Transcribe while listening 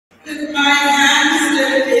With my hands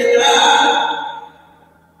lifted up,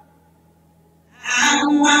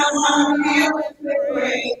 and my heart filled with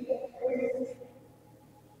praise.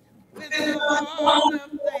 With a heart of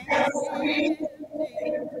thanksgiving,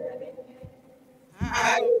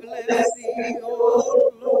 I will bless thee,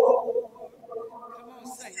 O Lord. Come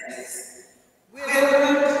on, saints. With a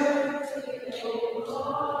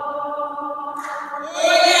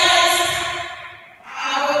oh yes,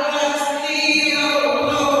 I will bless thee, O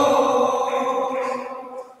Lord.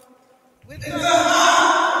 With the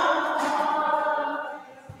heart,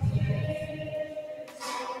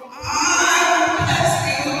 I will bless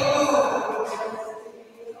thee, O Lord.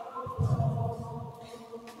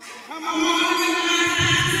 Come on, with my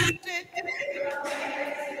hands lifted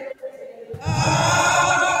up,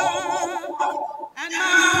 and my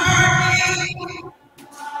heart beating.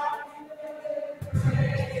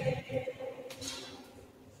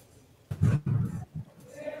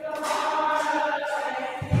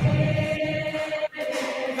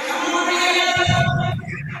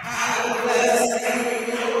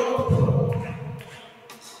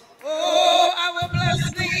 Oh, I will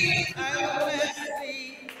bless thee,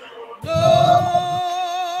 Lord.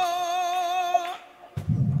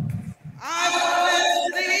 I will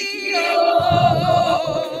bless thee, O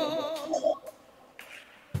Lord.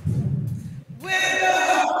 With the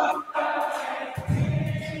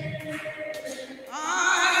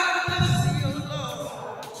I will bless thee, O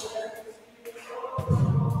Lord.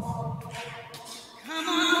 Come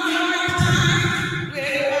on, one more time.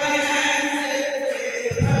 With my hands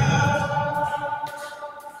lifted up.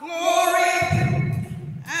 Glory.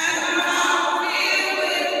 And mouth filled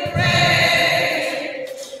with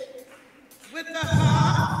praise, with the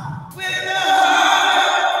heart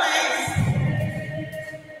of thanks,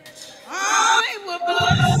 I will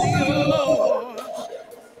bless thee, O Lord.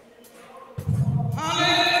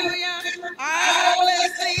 Hallelujah. I will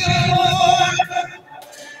bless thee, O Lord.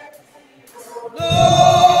 Lord,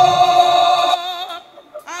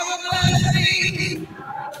 I will bless thee.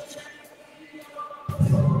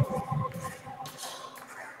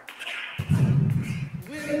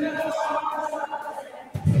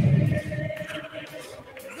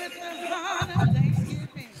 With the heart of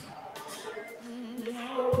thanksgiving.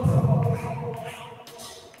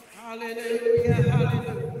 Hallelujah,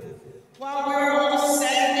 hallelujah. While we're all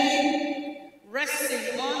standing,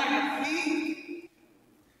 resting on our feet,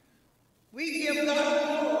 we give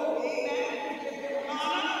God glory, amen. We give Him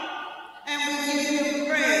honor, and we give Him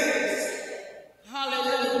praise.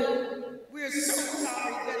 Hallelujah. We're so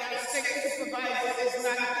sorry that our state supervisor is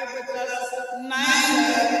not here with us,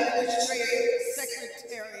 neither administrative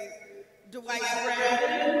secretary Dwight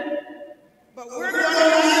Brandon. But we're going to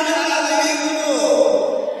let God thank the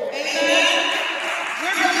Lord. Amen.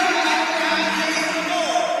 We're going to let God thank the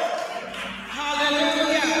Lord.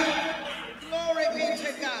 Hallelujah. Glory be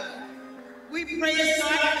to God. We praise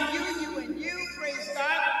God for you. Praise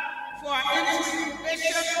God for our interim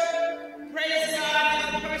bishop. Praise God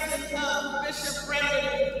in the person of Bishop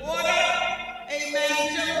Brendan Porter.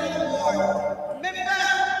 Amen. General Board member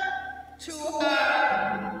to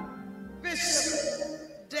our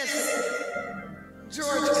Bishop Designate,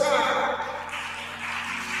 George Carter.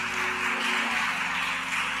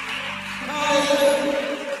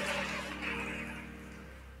 Hallelujah.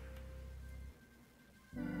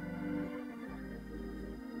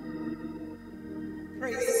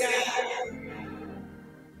 Praise God.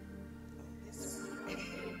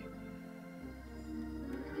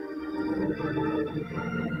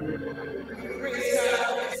 Praise God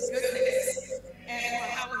for His goodness and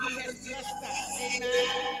for how He has blessed us.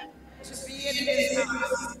 Amen. To be in His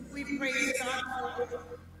house. We praise God for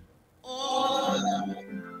all of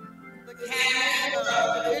the cabinet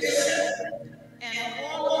of the bishop and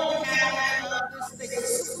all of the cabinet of the state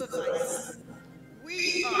supervisor.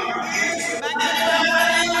 We are here to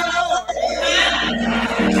magnify the name of the Lord.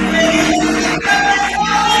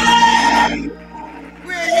 Amen.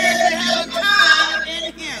 We're here to have a time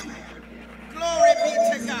in Him. Glory be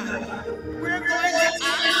to God. We're going to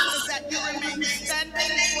ask that you remain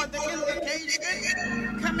standing for the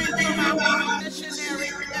invitation coming from our missionary,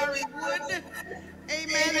 Carrie Wood.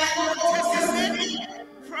 Amen. The Old Testament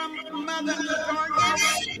from Mother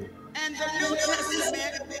Gargan and the New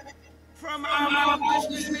Testament from our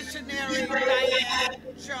missionary, Diane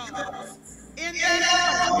Jones. In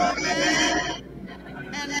that order, amen.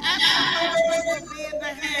 And afterwards, we will be in the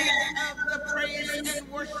hands of the praise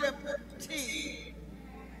and worship team.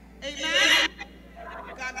 Amen.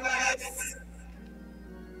 God bless.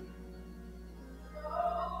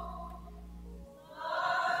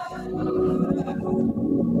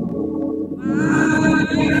 My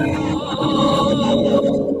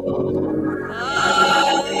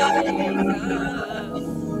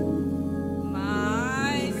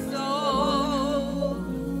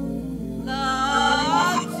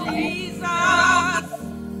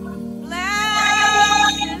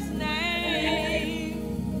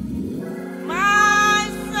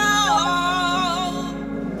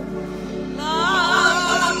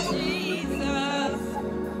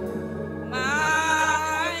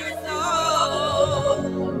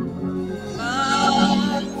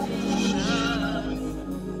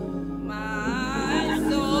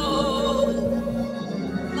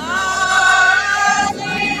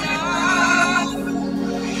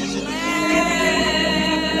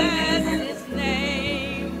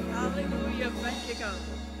God.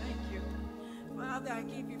 Thank you. Father, I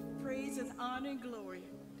give you praise and honor and glory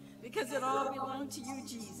because it all belongs to you,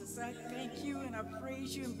 Jesus. I thank you and I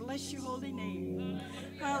praise you and bless your holy name.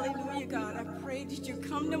 Hallelujah, God. I pray that you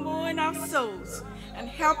come to more in our souls and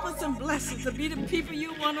help us and bless us to be the people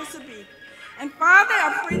you want us to be. And Father,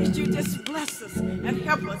 I pray that you just bless us and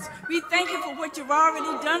help us. We thank you for what you've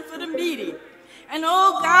already done for the meeting. And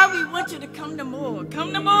oh God, we want you to come to more.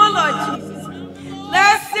 Come to more, Lord Jesus.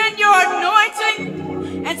 Let us send your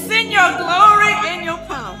anointing and send your glory and your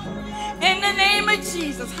power. In the name of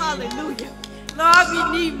Jesus, hallelujah. Lord, we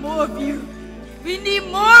need more of you. We need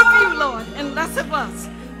more of you, Lord, and less of us.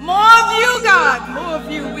 More of you, God, more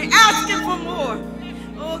of you. We're asking for more.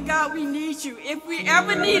 Oh, God, we need you. If we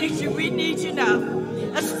ever needed you, we need you now.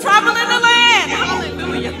 There's trouble in the land.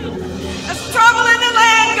 Hallelujah. There's trouble in the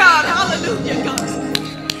land, God. Hallelujah, God.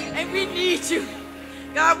 And we need you.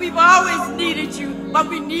 God, we've always needed you, but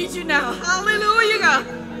we need you now. Hallelujah, God.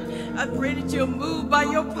 I pray that you'll move by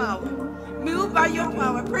your power. Move by your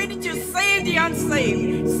power. I pray that you save the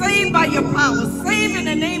unsaved. Save by your power. Save in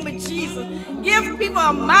the name of Jesus. Give people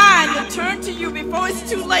a mind to turn to you before it's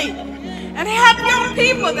too late. And help your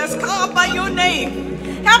people that's called by your name.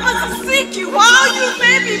 Help us to seek you while you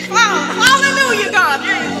may be found. Hallelujah, God.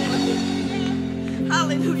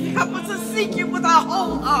 Hallelujah. Help us to seek you with our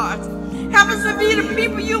whole hearts. Help us to be the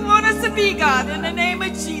people you want us to be, God, in the name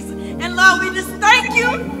of Jesus. And Lord, we just thank you.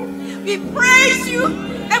 We praise you.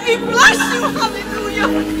 And we bless you. Hallelujah.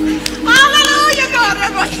 Hallelujah, God.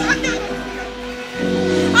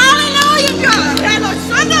 Hallelujah, God.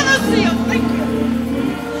 Thank you.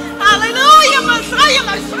 Hallelujah, Messiah.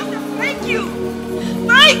 Thank you.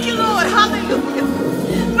 Thank you, Lord. Hallelujah.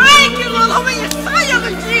 Thank you, Lord. Oh, Messiah,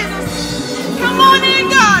 Jesus. Come on in,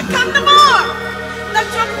 God. Come to more. Let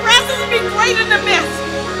your presence be great in the midst.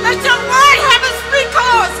 Let your word have its free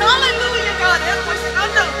cause. Hallelujah, God.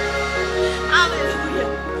 Hallelujah.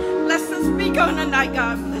 Bless the speaker on the night,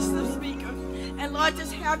 God. Bless the speaker. And Lord,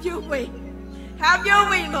 just have your way. Have your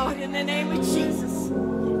way, Lord, in the name of Jesus.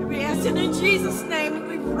 And we ask it in Jesus' name. And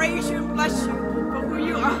we praise you and bless you for who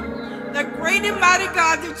you are. The great and mighty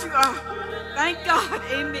God that you are. Thank God.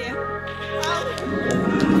 Amen.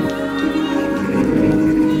 Hallelujah.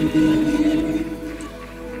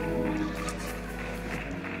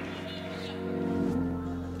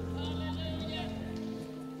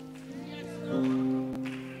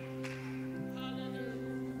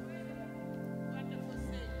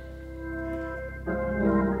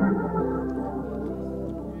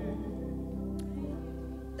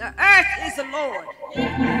 The earth is the Lord,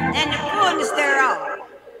 and the fullness thereof,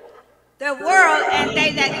 the world and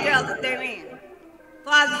they that dwell therein.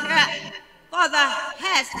 For thou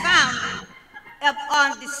hast founded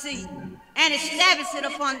upon the sea, and established it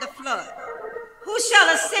upon the flood. Who shall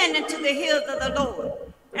ascend into the hills of the Lord?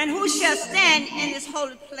 And who shall stand in his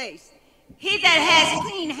holy place? He that has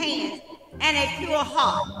clean hands and a pure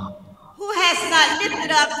heart, who has not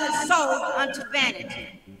lifted up his soul unto vanity,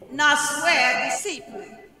 nor swear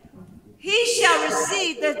deceitfully. He shall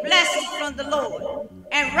receive the blessing from the Lord,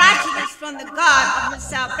 and righteousness from the God of his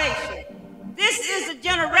salvation. This is the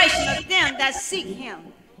generation of them that seek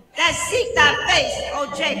him, that seek thy face, O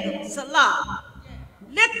Jacob, Salah.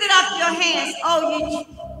 Lifted up your hands, O ye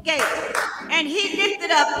gates, and he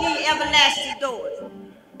lifted up ye everlasting doors.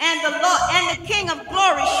 And the Lord and the King of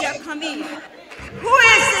glory shall come in. Who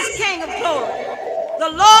is this King of glory? The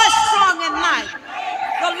Lord strong and mighty,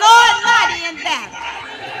 the Lord mighty in battle.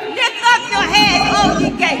 Lift up your heads, O ye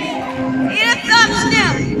gates. Lift up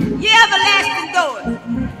them, ye everlasting doors.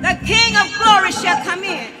 The King of glory shall come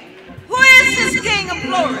in. Who is this King of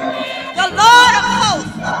glory? The Lord of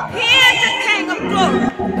hosts. He is the King of glory.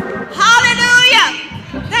 Hallelujah.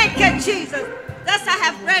 Thank you, Jesus. Thus I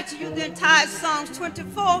have read to you the entire Psalms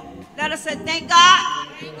 24. Let us say, thank God.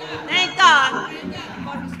 Thank God.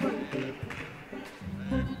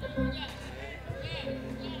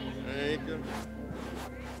 Thank you.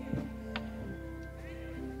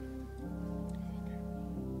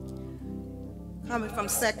 Coming from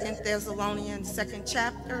 2 Thessalonians, 2nd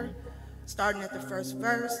chapter, starting at the 1st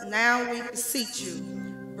verse. Now we beseech you,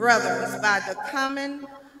 brothers, by the coming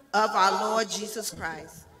of our Lord Jesus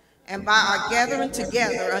Christ, and by our gathering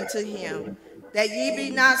together unto him, that ye be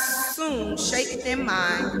not soon shaken in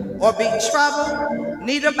mind, or be troubled,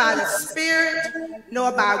 neither by the Spirit,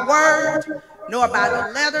 nor by word, nor by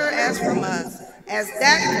the letter as from us, as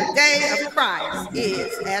that the day of Christ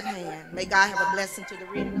is at hand. May God have a blessing to the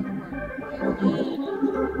reading of the word.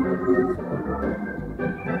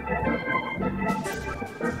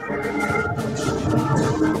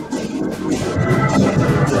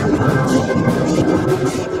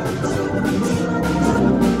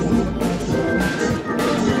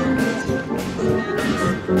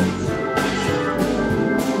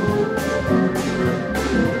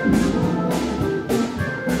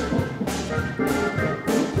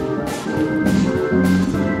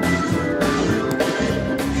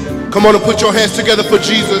 Come on and put your hands together for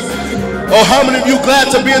Jesus. Oh, how many of you glad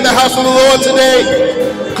to be in the house of the Lord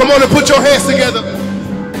today? Come on and put your hands together.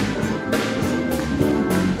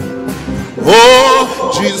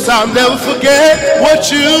 Oh, Jesus, I'll never forget what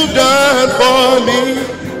you've done for me.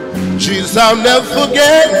 Jesus, I'll never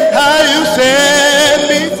forget how you set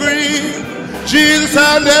me free. Jesus,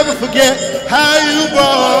 I'll never forget how you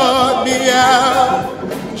brought me out.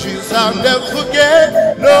 Jesus, I'll never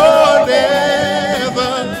forget, no,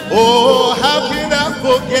 never. Oh, how can I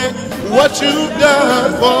forget what you've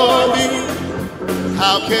done for me?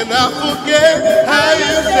 How can I forget how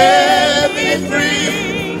you set me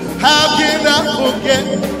free? How can I forget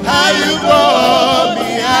how you brought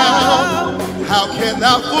me out? How can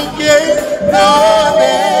I forget, no,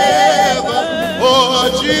 never.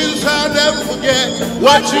 Oh, Jesus, I'll never forget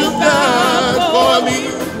what you've done for me.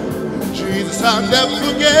 Jesus, I'll never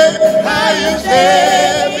forget how you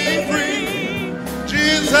set me free.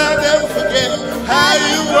 Jesus, I'll never forget how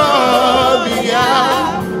you brought me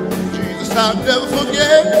out. Jesus, I'll never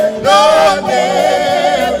forget, no,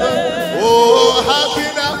 never. Oh, how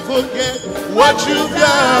can I forget what you've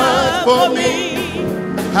done for me?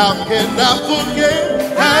 How can I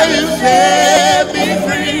forget how you set me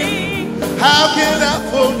free? How can I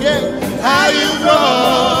forget how you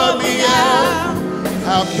brought me out?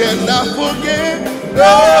 How can I forget?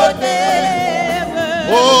 No, never.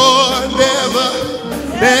 Oh, never,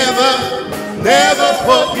 never, never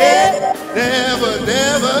forget. Never,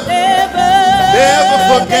 never, never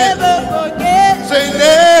forget. Say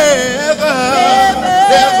never,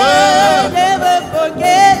 never, never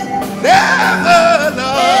forget. Never,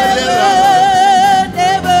 Lord,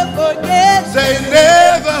 never forget. Say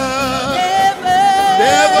never,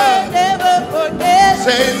 never forget.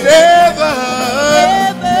 Say never,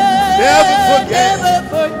 never forget.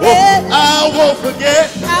 Oh, I won't forget.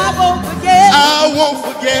 I won't forget. I won't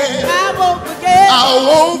forget. I won't forget. I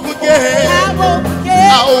won't forget. I won't forget.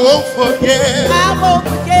 I won't forget. I won't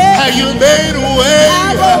forget. How you made a way.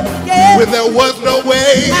 I won't forget. When there was no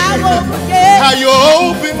way. I won't forget. How you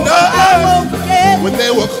opened up. I won't forget. When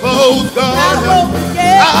they were closed, God. I won't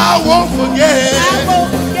forget. I won't forget. I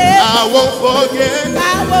won't forget. I won't forget.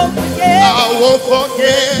 I won't forget. I won't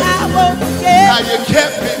forget. I won't forget. How you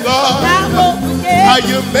kept me, God. I won't forget. How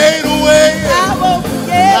you made a way. I won't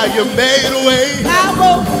forget. How you made a way. I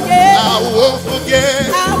won't forget. I won't forget.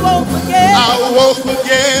 I won't forget. I won't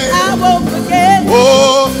forget. I won't forget.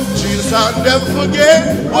 Oh, Jesus, I'll never forget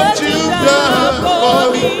what you've done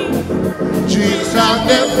for me. Jesus, I'll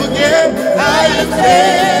never forget how you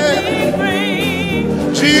set me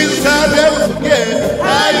free. Jesus, I'll never forget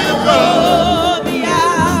how you brought me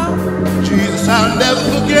out. Jesus, I'll never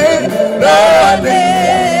forget. No, never.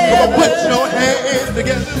 Come on, put your hands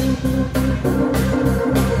together.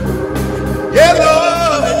 Yeah,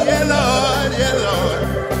 Lord, yeah, Lord, yeah, Lord.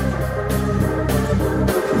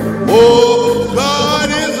 Oh, God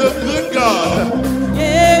is a good God.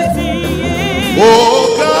 Yes, He is.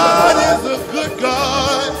 Oh, God is a good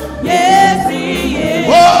God. Yes, He is.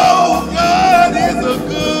 Oh, God is a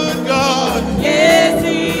good God. Yes,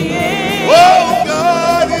 He is. Oh,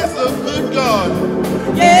 God is a good God.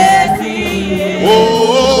 Yes, He is.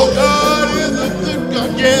 Oh, God is a good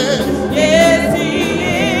God. Yes. Yes, He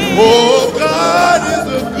is. Oh, God is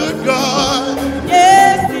a good God.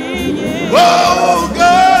 Yes, He is. Oh,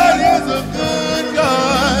 God is a good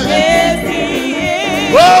God. Yes, He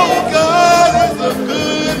is. Oh, God is a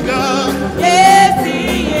good God. Yes, He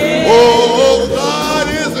is. Oh, God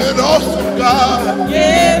is an awesome God.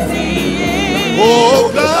 Yes, He is.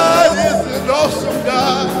 Oh, God is an awesome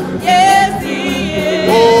God. Yes, He is.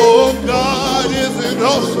 Oh, God is an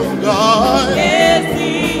awesome God. Yes,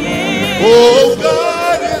 He is. Oh,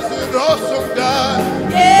 God is an awesome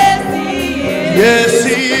God. Yes, He is. Yes,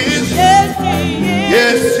 He is. Yes, He is.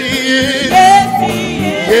 Yes, He is. Yes, He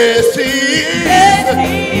is. Yes,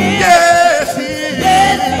 He is.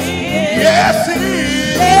 Yes, He is. Yes, He is.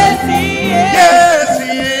 Yes, He is. Yes,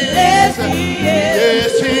 He is. Yes, He is.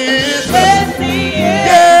 Yes, He is. Yes, He is.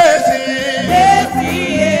 Yes, He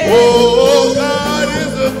is. Oh, God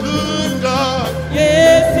is a good God.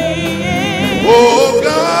 Yes, He is. Oh,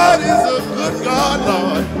 God is a good God,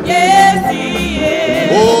 Lord. Yes, He is.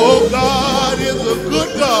 Oh, God is a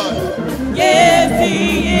good God. Yes, He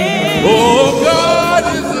is. Oh, God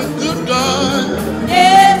is a good God.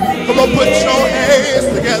 Yes, He is. Come on, put your hands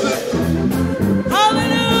together.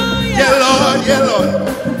 Hallelujah. Yeah, Lord, yeah, Lord.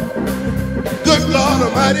 Good God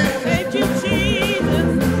Almighty. Thank you, Jesus.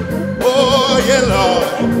 Oh, yeah, Lord.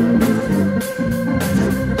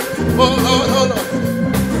 Oh, Lord, oh, Lord.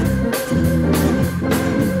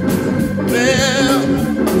 Well,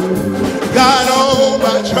 God on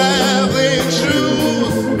my track.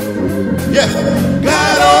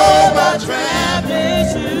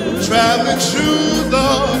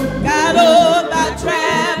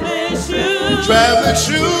 Traveling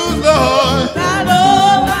shoes, Lord. Got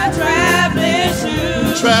on my traveling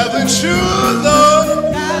shoes. Traveling shoes,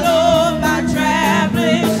 Lord. Got on my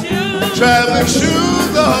traveling shoes. Traveling shoes,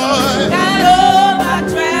 Lord. Got on my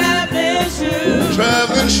traveling shoes.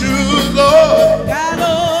 Traveling shoes, Lord. Got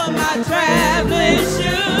on my traveling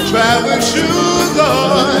shoes. Traveling shoes,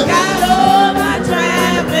 Lord. Got on my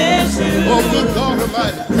traveling shoes. Oh, good God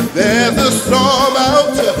Almighty. There's a storm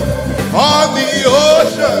out on the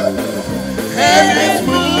ocean, and it's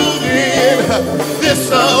moving this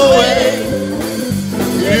way.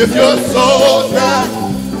 If your soul's not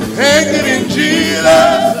anchored in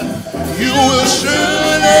Jesus, you will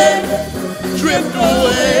surely drift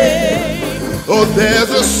away. Oh, there's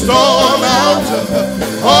a storm out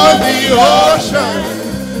on the ocean,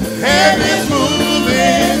 and it's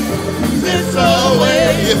moving this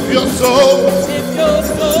way. If your soul's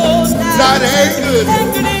not anchored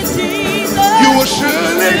in Jesus, you will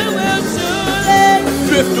surely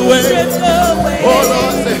drift away. Oh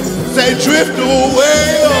Lord, say drift away,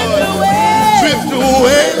 Lord. Drift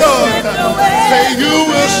away, Lord. Say you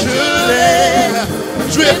will surely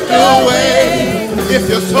drift away. If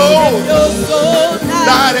your soul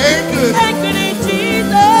not anchored,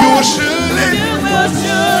 you will surely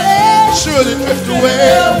drift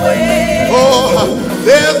away. Oh,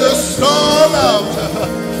 there's a storm out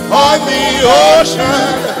on the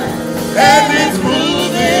ocean, and it's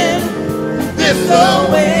moving this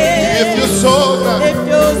way. If your soul not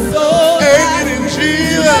anchored in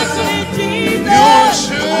Jesus, you will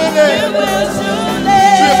surely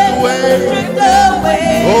drift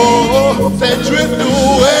away. Oh, say drift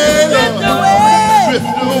away, Lord.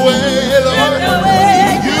 Drift away, Lord.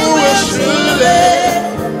 You will surely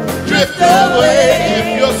drift away. If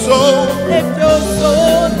your soul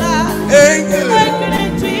anchored,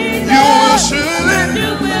 you will surely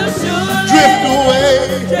drift away.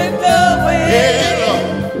 Yeah, Lord.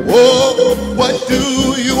 Oh, what do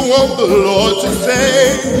you want the Lord to say?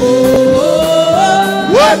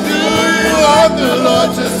 What do you want the Lord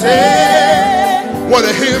to say? Want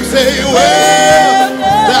to hear him say, well,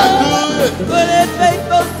 that's good.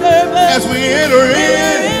 As we enter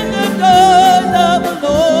in the doors of the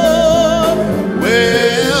Lord.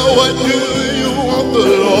 Well, what do you want the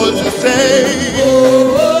Lord to say? Oh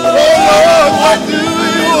Lord, what do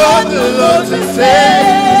you want the Lord to say?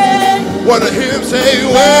 Want to hear him say,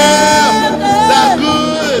 well, that's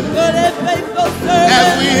good. As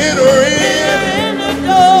we enter in the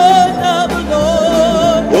doors of the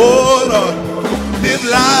Lord. Oh Lord, live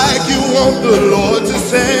like you want the Lord to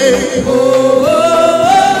say.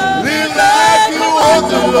 Live like you want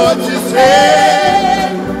the Lord to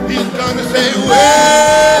say. He's gonna say,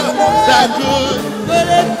 well, that's good.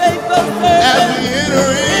 As we enter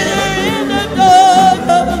in the doors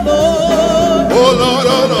of the Lord. Oh Lord,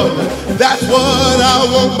 that's what I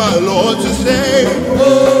want my Lord to say.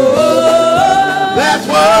 That's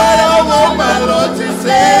what I want my Lord to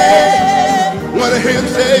say. Want to hear him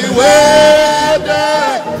say, well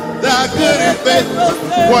done, thou good and faithful.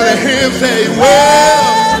 Want to hear him say,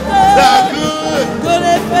 well, thou good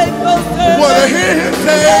and faithful. Want to hear him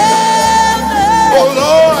say, oh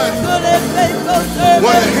Lord.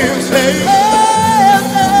 Want to hear him say,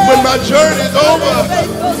 when my journey's over.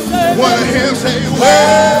 Want to hear him say,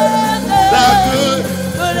 well, thou good.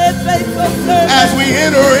 As we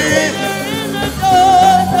enter in.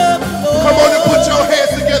 Come on and put your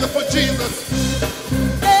hands together for Jesus.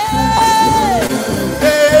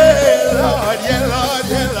 Yeah, Lord, yeah, Lord,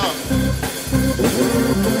 yeah, Lord.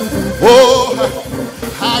 Oh,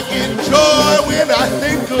 I get joy when I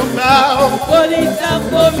think about what he's done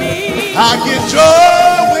for me. I get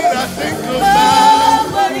joy when I think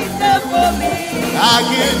about what he's done for me. I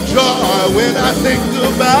get joy when I think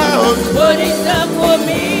about what he's done for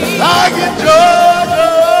me. I get joy,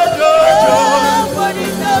 joy, joy, joy. What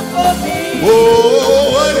he's done for me. Oh,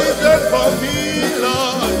 what he's done for me,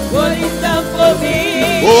 Lord. What he's done for me.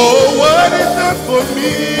 Oh, what he's done for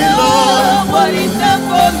me, Lord. What he's done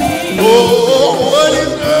for me. Oh, what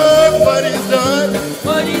he's done, what he's done.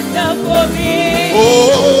 What he's done for me. Oh,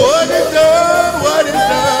 what he's done, what he's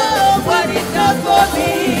done. What he's done for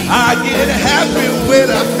me. I get happy when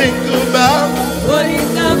I think about what he's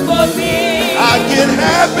done for me. I get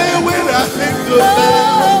happy when I think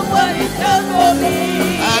about what he's done for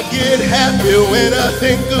me. I get happy when I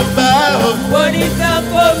think about what he's done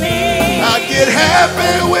for me. I get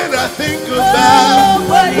happy when I think about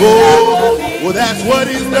what he's done for me. Well, that's what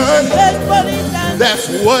he's done. That's what he's done. That's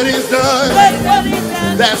what he's done.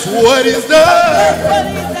 That's what he's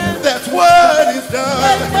done. That's what he's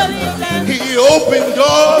done. He opened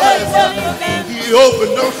doors. He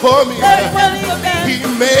opened them for me. He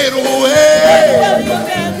made a way.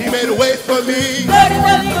 He made a way for me. That's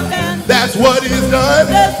what he's done. That's what he's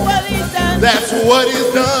done. That's what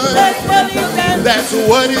he's done. That's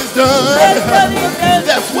what he's done. That's what he's done.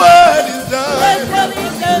 That's what he's done.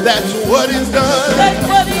 That's what he's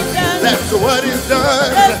done. That's what he's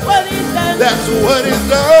done. That's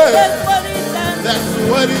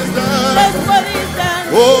what he's done.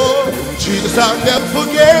 Oh, Jesus, I'll never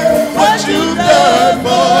forget what you've done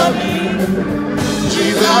for me.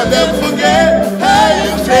 Jesus, I'll never forget how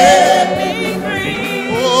you set me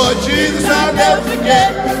free. Oh, Jesus, I'll never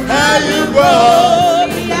forget how you brought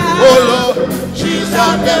me out. Oh, Lord, Jesus,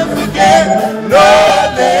 I'll never forget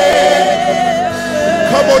nothing.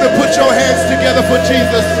 Come on and put your hands together for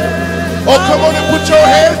Jesus. Oh, come on and put your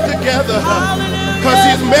hands together. Because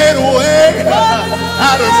he's made a way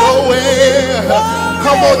out of nowhere.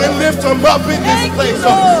 Come on and lift him up in this place.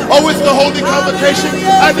 Oh, it's the Holy Convocation.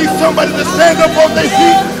 I need somebody to stand up on their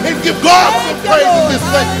feet and give God some praise in this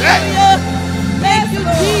place. Hey. Thank you,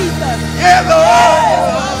 Jesus. Yeah,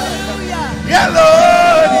 Lord. Yeah,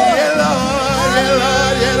 Lord. Yeah, Lord. Yeah,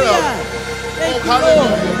 Lord. Yeah, Lord. Thank you, Hallelujah.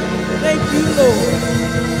 Lord. Thank you, Lord.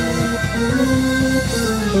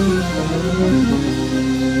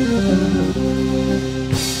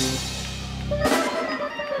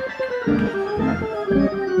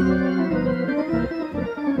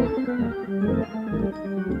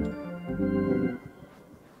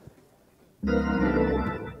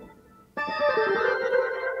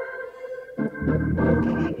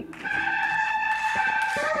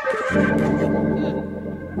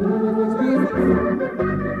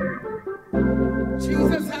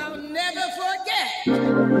 Jesus, I'll never forget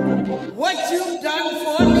what you've done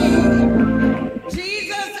for me.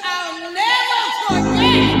 Jesus, I'll never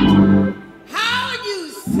forget how you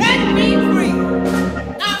set me free.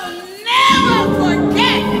 I'll never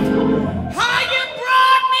forget how you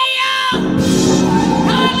brought me out.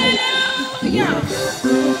 Hallelujah.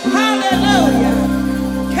 Hallelujah.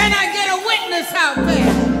 Can I get a witness out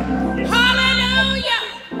there? Hallelujah.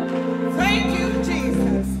 Thank you,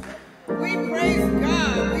 Jesus. We praise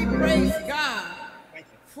God. We praise God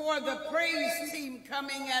for the praise team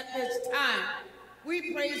coming at this time.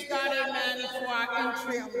 We praise God, amen, for our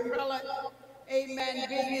entry umbrella, amen,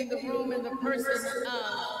 being in the room in the person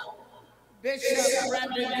of Bishop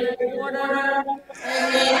Brandon Porter,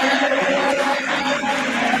 amen,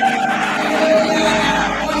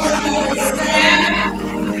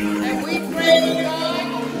 and we praise God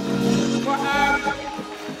for our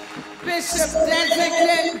Bishop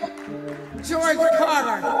Designate, George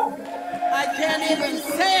Carter. I can't even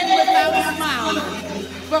say it without smiling,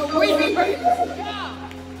 but we praise God.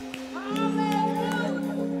 Hallelujah.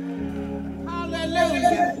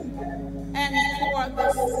 Hallelujah. And for the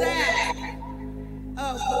staff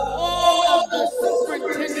of all of the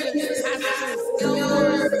superintendents, pastors,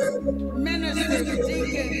 elders, ministers,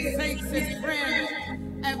 deacons, saints, and friends,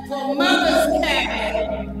 and for Mother's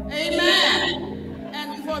Cabinet, amen, and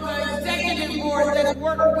for the executive board that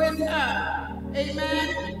worked with us,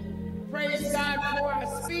 amen. Praise God for our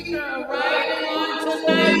speaker arriving on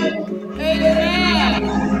tonight, amen.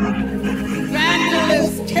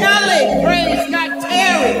 Evangelist Kelly, praise God,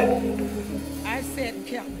 Terry. I said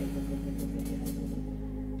Kelly.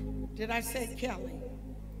 Did I say Kelly?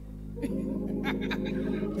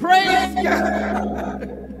 Praise God.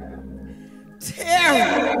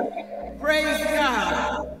 Terry, praise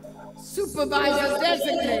God. Supervisor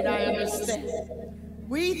Designate, I understand.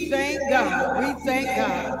 We thank God. We thank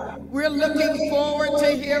God. We're looking forward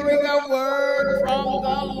to hearing a word from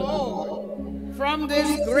the Lord, from this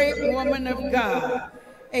great woman of God.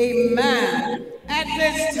 Amen. At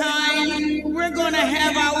this time, we're going to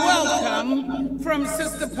have our welcome from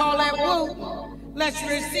Sister Paulette Wood. Let's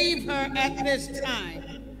receive her at this time.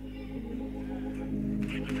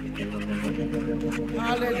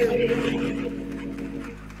 Hallelujah.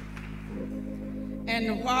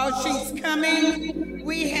 And while she's coming,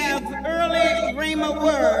 we have early Rhema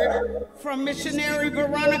word from missionary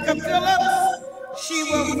Veronica Phillips. She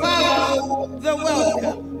will follow the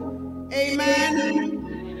welcome. Amen.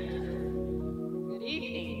 Good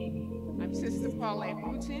evening. I'm Sister Paulette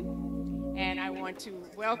Wooten, and I want to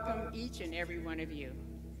welcome each and every one of you.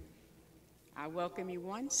 I welcome you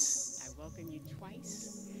once, I welcome you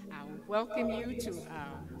twice. I welcome you to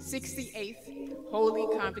our 68th Holy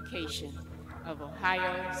Convocation of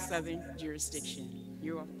Ohio Southern Jurisdiction.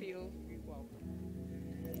 You are feel welcome.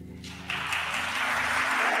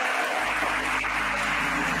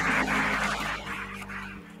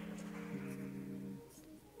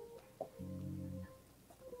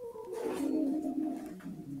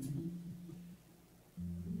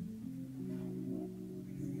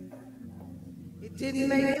 It didn't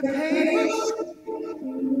make the papers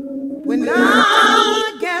when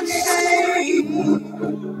I got saved.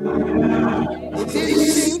 It didn't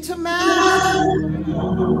seem to matter,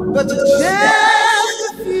 but to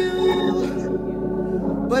just a few.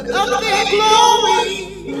 But up in glory,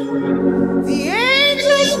 the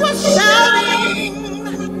angels were shouting.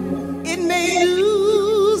 It made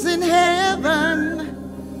news in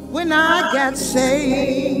heaven when I got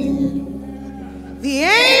saved. The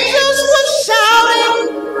angels were shouting,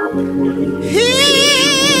 hey,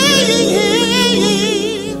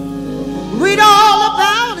 read all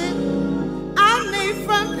about it. I made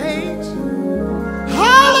front page.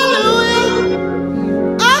 Hallelujah,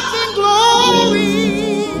 up in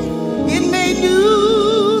glory. It made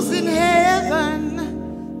news in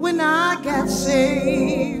heaven when I got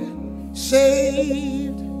saved.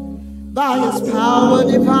 Saved by his power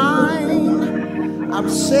divine. I'm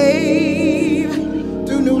saved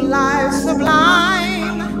through new life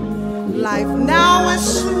sublime. Life now is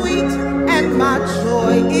sweet and my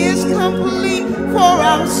joy is complete, for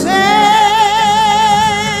I'm saved,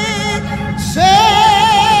 saved,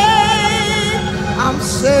 I'm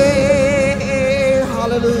saved.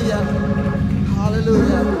 Hallelujah,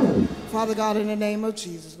 hallelujah. Father God, in the name of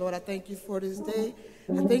Jesus, Lord, I thank you for this day.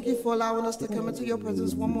 I thank you for allowing us to come into your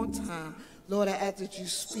presence one more time. Lord, I ask that you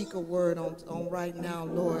speak a word on right now,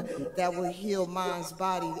 Lord, that will heal minds,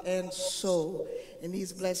 body, and soul. And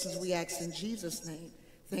these blessings we ask in Jesus' name.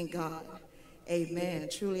 Thank God. Amen.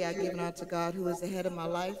 Truly, I give honor to God, who is the head of my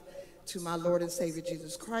life, to my Lord and Savior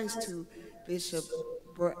Jesus Christ, to Bishop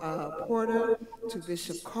Porter, to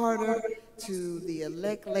Bishop Carter, to the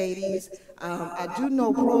elect ladies. I do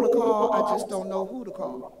know protocol, I just don't know who to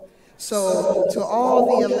call. So to all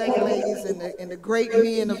the elect ladies and the great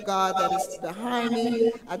men of God that is behind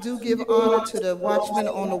me, I do give honor to the watchman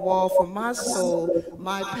on the wall for my soul,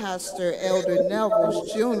 my pastor, Elder Neville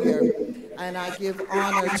Jr., and I give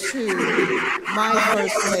honor to my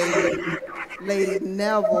first lady, Lady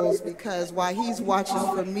Neville's, because while he's watching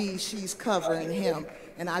for me, she's covering him,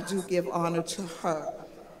 and I do give honor to her.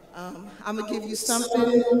 I'm going to give you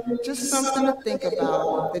something, just something to think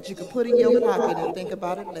about that you can put in your pocket and think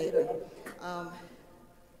about it later.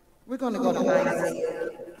 We're going to go to Isaiah.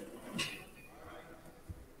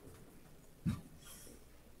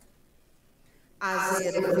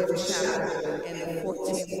 Isaiah, the 5th chapter and the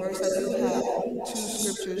 14th verse. I do have 2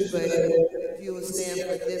 scriptures, but if you will stand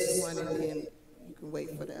for this one and then you can wait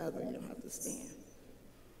for the other, you don't have to stand.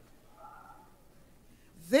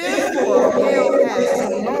 Therefore, hell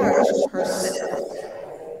has enlarged herself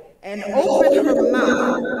and opened her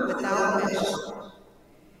mouth without measure,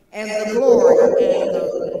 and the glory and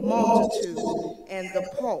the multitude and the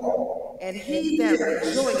poor, and he that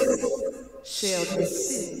rejoiceth shall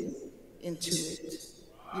descend into it.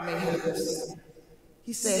 You may have your seat.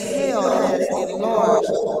 He said, hell has enlarged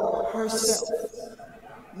herself.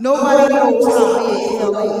 Nobody knows how big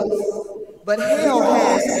hell is, but hell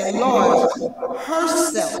has enlarged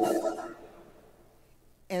herself.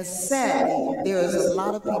 And sadly, there is a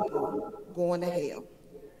lot of people going to hell.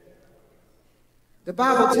 The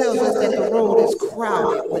Bible tells us that the road is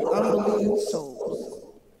crowded with unbelieving souls.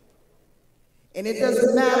 And it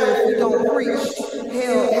doesn't matter if we don't preach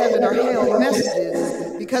hell, heaven, or hell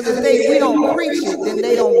messages, because if we don't preach it, then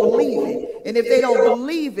they don't believe it. And if they don't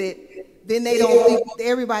believe it, then they don't think,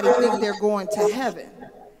 everybody thinks they're going to heaven.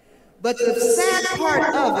 But the sad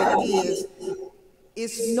part of it is,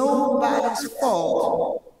 it's nobody's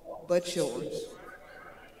fault but yours.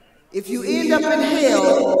 If you end up in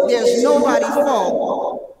hell, there's nobody's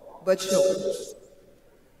fault but yours.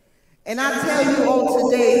 And I tell you on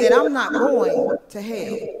today that I'm not going to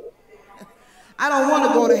hell. I don't want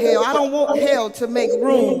to go to hell. I don't want hell to make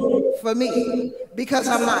room for me because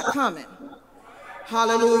I'm not coming.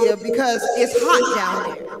 Hallelujah, because it's hot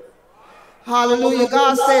down there. Hallelujah.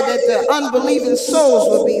 God said that the unbelieving souls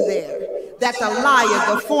will be there, that the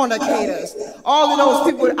liars, the fornicators, all of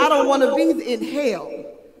those people, I don't want to be in hell.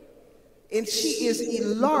 And she is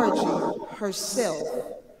enlarging herself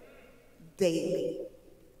daily.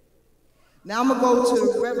 Now I'm going to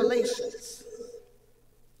go to Revelations,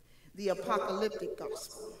 the apocalyptic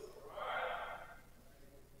gospel.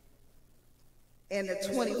 And the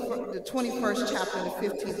 21st chapter and the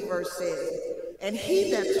 15th verse says, and he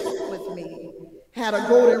that talked with me had a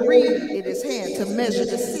golden reed in his hand to measure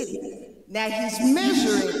the city. Now he's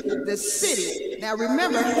measuring the city. Now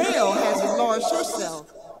remember, hell has enlarged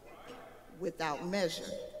herself without measure.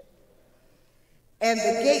 And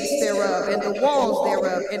the gates thereof, and the walls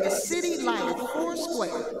thereof, and the city lieth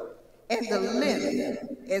 80, and the length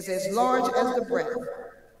is as large as the breadth.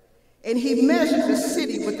 And he measured the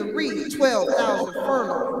city with the reed 12,000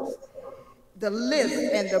 furlongs. The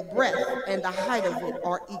length and the breadth and the height of it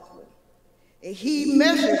are equal. And he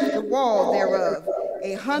measured the wall thereof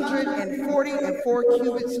 144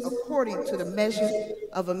 cubits according to the measure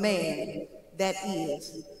of a man, that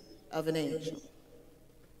is, of an angel.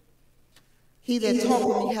 He that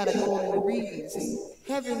taught me how to go in the readings,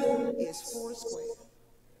 heaven is foursquare.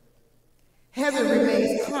 Heaven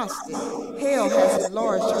remains constant. Hell has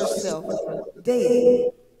enlarged herself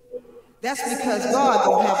daily. That's because God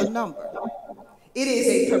don't have a number. It is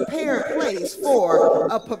a prepared place for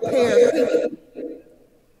a prepared people.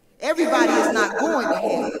 Everybody is not going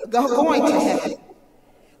to heaven.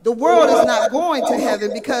 The world is not going to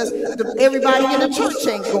heaven because everybody in the church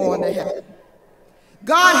ain't going to heaven.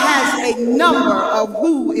 God has a number of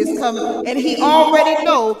who is coming, and he already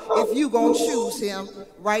know if you gonna choose him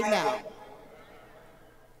right now.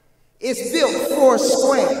 It's built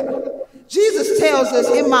foursquare. Jesus tells us,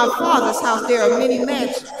 in my Father's house there are many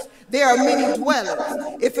mansions. There are many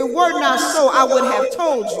dwellings. If it were not so, I would have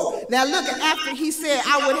told you. Now look, after he said,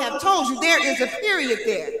 I would have told you, there is a period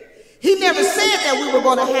there. He never said that we were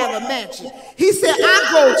going to have a mansion. He said, I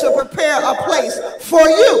go to prepare a place for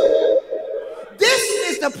you. This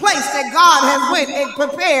is the place that God has went and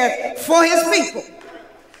prepared for his people.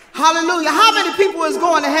 Hallelujah. How many people is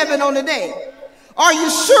going to heaven on the day? Are you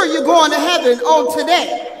sure you're going to heaven on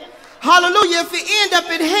today? Hallelujah. If you end up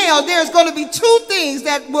in hell, there's going to be two things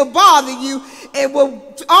that will bother you and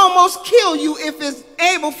will almost kill you if it's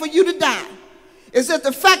able for you to die. Is that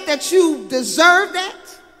the fact that you deserve that?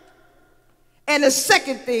 And the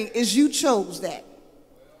second thing is you chose that.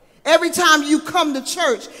 Every time you come to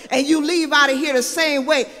church and you leave out of here the same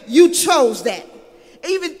way, you chose that.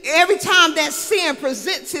 Even every time that sin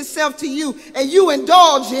presents itself to you and you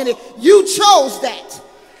indulge in it, you chose that.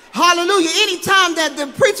 Hallelujah. Anytime that the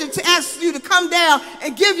preacher asks you to come down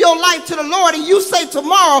and give your life to the Lord and you say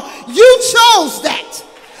tomorrow, you chose that.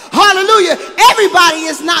 Hallelujah. Everybody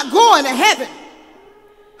is not going to heaven.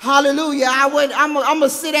 Hallelujah. I'm going to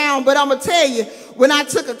sit down, but I'm going to tell you, when I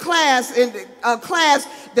took a class,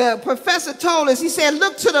 the professor told us, he said,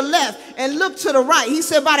 look to the left and look to the right. He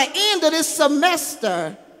said, by the end of this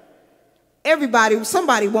semester,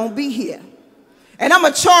 somebody won't be here. And I'm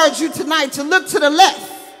going to charge you tonight to look to the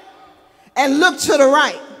left and look to the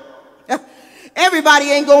right. Everybody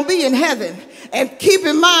ain't going to be in heaven. And keep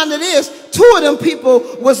in mind that two of them people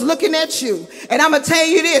was looking at you. And I'm going to tell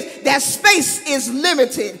you this, that space is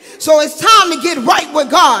limited. So it's time to get right with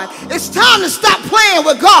God. It's time to stop playing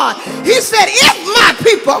with God. He said, if my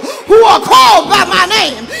people who are called by my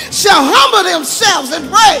name shall humble themselves and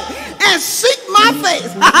pray and seek my face.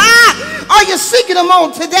 Are you seeking them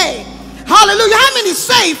on today? Hallelujah. How many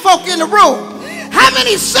saved folk in the room? How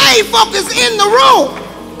many saved folk is in the room?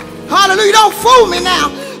 Hallelujah. Don't fool me now.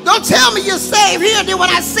 Don't tell me you're saved here, then when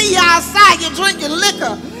I see you outside, you're drinking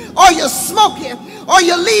liquor, or you're smoking, or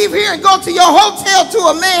you leave here and go to your hotel to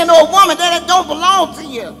a man or a woman that don't belong to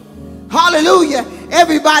you. Hallelujah.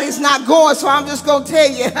 Everybody's not going, so I'm just going to tell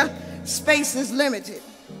you, space is limited.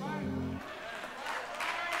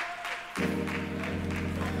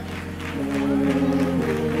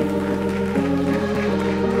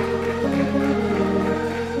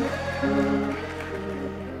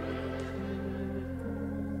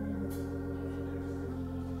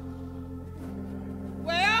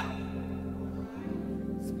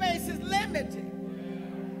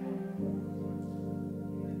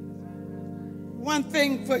 One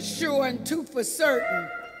thing for sure and two for certain.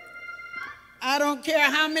 I don't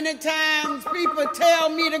care how many times people tell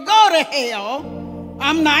me to go to hell,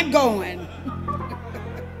 I'm not going.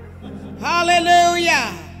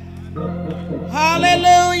 Hallelujah.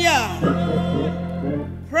 Hallelujah.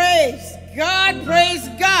 Praise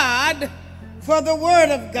God for the word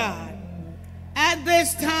of God. At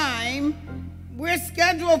this time, we're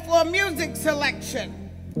scheduled for a music selection,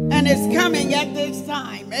 and it's coming at this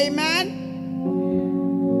time. Amen.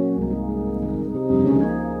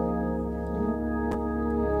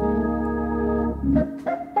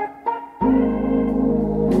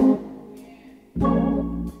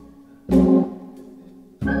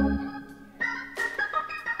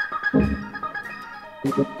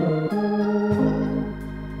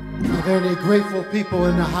 Are there any grateful people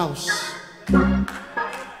in the house?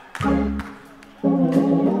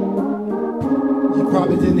 You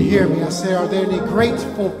probably didn't hear me. I said, are there any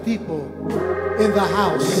grateful people in the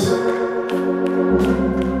house?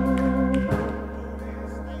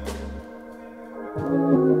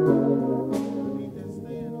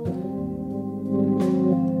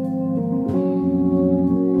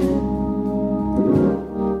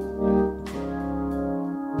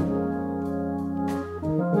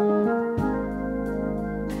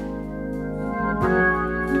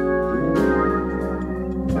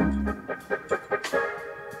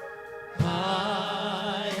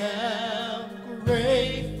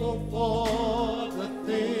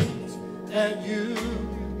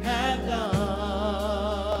 have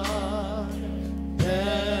done.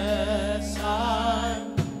 Yes,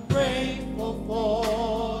 I'm grateful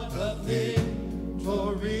for the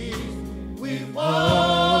victories we've won.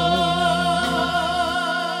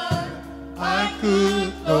 I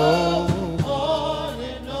could go on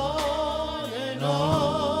and on and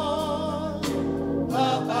on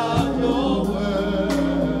about your words,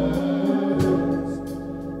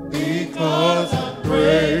 because I'm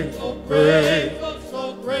grateful, grateful,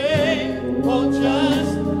 so grateful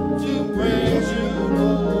just to praise you,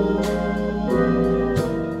 Lord.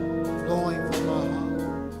 Flowing from my heart,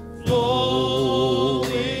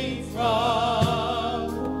 flowing from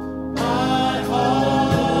my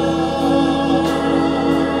heart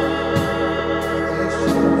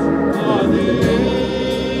are the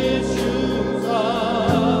issues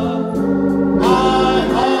of my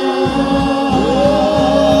heart.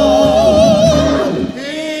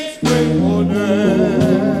 His faithfulness.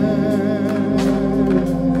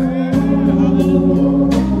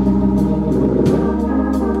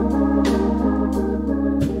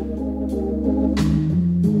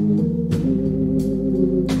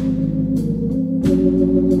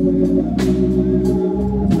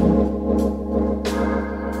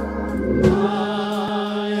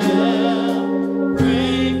 I am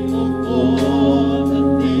grateful for the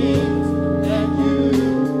things that you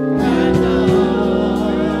have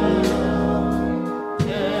done.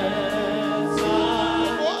 Yes,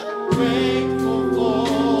 I'm grateful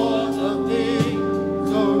for the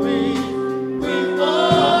victory we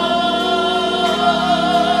won.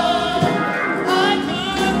 I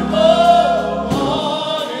could go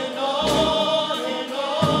on and on and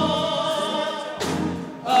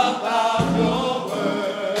on about your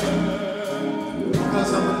word,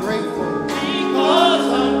 because I'm grateful.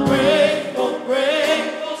 Because I'm grateful,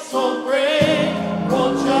 grateful, so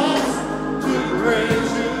grateful just to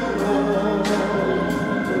praise you, Lord.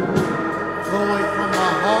 Flowing from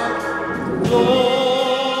my heart,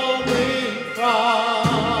 flowing from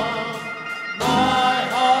my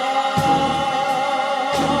heart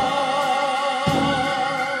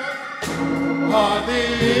are the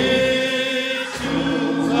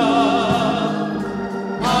issues of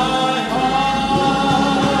my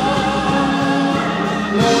heart.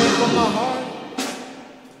 Flowing from my heart,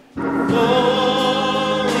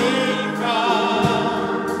 flowing from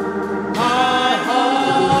my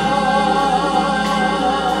heart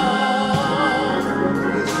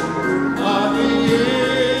are the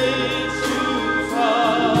issues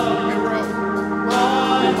of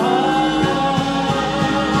my heart.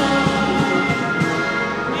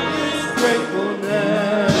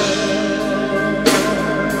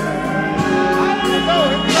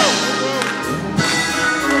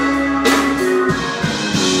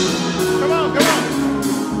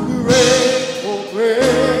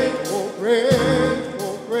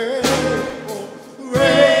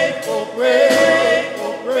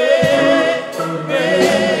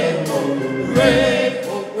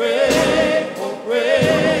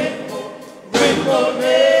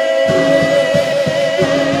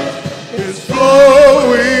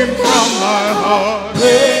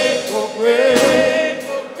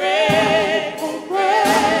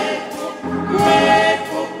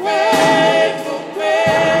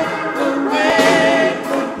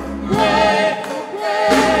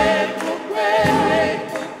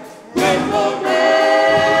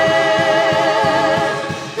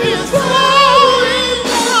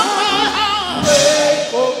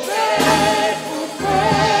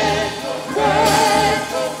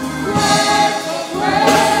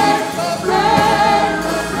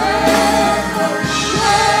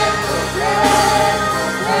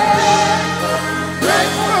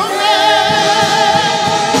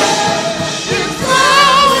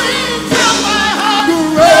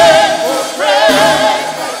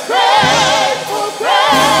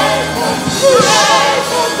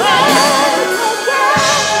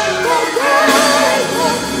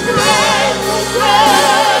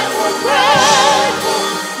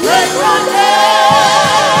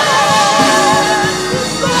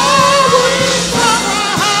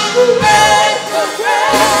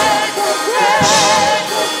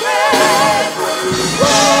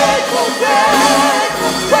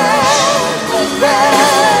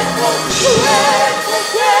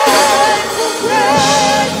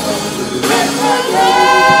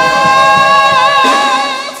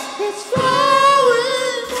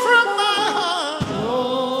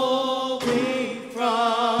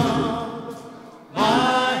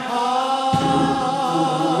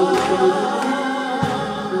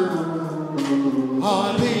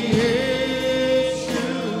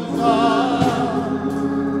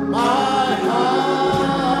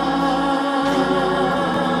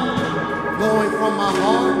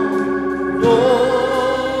 heart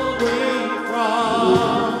flowing from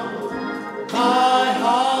my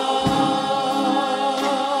heart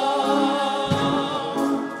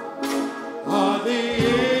are the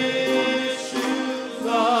issues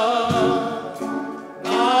of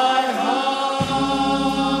my heart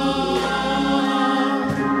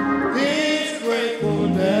is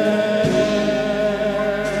gratefulness.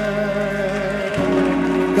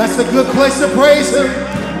 That's a good place to praise him.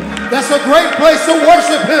 That's a great place to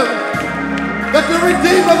worship him. Let the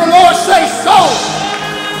Redeemer of the Lord say so.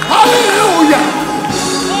 Hallelujah.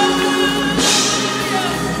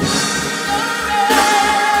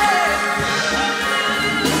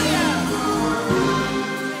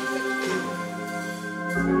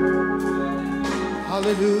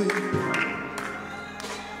 Hallelujah.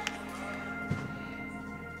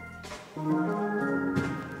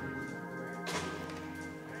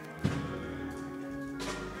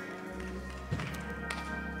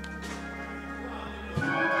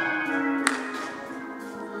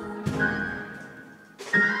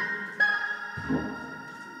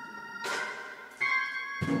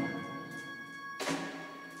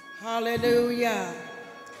 Hallelujah.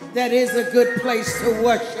 That is a good place to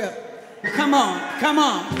worship. Come on, come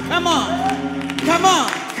on, come on, come on,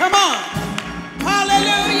 come on.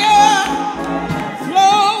 Hallelujah.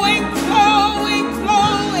 Flowing, flowing,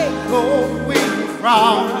 flowing. Flowing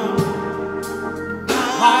from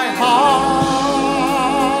my heart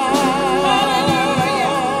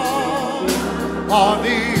are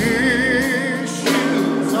the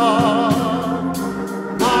issues of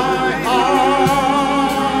my heart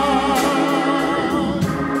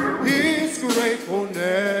is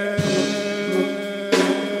gratefulness.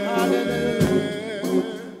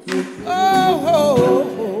 Oh, oh,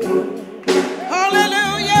 oh.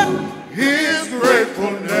 Hallelujah. His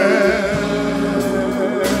gratefulness.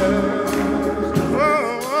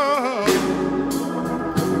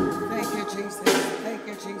 Thank you, Jesus. Thank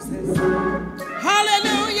you, Jesus.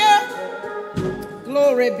 Hallelujah.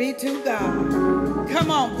 Glory be to God.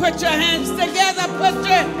 Come on, put your hands together. Put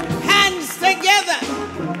your hands together.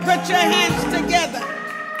 Put your hands together.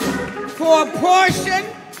 For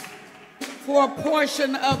a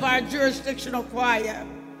portion of our jurisdictional choir,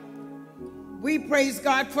 we praise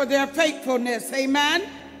God for their faithfulness. Amen.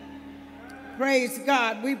 Praise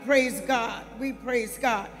God. We praise God. We praise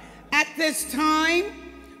God. At this time,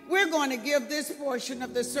 we're going to give this portion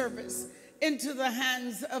of the service into the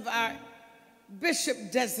hands of our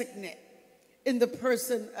Bishop Designate in the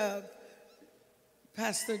person of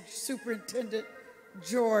Pastor Superintendent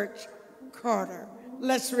George Carter.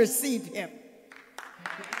 Let's receive him.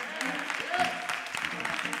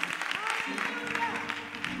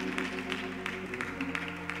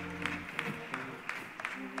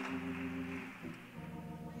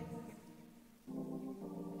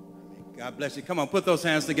 God bless you. Come on, put those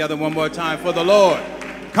hands together one more time for the Lord.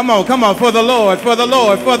 Come on, for the Lord, for the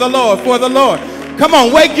Lord, for the Lord, for the Lord. Come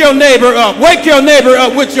on, wake your neighbor up. Wake your neighbor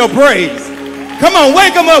up with your praise. Come on,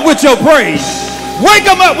 wake them up with your praise. Wake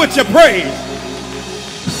them up with your praise.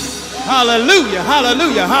 Hallelujah,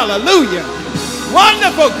 hallelujah, hallelujah.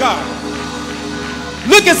 Wonderful God.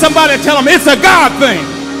 Look at somebody and tell them it's a God thing.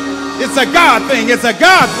 It's a God thing. It's a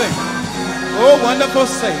God thing. Oh, wonderful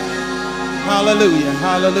Savior. Hallelujah,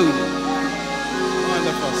 hallelujah.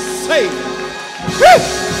 Wonderful Savior. Woo!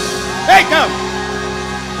 Hey, come.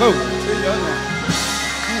 Go to your name.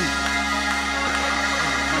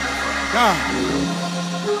 God.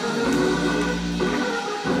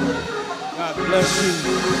 God bless you.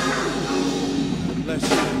 God bless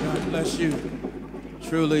you. God bless you.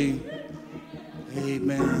 Truly,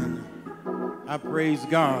 amen. I praise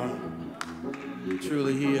God.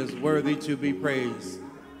 Truly, he is worthy to be praised.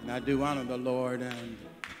 And I do honor the Lord and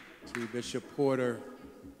to Bishop Porter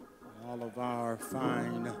and all of our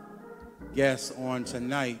fine guests on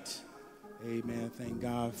tonight. Amen. Thank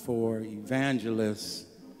God for Evangelist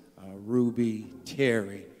Ruby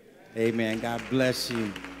Terry. Amen. God bless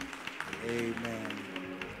you. Amen.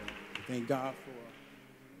 Thank God for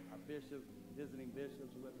our bishop, visiting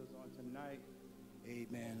bishops with us on tonight.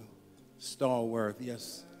 Amen. Stallworth.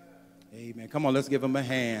 Yes. Amen. Come on, let's give him a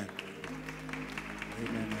hand.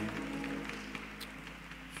 Amen.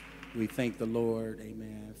 We thank the Lord,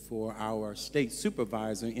 amen, for our state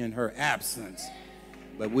supervisor in her absence.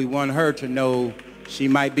 But we want her to know she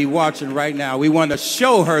might be watching right now. We want to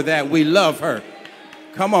show her that we love her.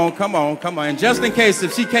 Come on, come on, come on. And just in case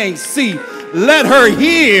if she can't see, let her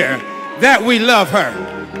hear that we love her.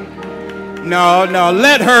 No,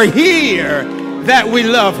 let her hear that we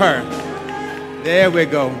love her. There we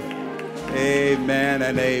go. Amen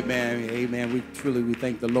and amen. Amen. We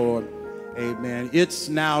thank the Lord. Amen. It's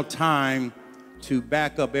now time to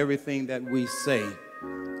back up everything that we say.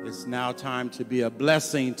 It's now time to be a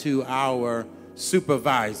blessing to our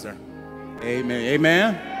supervisor. Amen.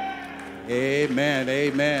 Amen. Amen.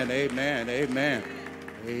 Amen. Amen. Amen.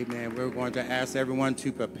 Amen. We're going to ask everyone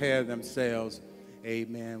to prepare themselves.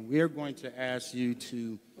 Amen. We're going to ask you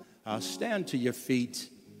to stand to your feet.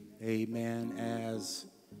 Amen. As,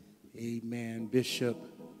 amen, Bishop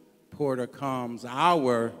Porter comes,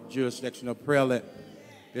 our jurisdictional prelate,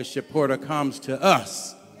 Bishop Porter comes to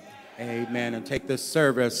us. Amen. And take this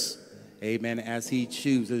service, amen, as he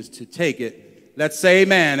chooses to take it. Let's say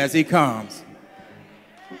amen as he comes.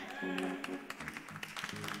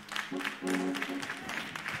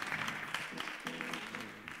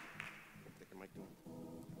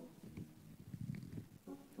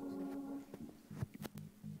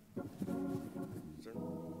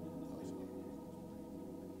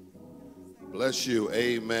 Bless you.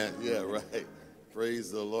 Amen. Yeah, right.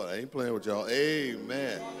 Praise the Lord. I ain't playing with y'all.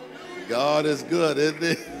 Amen. God is good, isn't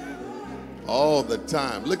he? All the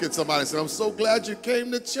time. Look at somebody and say, I'm so glad you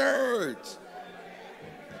came to church.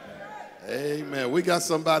 Amen. We got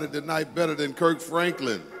somebody tonight better than Kirk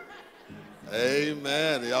Franklin.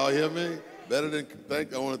 Amen. Y'all hear me? Better than,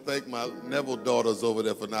 I want to thank my Neville daughters over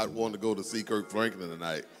there for not wanting to go to see Kirk Franklin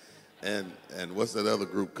tonight. And what's that other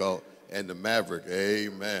group called? And the Maverick.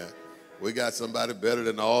 Amen. We got somebody better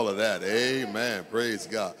than all of that. Amen. Praise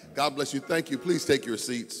God. God bless you. Thank you. Please take your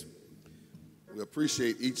seats. We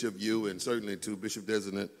appreciate each of you, and certainly to Bishop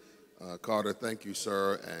Designate Carter. Thank you,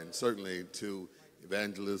 sir. And certainly to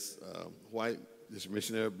Evangelist White, this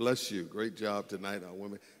missionary. Bless you. Great job tonight, our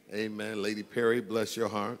women. Amen. Lady Perry, bless your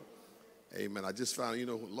heart. Amen. I just found,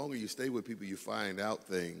 the longer you stay with people, you find out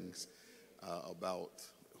things about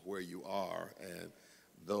where you are. And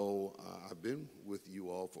though I've been with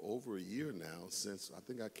you all for over a year now, since I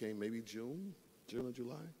think I came maybe June or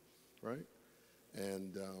July, right?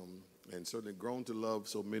 And certainly grown to love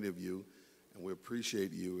so many of you, and we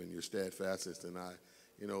appreciate you and your steadfastness. And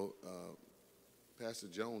Pastor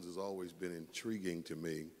Jones has always been intriguing to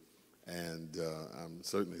me, and I'm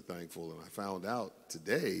certainly thankful. And I found out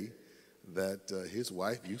today that his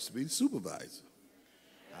wife used to be the supervisor.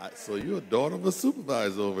 So you're a daughter of a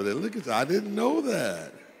supervisor over there. Look at you. I didn't know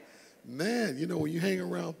that. Man, when you hang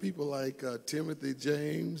around people like Timothy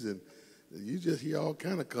James, and you just hear all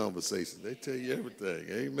kind of conversations. They tell you everything.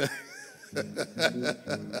 Amen.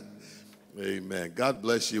 Amen. God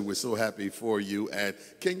bless you. We're so happy for you. And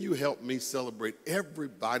can you help me celebrate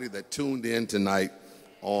everybody that tuned in tonight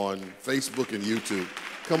on Facebook and YouTube?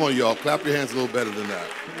 Come on, y'all. Clap your hands a little better than that.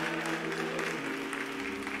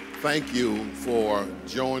 Thank you for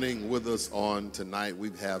joining with us on tonight.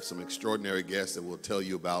 We have some extraordinary guests that we'll tell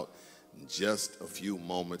you about in just a few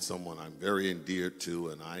moments. Someone I'm very endeared to,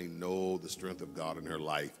 and I know the strength of God in her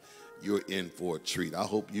life. You're in for a treat. I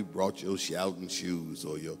hope you brought your shouting shoes,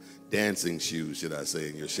 or your dancing shoes, should I say,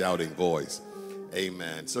 and your shouting voice.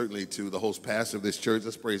 Amen. Certainly to the host pastor of this church.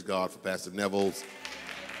 Let's praise God for Pastor Neville's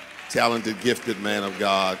talented, gifted man of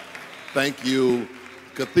God. Thank you,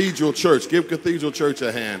 Cathedral Church. Give Cathedral Church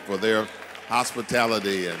a hand for their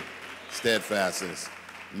hospitality and steadfastness,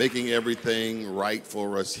 making everything right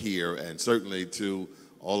for us here. And certainly to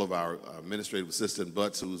all of our administrative assistant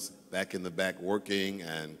Butts, who's back in the back working,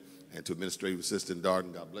 and to Administrative Assistant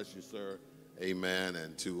Darden. God bless you, sir. Amen.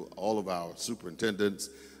 And to all of our superintendents,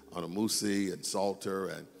 Anamusi and Salter.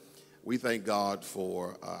 And we thank God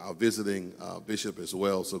for our visiting bishop as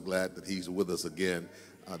well. So glad that he's with us again.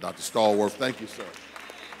 Dr. Stallworth, thank you, sir.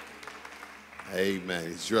 Amen.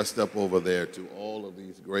 He's dressed up over there. To all of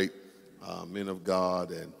these great men of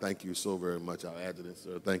God, and thank you so very much, our adjutant,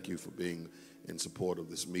 sir. Thank you for being in support of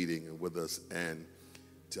this meeting and with us. And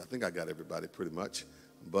I think I got everybody pretty much.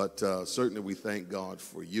 But certainly we thank God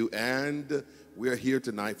for you. And we're here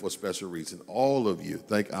tonight for a special reason. All of you.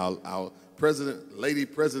 Thank our president, Lady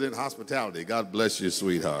President Hospitality. God bless you,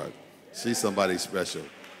 sweetheart. She's somebody special.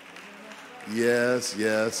 Yes,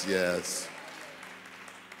 yes, yes.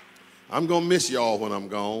 I'm going to miss y'all when I'm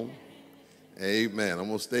gone. Amen. I'm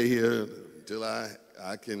going to stay here until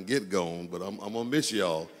I can get gone, but I'm going to miss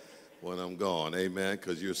y'all when I'm gone. Amen.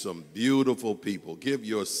 Because you're some beautiful people. Give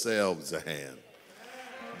yourselves a hand.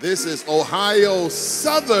 This is Ohio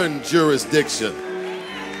Southern Jurisdiction.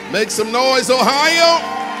 Make some noise, Ohio.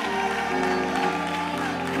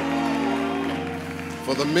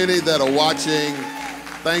 For the many that are watching,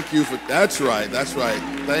 thank you for, that's right.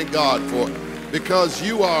 Thank God for, because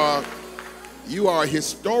you are a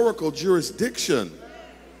historical jurisdiction.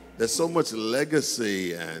 There's so much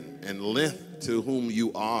legacy and length to whom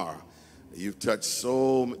you are. You've touched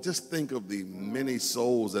just think of the many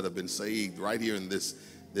souls that have been saved right here in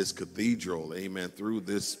this cathedral, amen, through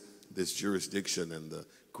this jurisdiction, and the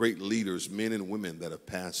great leaders, men and women that have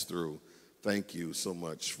passed through. Thank you so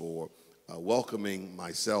much for welcoming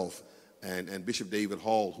myself and Bishop David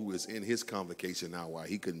Hall, who is in his convocation now. Why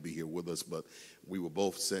he couldn't be here with us, but we were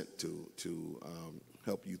both sent to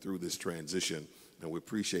help you through this transition, and we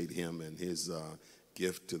appreciate him and his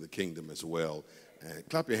gift to the kingdom as well. And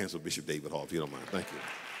clap your hands for Bishop David Hall, if you don't mind. Thank you.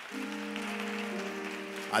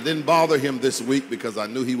 I didn't bother him this week because I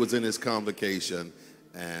knew he was in his convocation,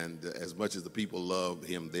 and as much as the people loved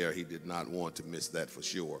him there, he did not want to miss that for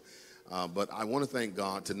sure. But I want to thank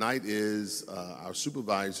God. Tonight is our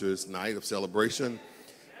supervisor's night of celebration,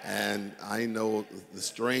 and I know the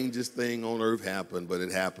strangest thing on earth happened, but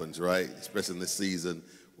it happens, right? Especially in this season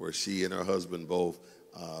where she and her husband both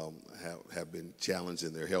have been challenged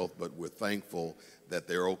in their health, but we're thankful that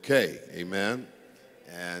they're okay. Amen.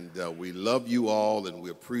 And we love you all, and we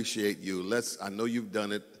appreciate you. I know you've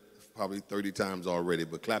done it probably 30 times already,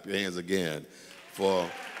 but clap your hands again for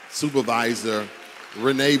Supervisor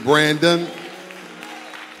Renee Brandon.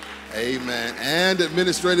 Amen. And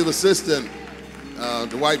Administrative Assistant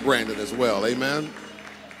Dwight Brandon as well. Amen.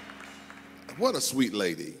 What a sweet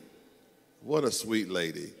lady. What a sweet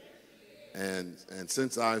lady. And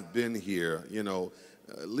since I've been here, you know,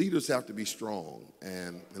 leaders have to be strong.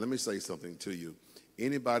 And let me say something to you.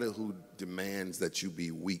 Anybody who demands that you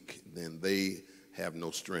be weak, then they have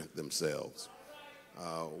no strength themselves.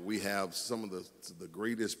 We have some of the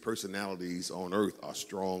greatest personalities on earth are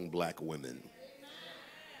strong black women.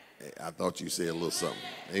 I thought you said a little something.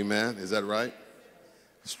 Amen. Is that right?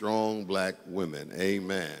 Strong black women.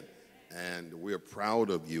 Amen. And we're proud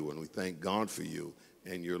of you, and we thank God for you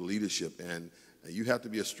and your leadership. And you have to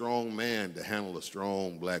be a strong man to handle a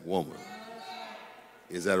strong black woman.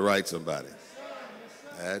 Is that right, somebody?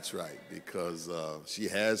 That's right, because she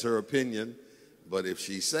has her opinion, but if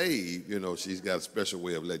she's saved, you know, she's got a special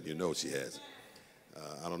way of letting you know she has it.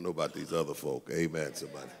 I don't know about these other folk. Amen,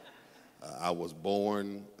 somebody. I was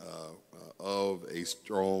born of a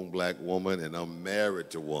strong black woman, and I'm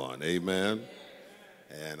married to one. Amen.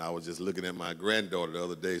 And I was just looking at my granddaughter the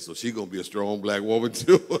other day, so she's going to be a strong black woman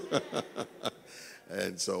too.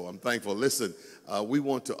 And so I'm thankful. Listen, we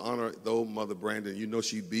want to honor, though, Mother Brandon. You know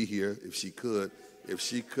she'd be here if she could. If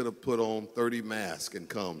she could have put on 30 masks and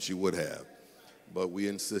come, she would have. But we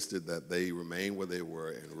insisted that they remain where they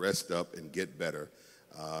were and rest up and get better.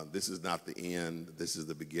 This is not the end. This is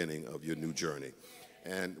the beginning of your new journey.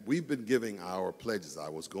 And we've been giving our pledges. I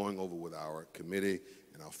was going over with our committee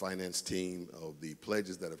and our finance team of the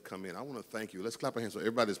pledges that have come in. I want to thank you. Let's clap our hands so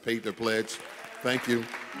everybody's paid their pledge. Thank you.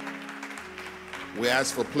 We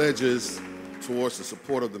asked for pledges towards the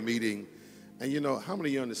support of the meeting. And you know, how many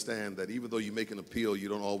of you understand that even though you make an appeal, you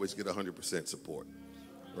don't always get 100% support,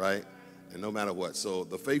 right? And no matter what. So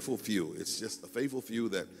the faithful few, it's just the faithful few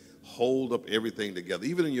that hold up everything together.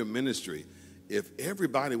 Even in your ministry, if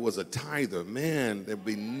everybody was a tither, man, there'd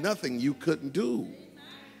be nothing you couldn't do,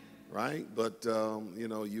 right? But, you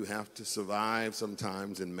know, you have to survive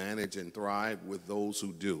sometimes and manage and thrive with those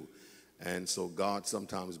who do. And so God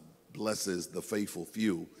sometimes blesses the faithful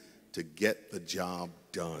few to get the job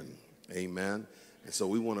done. Amen. And so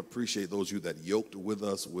we want to appreciate those of you that yoked with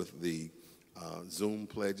us with the Zoom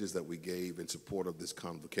pledges that we gave in support of this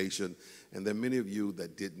convocation. And there are many of you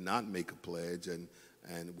that did not make a pledge, and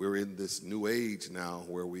we're in this new age now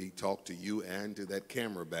where we talk to you and to that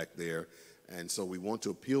camera back there. And so we want to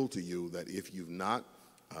appeal to you that if you've not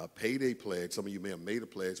paid a pledge, some of you may have made a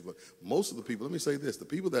pledge, but most of the people, let me say this, the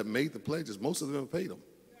people that made the pledges, most of them have paid them.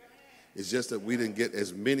 It's just that we didn't get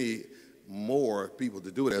as many more people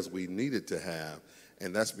to do it as we needed to have,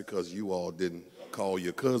 and that's because you all didn't call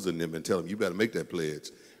your cousin them and tell them you better make that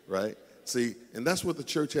pledge, right? See, and that's what the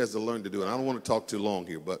church has to learn to do, and I don't want to talk too long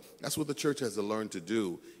here, but that's what the church has to learn to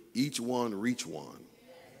do. Each one reach one.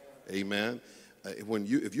 Amen.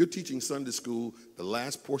 If you're teaching Sunday school, the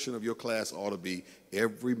last portion of your class ought to be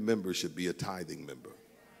every member should be a tithing member.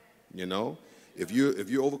 You know? If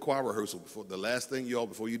you're over choir rehearsal, the last thing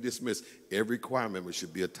before you dismiss, every choir member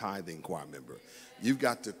should be a tithing choir member. You've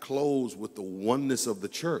got to close with the oneness of the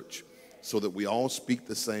church so that we all speak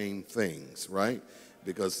the same things, right?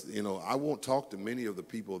 Because, you know, I won't talk to many of the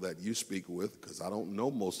people that you speak with because I don't know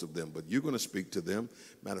most of them, but you're going to speak to them.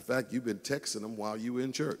 Matter of fact, you've been texting them while you were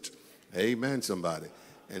in church. Amen, somebody.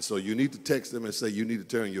 And so you need to text them and say, you need to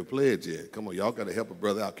turn your pledge in. Come on, y'all got to help a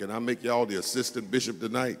brother out. Can I make y'all the assistant bishop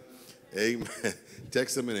tonight? Amen.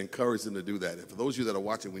 Text them and encourage them to do that. And for those of you that are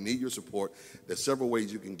watching, we need your support. There's several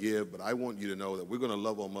ways you can give, but I want you to know that we're going to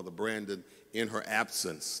love on Mother Brandon in her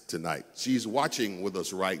absence tonight. She's watching with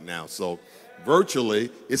us right now. So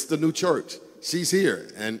virtually, it's the new church. She's here.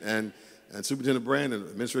 And Superintendent Brandon,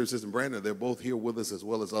 Administrative Assistant Brandon, they're both here with us as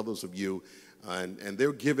well as others of you. And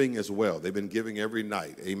they're giving as well. They've been giving every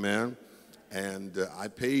night. Amen. And I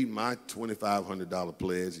paid my $2,500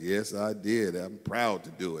 pledge. Yes, I did. I'm proud to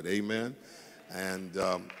do it. Amen. And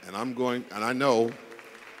I'm going, and I know,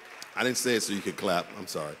 I didn't say it so you could clap. I'm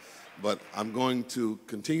sorry. But I'm going to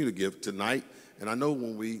continue to give tonight. And I know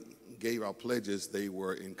when we gave our pledges, they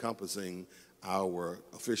were encompassing our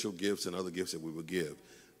official gifts and other gifts that we would give.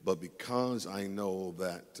 But because I know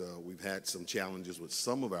that we've had some challenges with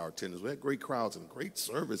some of our attendants, we had great crowds and great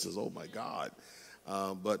services. Oh, my God.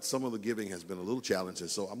 But some of the giving has been a little challenging,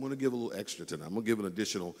 so I'm going to give a little extra tonight. I'm going to give an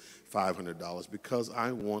additional $500 because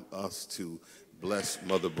I want us to bless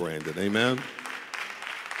Mother Brandon. Amen?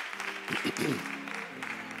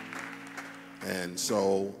 And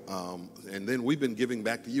so, and then we've been giving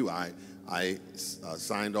back to you. I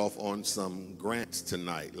signed off on some grants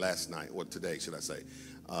last night, or today, should I say,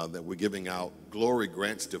 that we're giving out glory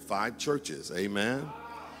grants to 5 churches. Amen?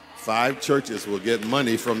 5 churches will get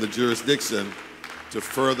money from the jurisdiction to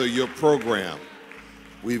further your program.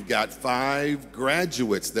 We've got 5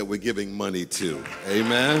 graduates that we're giving money to.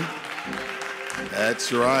 Amen?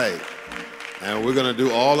 That's right. And we're going to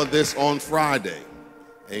do all of this on Friday.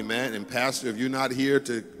 Amen? And Pastor, if you're not here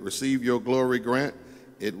to receive your glory grant,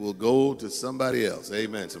 it will go to somebody else.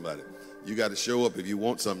 Amen, somebody. You got to show up. If you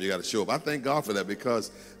want something, you got to show up. I thank God for that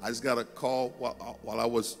because I just got a call while I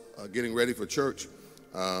was getting ready for church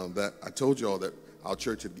that I told you all that our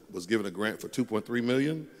church was given a grant for $2.3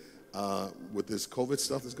 million with this COVID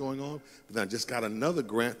stuff that's going on. But then I just got another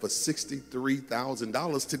grant for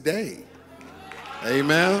 $63,000 today.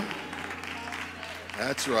 Amen.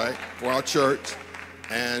 That's right, for our church.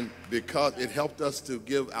 And because it helped us to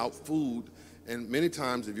give out food, and many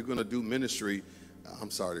times if you're going to do ministry,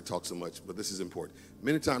 I'm sorry to talk so much, but this is important.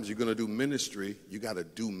 Many times you're going to do ministry, you got to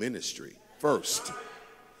do ministry first.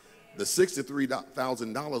 The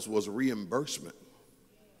 $63,000 was reimbursement,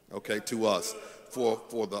 okay, to us for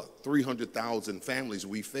the 300,000 families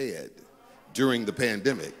we fed during the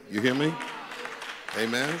pandemic. You hear me?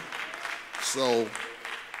 Amen. So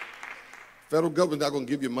federal government's not going to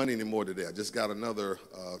give you money anymore today. I just got another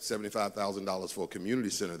 $75,000 for a community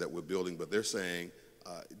center that we're building, but they're saying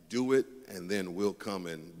do it and then we'll come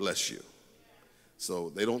and bless you. So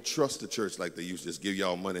they don't trust the church like they used to just give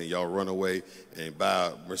y'all money and y'all run away and buy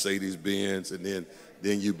a Mercedes-Benz and then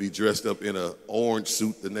you be dressed up in an orange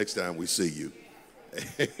suit the next time we see you.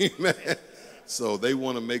 Amen. So they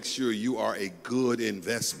want to make sure you are a good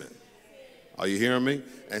investment. Are you hearing me?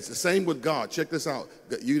 And it's the same with God. Check this out.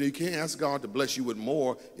 You can't ask God to bless you with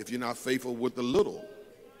more if you're not faithful with the little.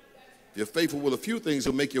 If you're faithful with a few things,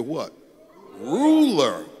 he'll make you what?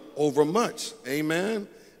 Ruler over much. Amen.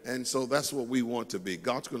 And so that's what we want to be.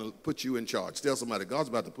 God's going to put you in charge. Tell somebody, God's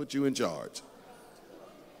about to put you in charge.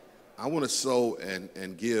 I want to sow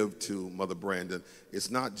and give to Mother Brandon.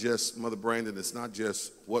 It's not just, Mother Brandon, it's not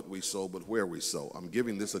just what we sow, but where we sow. I'm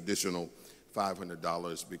giving this additional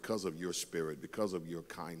 $500 because of your spirit, because of your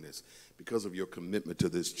kindness, because of your commitment to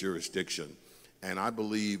this jurisdiction. And I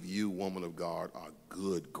believe you, woman of God, are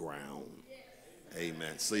good ground.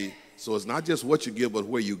 Amen. See, so it's not just what you give, but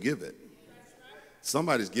where you give it.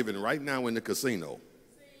 Somebody's giving right now in the casino.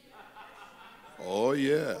 Oh,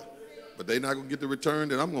 yeah. But they're not going to get the return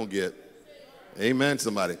that I'm going to get. Amen,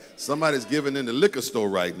 somebody. Somebody's giving in the liquor store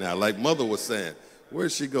right now, like Mother was saying.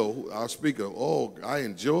 Where'd she go? Our speaker. Oh, I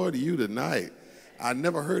enjoyed you tonight. I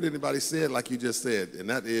never heard anybody say it like you just said, and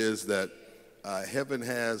that is that heaven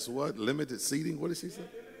has what? Limited seating? What did she say?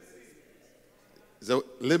 So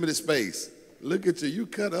limited space. Look at you. You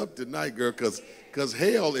cut up tonight, girl, because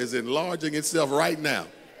hell is enlarging itself right now.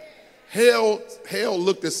 Hell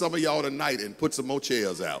looked at some of y'all tonight and put some more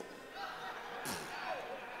chairs out.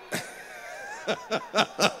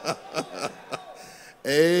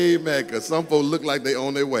 Amen. Because some folks look like they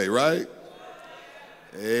on their way, right?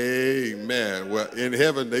 Amen. Well, in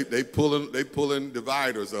heaven, they pulling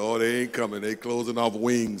dividers. Oh, they ain't coming. They closing off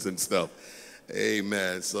wings and stuff.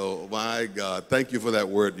 Amen. So, my God, thank you for that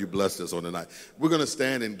word you blessed us on tonight. We're going to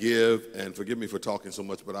stand and give, and forgive me for talking so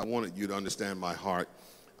much, but I wanted you to understand my heart.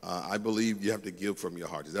 I believe you have to give from your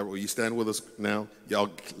heart. Is that where you stand with us now? Y'all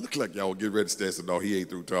look like y'all get ready to stand, so no, he ain't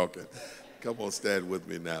through talking. Come on, stand with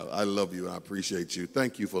me now. I love you and I appreciate you.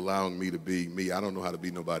 Thank you for allowing me to be me. I don't know how to be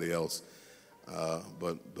nobody else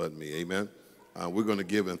but me. Amen. we're going to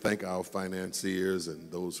give and thank our financiers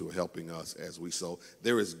and those who are helping us as we sow.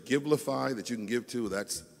 There is Givelify that you can give to.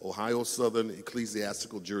 That's Ohio Southern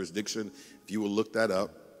Ecclesiastical Jurisdiction. If you will look that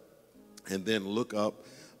up, and then look up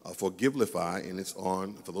for Givelify, and it's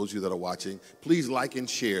on. For those of you that are watching, please like and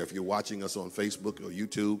share if you're watching us on Facebook or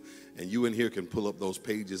YouTube, and you in here can pull up those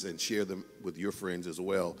pages and share them with your friends as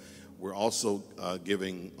well. We're also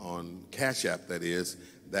giving on Cash App,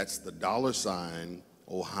 that's the $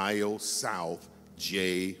 Ohio South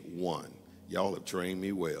J1. Y'all have trained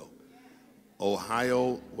me well.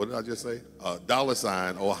 Ohio, what did I just say?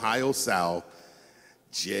 $ Ohio South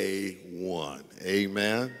J1.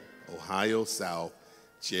 Amen. Ohio South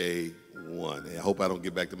J1. And I hope I don't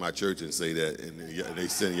get back to my church and say that and they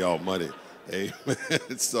send y'all money.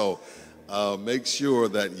 Amen. So make sure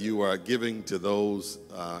that you are giving to those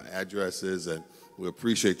addresses, and we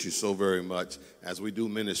appreciate you so very much as we do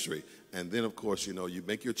ministry. And then, of course, you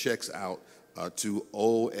make your checks out to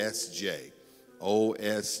OSJ.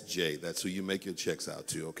 OSJ, that's who you make your checks out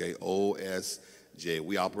to, okay? OSJ.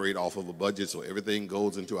 We operate off of a budget, so everything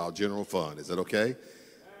goes into our general fund. Is that okay?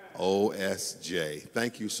 OSJ.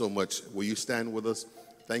 Thank you so much. Will you stand with us?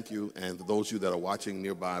 Thank you. And for those of you that are watching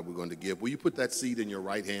nearby, we're going to give. Will you put that seed in your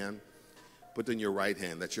right hand? Put it in your right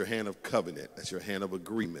hand. That's your hand of covenant. That's your hand of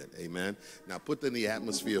agreement. Amen. Now put it in the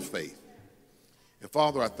atmosphere of faith. And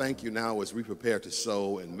Father, I thank you now as we prepare to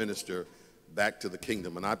sow and minister back to the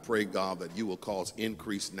kingdom. And I pray, God, that you will cause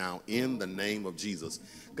increase now in the name of Jesus.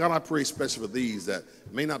 God, I pray especially for these that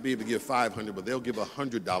may not be able to give $500, but they'll give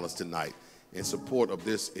 $100 tonight in support of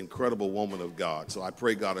this incredible woman of God. So I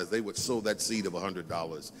pray, God, as they would sow that seed of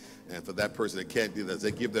 $100, and for that person that can't do that, as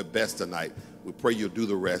they give their best tonight, we pray you'll do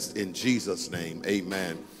the rest in Jesus' name.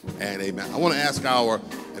 Amen and amen. I want to ask our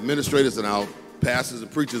administrators and our pastors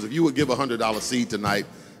and preachers, if you would give a $100 seed tonight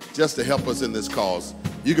just to help us in this cause.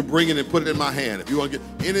 You can bring it and put it in my hand. If you want to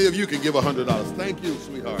get, any of you can give $100. Thank you,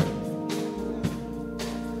 sweetheart.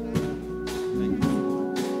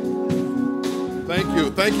 Thank you.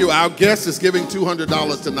 Thank you. Our guest is giving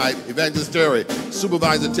 $200 tonight. Evangelist Terry,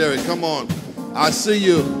 Supervisor Terry, come on. I see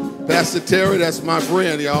you. Pastor Terry, that's my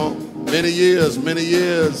friend, y'all. Many years, many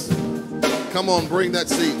years. Come on, bring that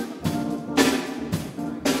seat.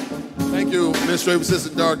 Thank you, Administrative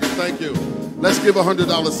Assistant Darkin. Thank you. Let's give a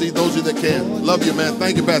 $100 seed, those of you that can. Love you, man.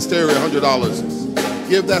 Thank you, Pastor Terry, $100.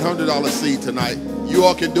 Give that $100 seed tonight. You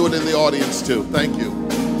all can do it in the audience, too. Thank you.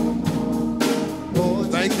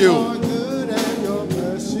 Thank you.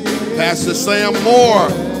 Pastor Sam Moore,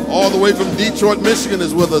 all the way from Detroit, Michigan,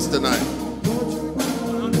 is with us tonight.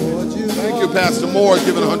 Thank you, Pastor Moore,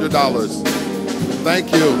 giving $100.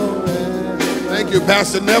 Thank you. Thank you.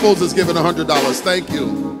 Pastor Nevels is giving $100. Thank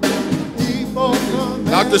you.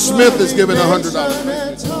 Dr. Smith is giving $100.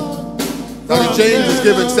 Dr. James is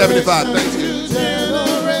giving $75. Thank you.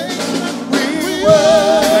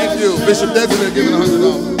 Thank you. Bishop Designate is giving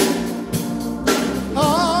 $100.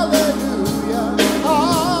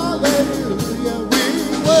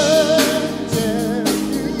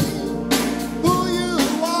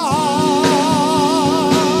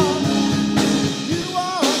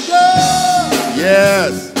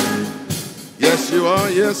 Yes. Yes, you are.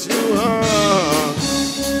 Yes, you are.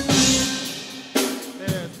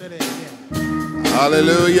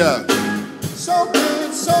 Hallelujah. So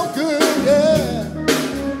good, yeah.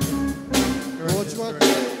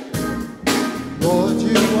 Lord,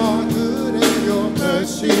 you are good and your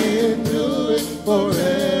mercy endures forever.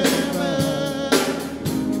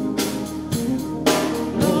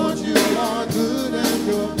 Lord, you are good and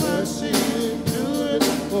your mercy endures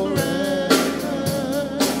forever.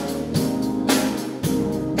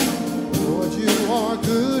 Lord, you are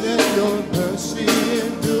good and your mercy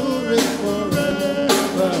endures forever.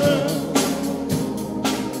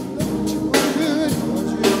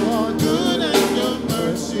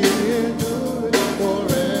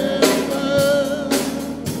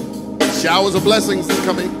 Showers of blessings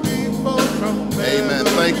coming. Amen.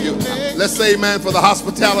 Thank you. Let's say amen for the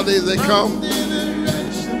hospitality as they come. We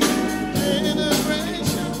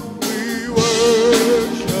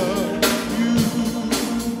worship you.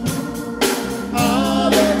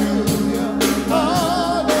 Hallelujah.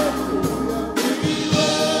 Hallelujah. We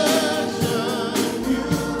worship you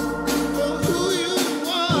for who you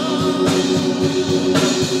are.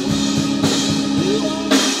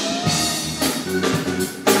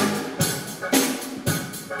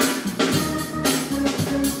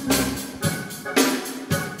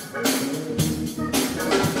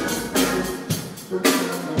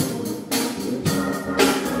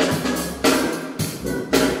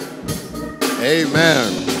 Amen.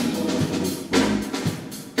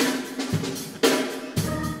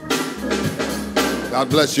 God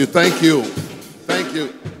bless you. Thank you. Thank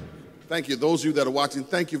you. Thank you. Those of you that are watching,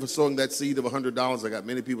 thank you for sowing that seed of $100. I got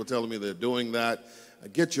many people telling me they're doing that.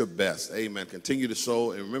 Get your best. Amen. Continue to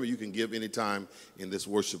sow. And remember, you can give anytime in this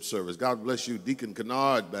worship service. God bless you. Deacon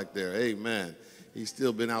Kennard back there. Amen. He's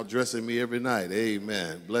still been out dressing me every night.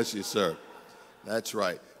 Amen. Bless you, sir. That's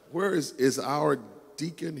right. Where is our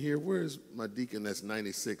deacon here? Where is my deacon that's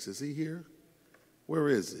 96? Is he here? Where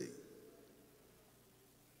is he?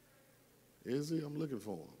 Is he? I'm looking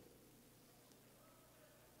for him.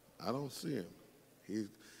 I don't see him.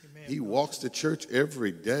 He walks to church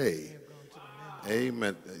every day.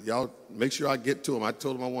 Amen. Y'all make sure I get to him. I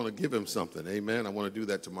told him I want to give him something. Amen. I want to do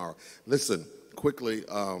that tomorrow. Listen, quickly,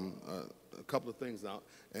 a couple of things now.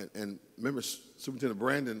 And remember, Superintendent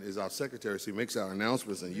Brandon is our secretary, so he makes our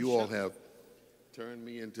announcements, and you all have turned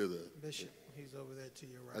me into the... Bishop, he's over there to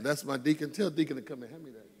your right. That's my deacon. Tell Deacon to come and hand me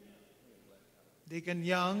that. Deacon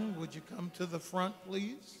Young, would you come to the front,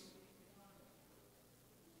 please?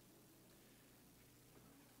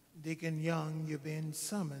 Deacon Young, you're being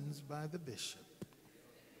summoned by the bishop.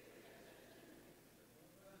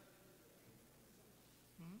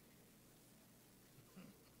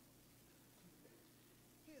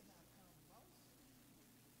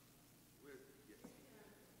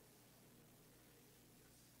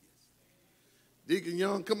 Deacon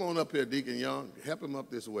Young, come on up here, Deacon Young. Help him up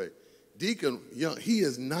this way. Deacon Young, he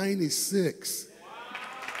is 96.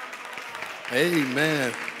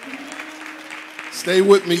 Amen. Stay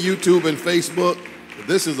with me, YouTube and Facebook.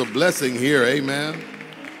 This is a blessing here. Amen.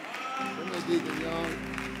 Come here, Deacon Young.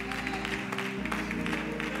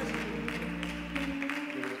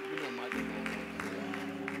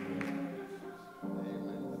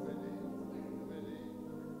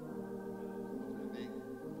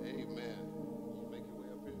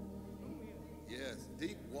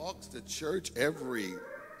 To church every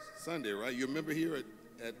Sunday, right? You remember here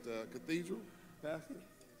at Cathedral, Pastor?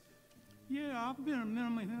 Yeah, I've been a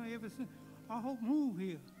member here ever since. I hope move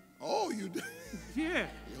here. Oh, you do? Yeah.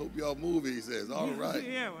 You hope y'all move, he says. All right.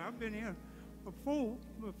 Yeah, well, I've been here before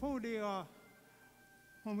they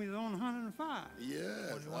when we was on 105.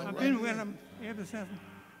 Yeah. I've been with them ever since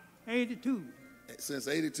 82. Since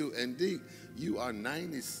 82. And D, you are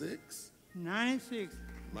 96? 96.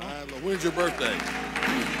 My Lord. When's your birthday?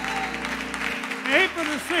 April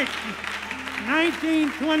the 6th,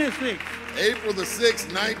 1926. April the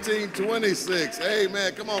 6th, 1926.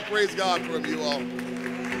 Amen. Come on, praise God for him, you all.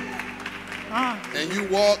 And you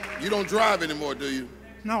walk, you don't drive anymore, do you?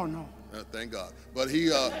 No, no. Thank God. But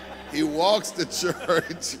he walks to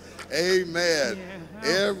church. Amen. Yeah,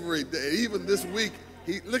 every day. Even this week,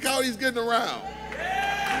 look how he's getting around.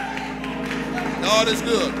 God is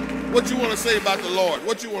good. What you want to say about the Lord?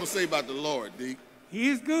 What you want to say about the Lord, D? He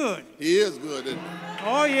is good. He is good, isn't he?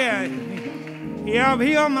 Oh, yeah. He have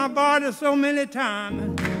healed my body so many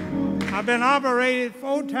times. I've been operated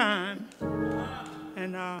 4 times.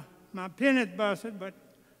 And my penis busted, but...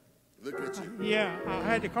 Look at you. Yeah, I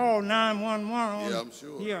had to call 911. Yeah, I'm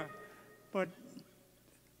sure. Yeah, but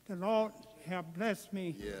the Lord have blessed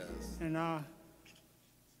me. Yes. And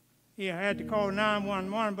yeah, I had to call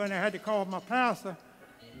 911, but I had to call my pastor.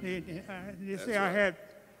 They say I had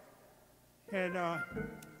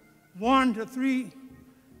 1 to 3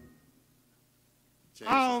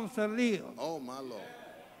 hours to live. Oh, my Lord.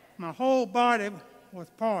 My whole body was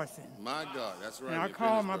parsing. My God, that's right. And I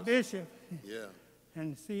called my bishop. Yeah.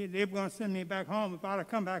 And see, they were going to send me back home. If I'd have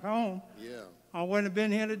come back home, yeah, I wouldn't have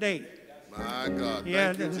been here today. My God,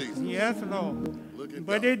 yeah, thank you, Jesus. Yes, Lord. Look at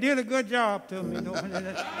but God. They did a good job to me. The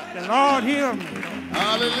Lord healed me.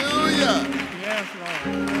 Hallelujah. Yes,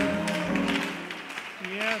 Lord.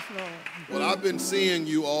 Yes, Lord. Well, I've been seeing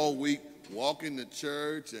you all week walking to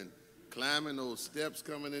church and climbing those steps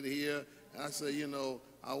coming in here. And I say, you know,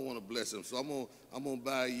 I want to bless him. So I'm gonna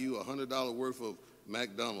buy you $100 worth of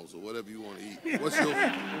McDonald's or whatever you want to eat.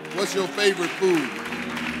 What's your favorite food?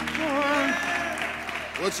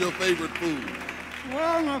 What's your favorite food?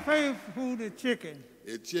 Well, my favorite food is chicken.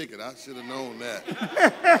 It's chicken. I should have known that.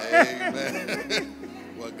 Amen.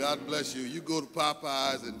 Well, God bless you. You go to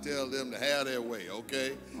Popeyes and tell them to have their way,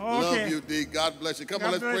 okay? Love you, D. God bless you. Come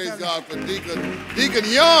on, let's praise God for Deacon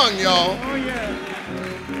Young, y'all. Oh, yeah.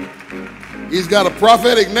 He's got a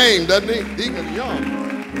prophetic name, doesn't he? Deacon Young.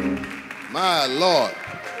 My Lord.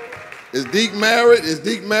 Is Deke married? Is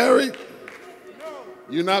Deke married? No.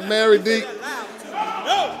 You're not married, Deke?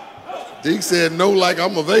 No. Deke said no like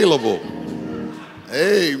I'm available.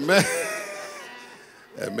 Amen.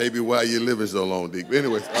 That may be why you're living so long, Deke.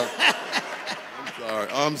 Anyways,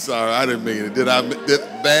 I'm sorry. I didn't mean it.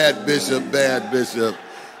 Bad bishop.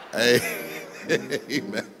 Hey.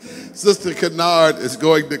 Amen. Sister Kennard is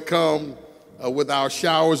going to come with our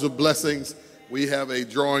showers of blessings. We have a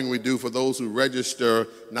drawing we do for those who register.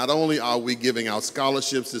 Not only are we giving out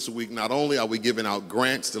scholarships this week, not only are we giving out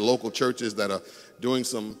grants to local churches that are doing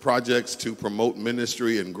some projects to promote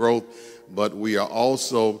ministry and growth, but we are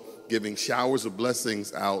also giving showers of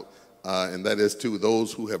blessings out, and that is to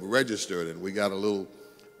those who have registered. And we got a little,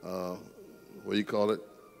 what do you call it,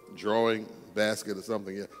 drawing basket or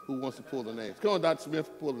something. Yeah. Who wants to pull the names? Come on, Dr. Smith,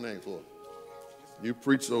 pull the names for us. You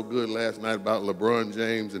preached so good last night about LeBron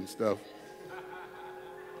James and stuff.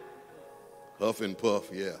 Huff and puff,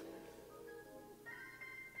 yeah.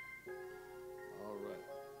 All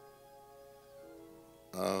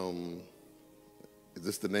right. Is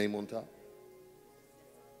this the name on top?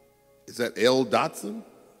 Is that L. Dotson?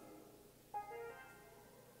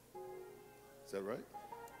 Is that right?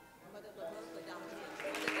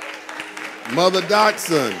 Mother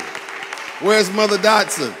Dotson. Where's Mother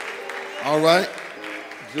Dotson? All right.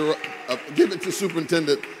 Give it to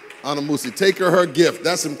Superintendent Anamusi. Take her gift.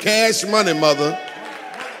 That's some cash money, Mother.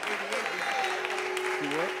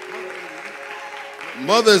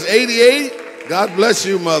 Mother's 88. God bless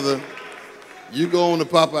you, Mother. You go on to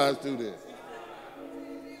Popeyes too then.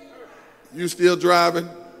 You still driving?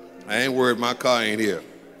 I ain't worried. My car ain't here.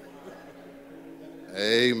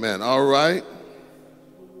 Amen. All right.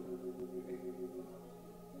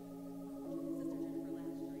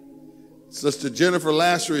 Sister Jennifer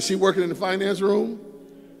Lasher, is she working in the finance room?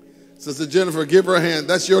 Sister Jennifer, give her a hand.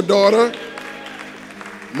 That's your daughter?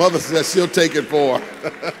 Mother says she'll take it for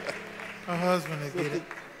her. Her husband will get it.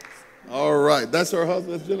 All right. That's her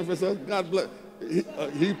husband. That's Jennifer's husband. God bless.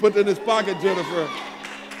 He put it in his pocket, Jennifer.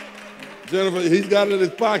 Jennifer, he's got it in his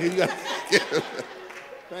pocket.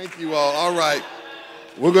 Thank you all. All right.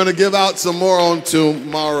 We're going to give out some more on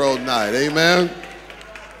tomorrow night. Amen.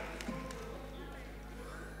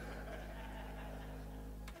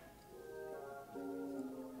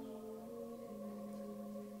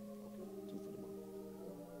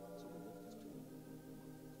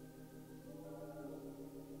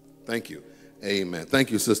 Thank you. Amen.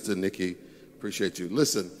 Thank you, Sister Nikki. Appreciate you.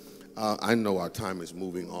 Listen, I know our time is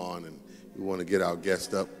moving on and we want to get our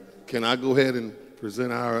guest up. Can I go ahead and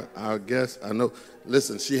present our guest? I know,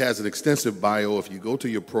 listen, she has an extensive bio. If you go to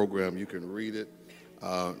your program, you can read it.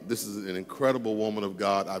 This is an incredible woman of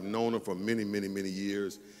God. I've known her for many, many, many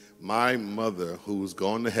years. My mother, who's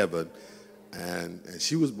gone to heaven, and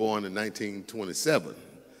she was born in 1927.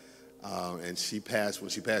 And she passed, when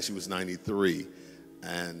she passed, she was 93.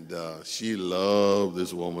 And she loved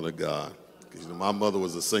this woman of God. Because, you know, my mother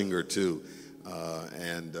was a singer too,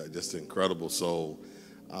 and just an incredible soul.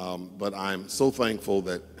 But I'm so thankful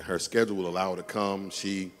that her schedule will allow her to come.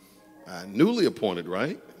 She newly appointed,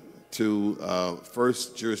 right, to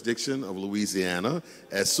First Jurisdiction of Louisiana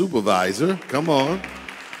as Supervisor. Come on.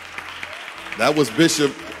 That was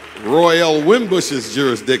Bishop Roy L. Wimbush's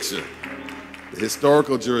jurisdiction, the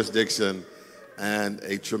historical jurisdiction. And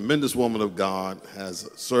a tremendous woman of God, has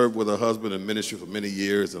served with her husband in ministry for many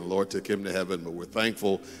years, and the Lord took him to heaven. But we're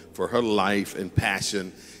thankful for her life and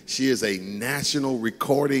passion. She is a national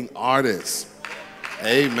recording artist.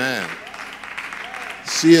 Amen.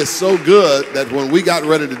 She is so good that when we got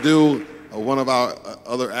ready to do one of our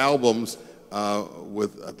other albums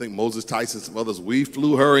with, I think, Moses Tyson and some others, we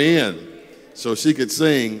flew her in so she could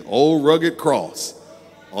sing Old Rugged Cross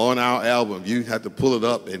on our album. You have to pull it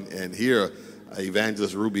up and hear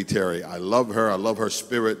Evangelist Ruby Terry. I love her. I love her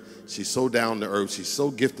spirit. She's so down to earth. She's so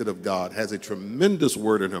gifted of God, has a tremendous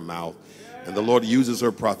word in her mouth, and the Lord uses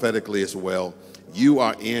her prophetically as well. You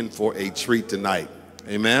are in for a treat tonight.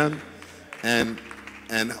 Amen. And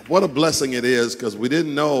what a blessing it is, because we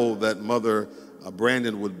didn't know that Mother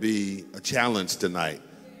Brandon would be a challenge tonight,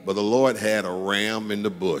 but the Lord had a ram in the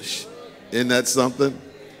bush. Isn't that something?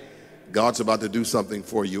 God's about to do something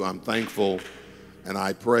for you. I'm thankful. And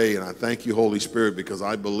I pray and I thank you, Holy Spirit, because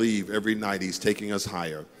I believe every night he's taking us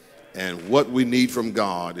higher. And what we need from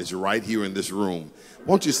God is right here in this room.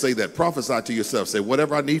 Won't you say that? Prophesy to yourself. Say,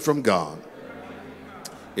 whatever I need from God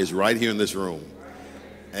is right here in this room.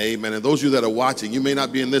 Amen. And those of you that are watching, you may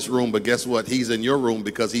not be in this room, but guess what? He's in your room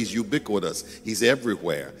because he's ubiquitous. He's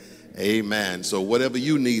everywhere. Amen. So whatever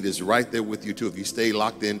you need is right there with you too. If you stay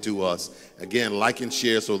locked into us, again, like and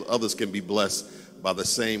share so others can be blessed by the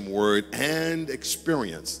same word and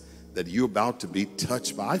experience that you're about to be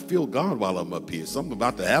touched by. I feel God while I'm up here. Something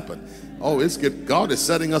about to happen. Oh, it's good. God is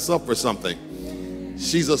setting us up for something.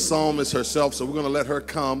 She's a psalmist herself, so we're going to let her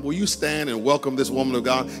come. Will you stand and welcome this woman of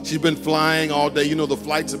God? She's been flying all day. You know, the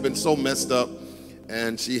flights have been so messed up.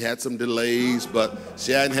 and she had some delays, but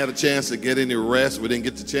she hadn't had a chance to get any rest. We didn't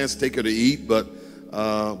get the chance to take her to eat,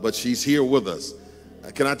 but she's here with us.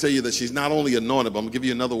 Can I tell you that she's not only anointed, but I'm going to give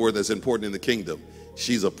you another word that's important in the kingdom.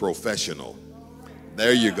 She's a professional.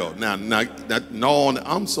 There you go. Now,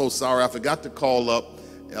 I'm so sorry. I forgot to call up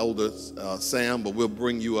Elder Sam, but we'll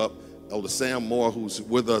bring you up. Elder Sam Moore, who's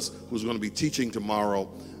with us, who's going to be teaching tomorrow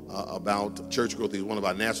about church growth. He's one of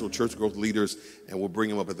our national church growth leaders, and we'll bring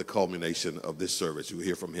him up at the culmination of this service. You'll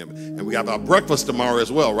hear from him. And we have our breakfast tomorrow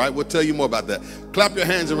as well, right? We'll tell you more about that. Clap your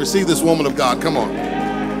hands and receive this woman of God. Come on.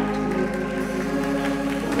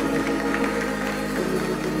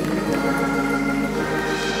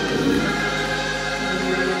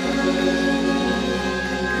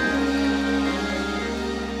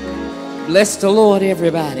 Bless the Lord,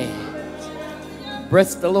 everybody.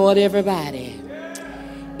 Bless the Lord, everybody.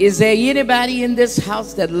 Is there anybody in this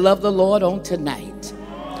house that love the Lord on tonight?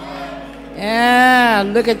 Yeah,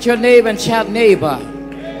 look at your neighbor and shout, neighbor.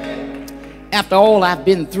 After all I've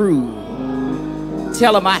been through,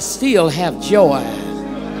 tell him I still have joy.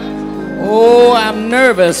 Oh, I'm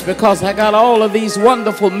nervous because I got all of these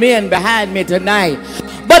wonderful men behind me tonight.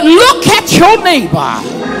 But look at your neighbor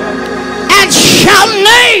and shout,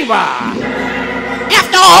 neighbor.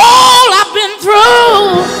 After all I've been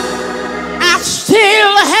through, I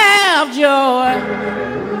still have joy.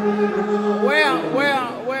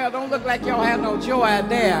 Well, don't look like y'all have no joy out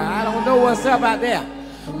there. I don't know what's up out there.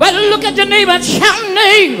 But look at your neighbor and shout,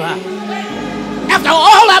 neighbor. After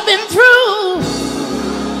all I've been through,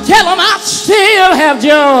 tell them I still have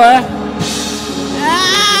joy.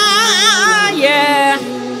 Ah, yeah.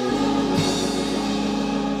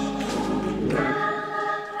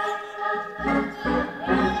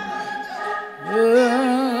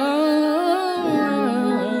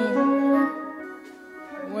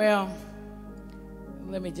 Well,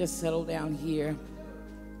 let me just settle down here.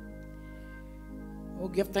 Oh,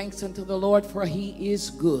 give thanks unto the Lord, for he is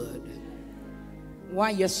good.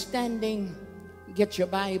 While you're standing, get your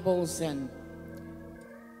Bibles and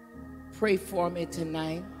pray for me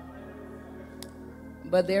tonight.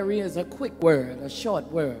 But there is a quick word, a short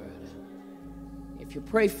word. If you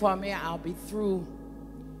pray for me, I'll be through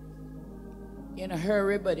in a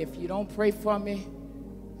hurry, but if you don't pray for me,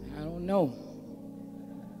 I don't know.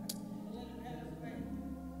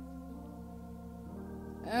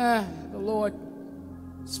 The Lord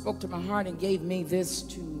spoke to my heart and gave me this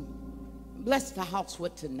to bless the house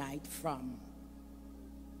with tonight from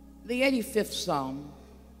the 85th Psalm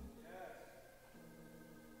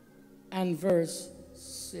and verse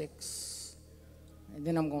 6. And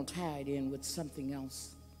then I'm going to tie it in with something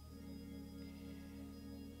else.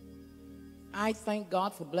 I thank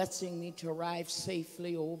God for blessing me to arrive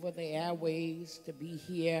safely over the airways, to be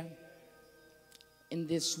here in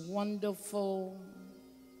this wonderful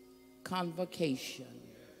convocation.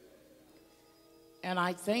 And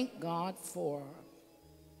I thank God for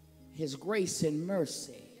his grace and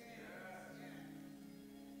mercy.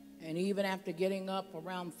 And even after getting up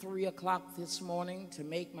around 3 o'clock this morning to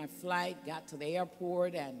make my flight, got to the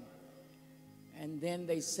airport, and then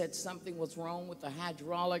they said something was wrong with the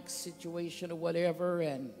hydraulic situation or whatever,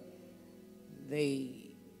 and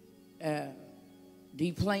they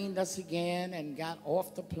deplaned us again and got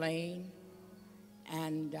off the plane.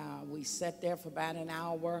 And we sat there for about an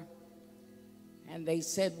hour, and they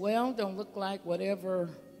said, well, don't look like whatever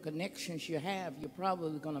connections you have, you're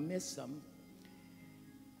probably going to miss them.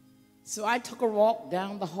 So I took a walk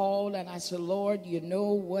down the hall, and I said, Lord, you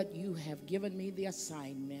know what? You have given me the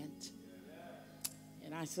assignment.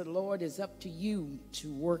 And I said, Lord, it's up to you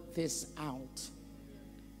to work this out.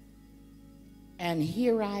 And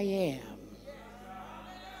here I am.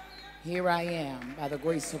 Here I am, by the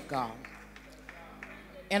grace of God.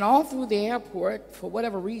 And all through the airport, for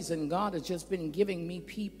whatever reason, God has just been giving me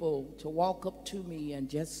people to walk up to me and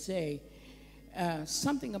just say,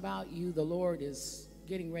 something about you, the Lord is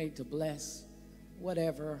getting ready to bless,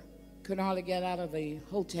 whatever. Couldn't hardly get out of the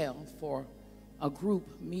hotel for a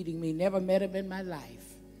group meeting me. Never met him in my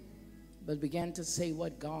life, but began to say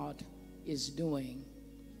what God is doing.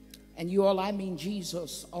 And you all, I mean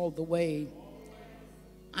Jesus all the way.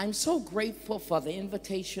 I'm so grateful for the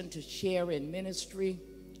invitation to share in ministry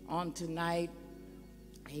on tonight.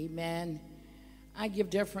 Amen. I give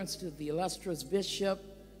deference to the illustrious bishop.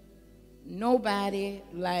 Nobody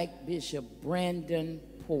like Bishop Brandon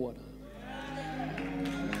Porter.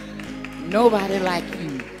 Nobody like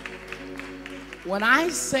you. When I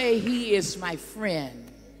say he is my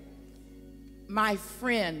friend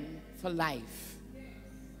for life.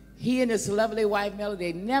 He and his lovely wife,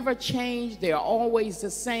 Melody, they never change. They're always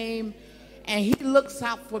the same. And he looks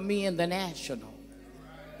out for me in the national.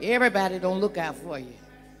 Everybody don't look out for you.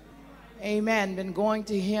 Amen. Been going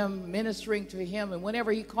to him, ministering to him, and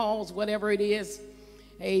whenever he calls, whatever it is,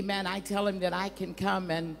 amen, I tell him that I can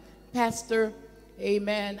come. And Pastor,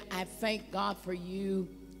 amen, I thank God for you,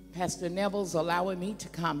 Pastor Neville's allowing me to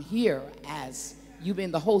come here as you've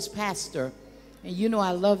been the host pastor. And you know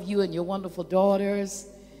I love you and your wonderful daughters.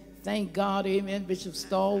 Thank God, amen, Bishop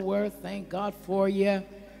Stallworth, thank God for you.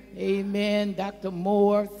 Amen, Dr.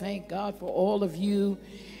 Moore, thank God for all of you.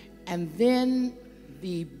 And then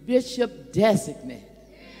the Bishop Designate,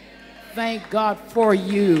 thank God for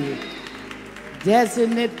you.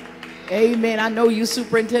 Designate, amen, I know you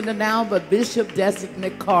superintendent now, but Bishop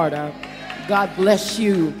Designate Carter, God bless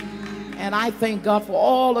you. And I thank God for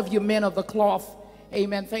all of you men of the cloth.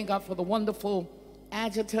 Amen. Thank God for the wonderful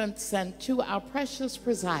adjutants and to our precious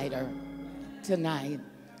presider tonight.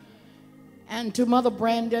 And to Mother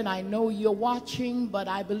Brandon, I know you're watching, but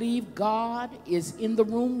I believe God is in the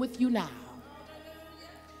room with you now.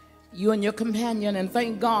 You and your companion, and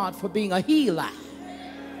thank God for being a healer.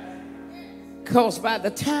 Because by the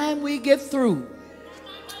time we get through,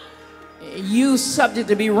 you subject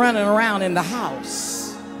to be running around in the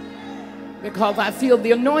house. Because I feel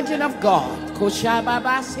the anointing of God.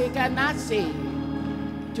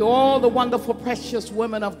 To all the wonderful, precious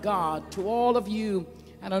women of God, to all of you,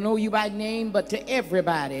 I don't know you by name, but to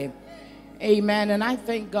everybody, amen. And I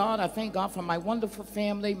thank God. I thank God for my wonderful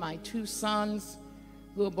family, my two sons,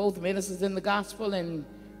 who are both ministers in the gospel, and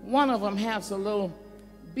one of them has a little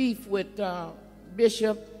beef with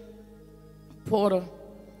Bishop Porter,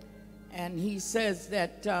 and he says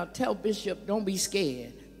that, tell Bishop, don't be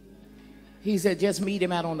scared. He said, just meet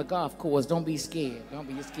him out on the golf course. Don't be scared. Don't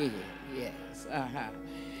be scared. Yes.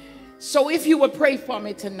 So if you would pray for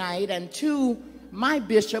me tonight, and to my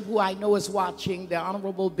bishop, who I know is watching, the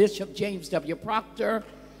Honorable Bishop James W. Proctor,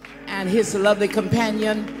 and his lovely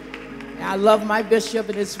companion. I love my bishop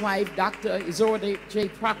and his wife, Dr. Isolde J.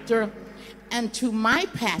 Proctor. And to my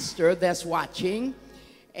pastor that's watching,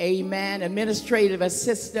 amen, administrative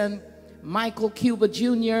assistant Michael Cuba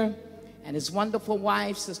Jr., and his wonderful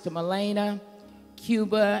wife, Sister Melena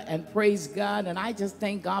Cuba, and praise God. And I just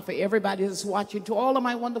thank God for everybody that's watching. To all of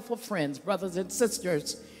my wonderful friends, brothers and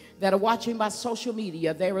sisters that are watching by social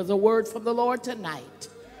media, there is a word from the Lord tonight.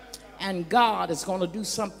 And God is going to do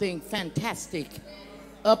something fantastic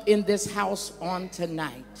up in this house on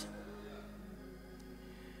tonight.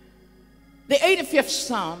 The 85th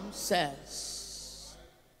Psalm says,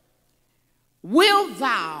 will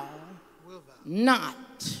thou not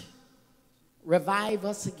revive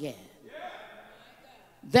us again,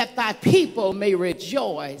 that thy people may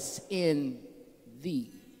rejoice in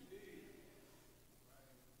thee.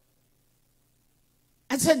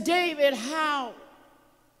 I said, David, how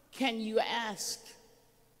can you ask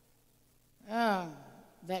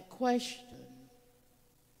that question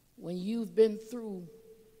when you've been through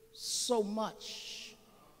so much,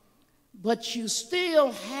 but you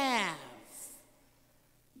still have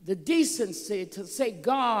the decency to say,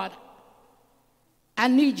 God, I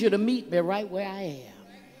need you to meet me right where I am.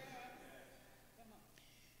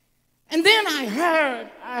 And then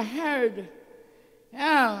I heard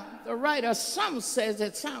the writer, some says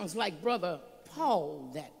it sounds like Brother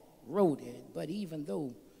Paul that wrote it, but even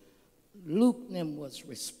though Luke was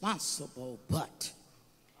responsible, but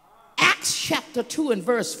Acts chapter 2 and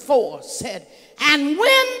verse 4 said, and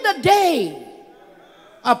when the day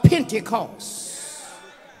of Pentecost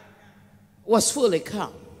was fully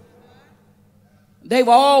come, they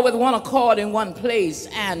were all with one accord in one place,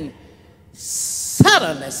 and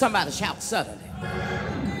suddenly, somebody shout suddenly,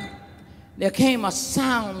 there came a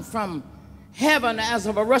sound from heaven as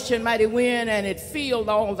of a rushing mighty wind, and it filled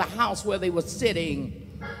all the house where they were sitting.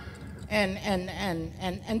 And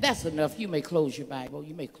that's enough. You may close your Bible.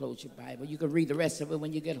 You may close your Bible. You can read the rest of it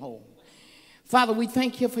when you get home. Father, we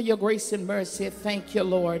thank you for your grace and mercy. Thank you,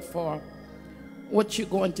 Lord, for what you're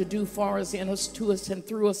going to do for us, in us, to us, and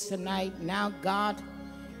through us tonight. Now, God,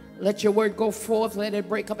 let your word go forth. Let it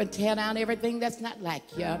break up and tear down everything that's not like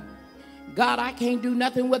you. God, I can't do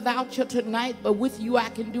nothing without you tonight, but with you I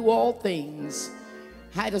can do all things.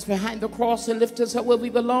 Hide us behind the cross and lift us up where we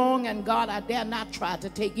belong. And God, I dare not try to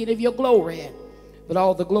take any of your glory, but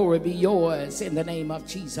all the glory be yours in the name of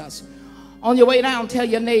Jesus. On your way down, tell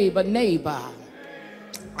your neighbor, neighbor,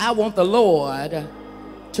 I want the Lord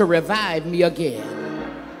to revive me again.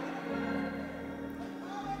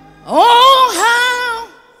 Oh,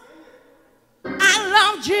 how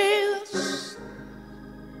I love Jesus.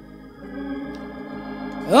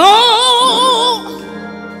 Oh,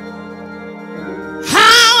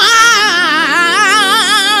 how I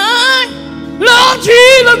love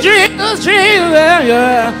Jesus. Jesus, Jesus, Jesus,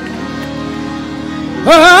 yeah.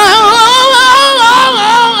 Oh,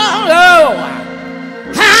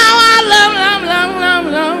 how I love, love, love, love,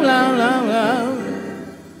 love, love, love, love.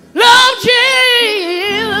 Love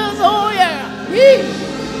Jesus, oh yeah.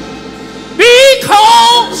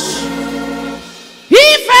 Because he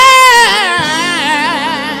fast.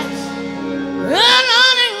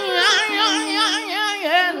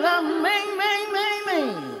 Love me.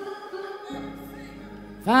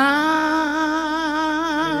 Father,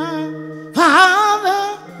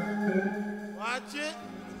 Watch it.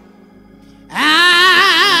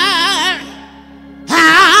 I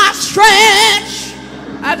stretch.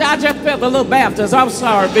 I just felt a little Baptist. I'm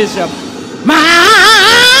sorry, Bishop. My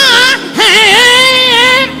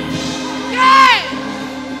hand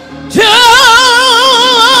to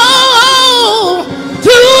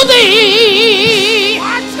thee.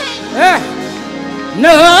 No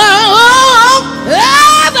other.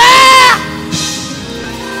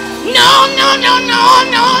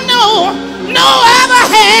 No other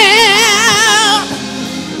help.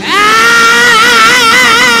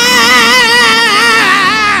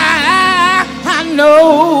 I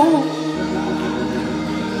know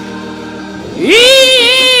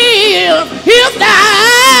if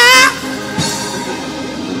thou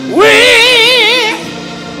withdraw.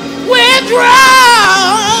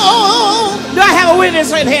 Do I have a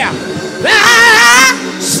witness in here?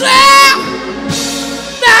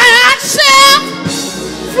 Thyself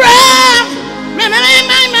from me.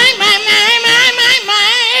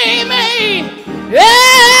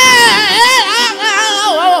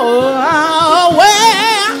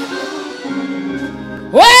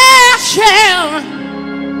 Where shall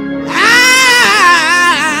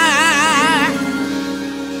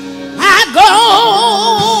I go?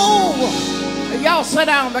 Y'all sit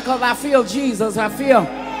down because I feel Jesus. I feel him.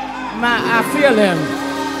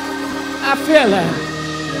 I feel him.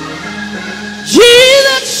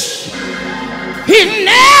 Jesus, he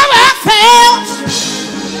never fails.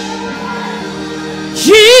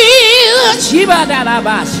 Jesus, he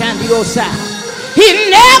never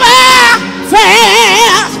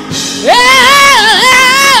fails.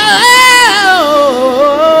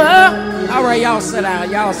 All right, y'all sit down.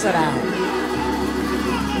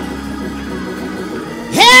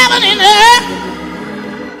 Heaven and earth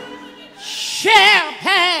shall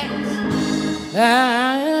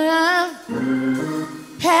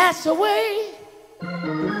pass away.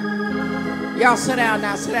 Y'all sit down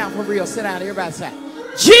now. Sit down for real. Sit down. Everybody sit.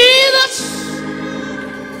 Jesus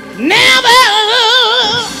never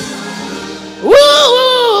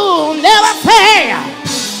fail.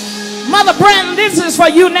 Mother Brandon, this is for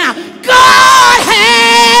you now. God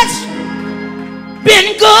has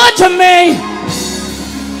been good to me.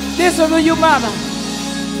 This is for you, Mama.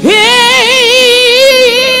 He's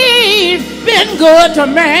been good to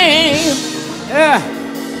me.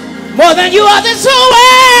 More than you others so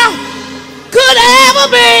well could ever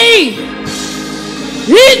be.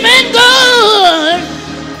 He's been good.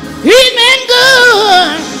 He's been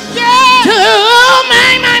good. Yeah. To my.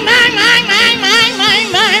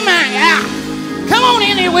 Yeah. Come on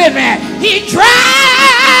in here with me. He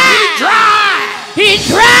tried. Yeah. He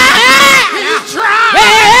tried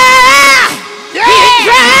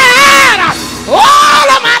all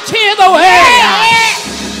of my tears away.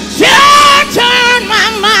 Just turn my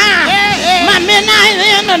midnight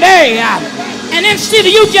in the day. And instead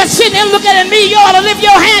of you just sitting there looking at me, you ought to lift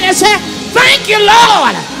your hand and say, thank you,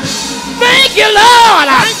 Lord. Thank you, Lord.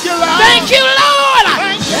 Thank you, Lord. Thank you, Lord.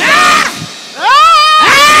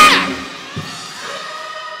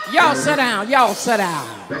 Y'all sit down.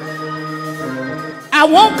 I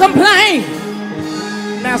won't complain.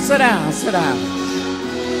 Now sit down.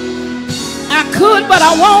 I could, but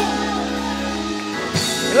I won't.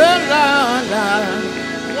 Oh, Lord.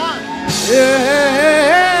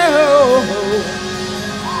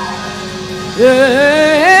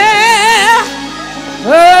 Yeah.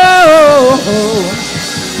 Oh.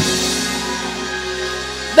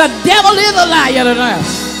 The devil is a liar tonight.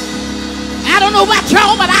 I don't know about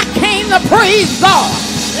y'all, but I came to praise God.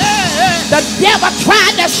 The devil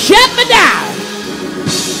tried to shut me down,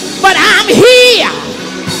 but I'm here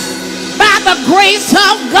by the grace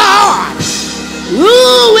of God.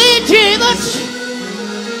 Ooh, Jesus.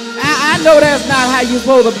 I know that's not how you're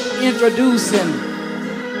supposed to introduce him.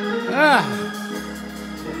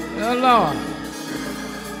 Oh, Lord.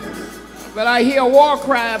 But I hear a war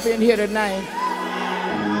cry up in here tonight.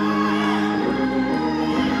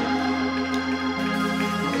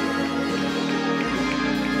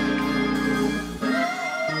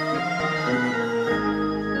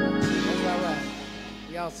 That's all right.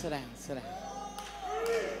 Y'all sit down.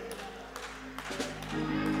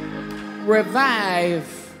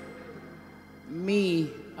 revive me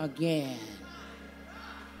again.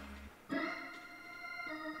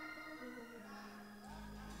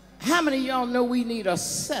 How many of y'all know we need a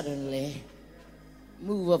suddenly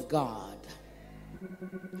move of God?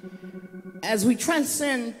 As we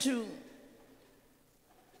transcend to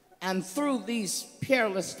and through these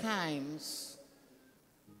perilous times,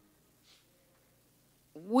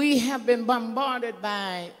 we have been bombarded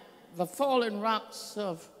by the fallen rocks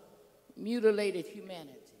of mutilated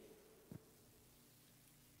humanity.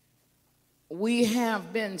 We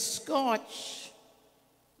have been scorched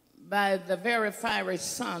by the very fiery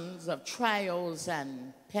suns of trials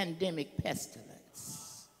and pandemic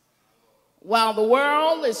pestilence. While the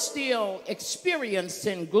world is still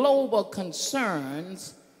experiencing global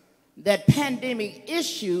concerns, that pandemic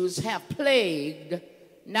issues have plagued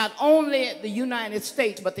not only the United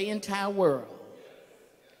States, but the entire world.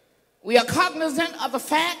 We are cognizant of the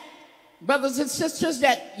fact, brothers and sisters,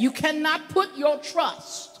 that you cannot put your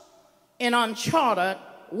trust in uncharted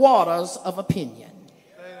waters of opinion.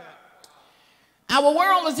 Our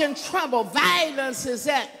world is in trouble. Violence is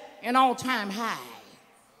at an all-time high.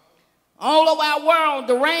 All over our world,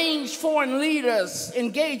 deranged foreign leaders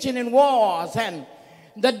engaging in wars, and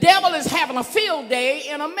the devil is having a field day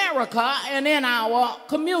in America and in our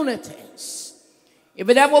communities. If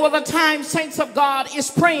it ever was a time, saints of God,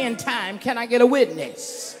 it's praying time. Can I get a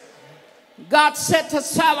witness? God said to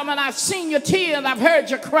Solomon, I've seen your tears, I've heard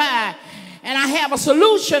your cry, and I have a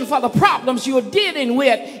solution for the problems you're dealing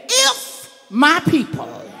with. If my people,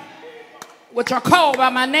 which are called by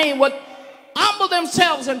my name, would humble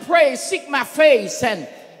themselves and pray, seek my face, and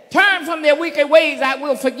turn from their wicked ways, I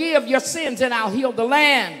will forgive your sins and I'll heal the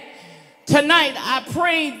land. Tonight, I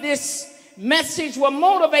pray this message will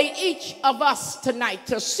motivate each of us tonight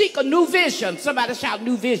to seek a new vision. Somebody shout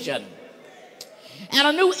new vision. And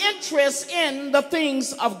a new interest in the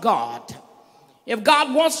things of God. If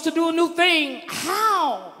God wants to do a new thing,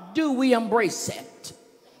 how do we embrace it?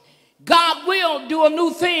 God will do a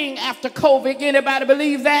new thing after COVID. Anybody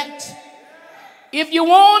believe that? If you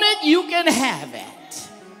want it, you can have it.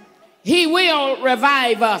 He will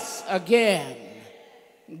revive us again.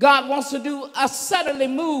 God wants to do a suddenly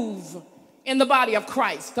move in the body of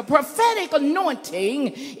Christ. The prophetic anointing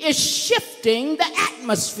is shifting the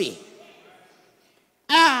atmosphere.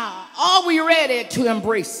 Are we ready to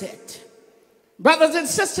embrace it? Brothers and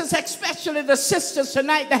sisters, especially the sisters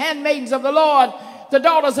tonight, the handmaidens of the Lord, the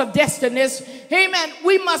daughters of destinies, amen,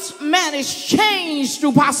 we must manage change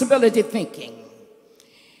through possibility thinking.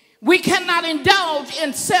 We cannot indulge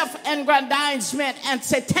in self-aggrandizement and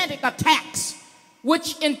satanic attacks,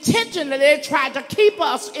 which intentionally try to keep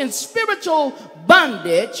us in spiritual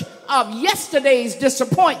bondage of yesterday's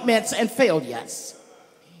disappointments and failures.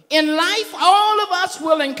 In life, all of us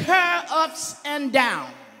will incur ups and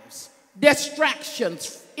downs,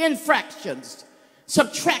 distractions, infractions,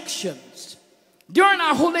 subtractions during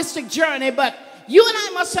our holistic journey, but you and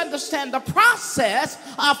I must understand the process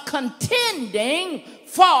of contending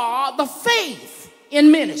for the faith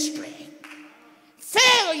in ministry.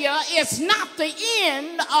 Failure is not the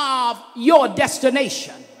end of your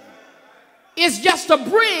destination. It's just a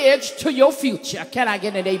bridge to your future. Can I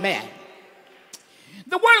get an amen?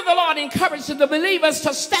 The word of the Lord encourages the believers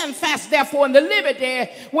to stand fast, therefore, in the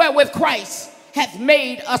liberty wherewith Christ hath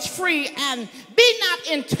made us free, and be not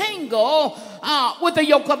entangled with the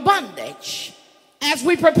yoke of bondage. As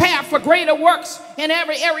we prepare for greater works in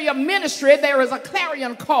every area of ministry, there is a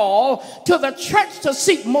clarion call to the church to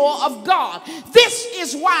seek more of God. This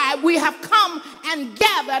is why we have come and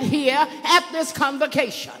gathered here at this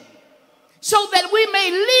convocation, so that we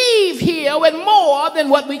may leave here with more than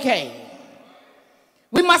what we came.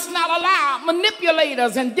 We must not allow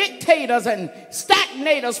manipulators and dictators and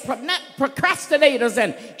stagnators, procrastinators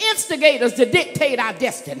and instigators to dictate our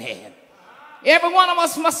destiny. Every one of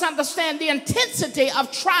us must understand the intensity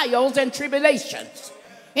of trials and tribulations.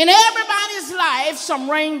 In everybody's life,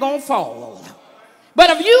 some rain gonna fall. But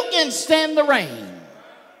if you can stand the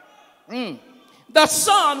rain, the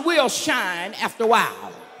sun will shine after a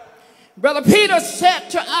while. Brother Peter said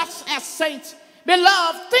to us as saints,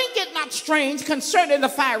 beloved, think it not strange concerning the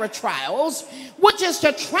fiery trials, which is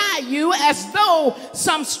to try you as though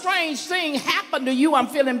some strange thing happened to you. I'm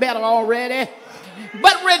feeling better already.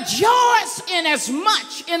 But rejoice in as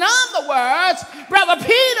much. In other words, Brother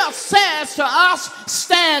Peter says to us,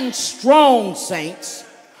 stand strong, saints.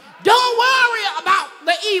 Don't worry about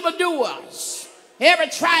the evildoers. Every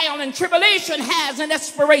trial and tribulation has an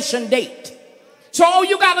expiration date. So all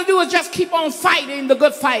you got to do is just keep on fighting the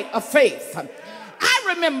good fight of faith. I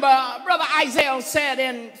remember Brother Isaiah said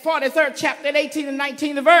in 43rd chapter, 18 and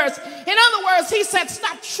 19th verse, in other words, he said,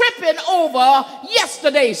 stop tripping over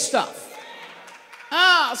yesterday's stuff.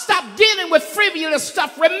 Stop dealing with frivolous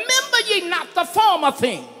stuff. Remember ye not the former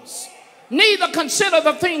things, neither consider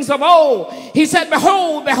the things of old. He said,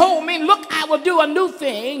 behold, behold me, look, I will do a new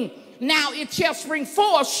thing. Now it shall spring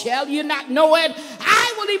forth, shall you not know it?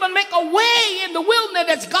 I will even make a way in the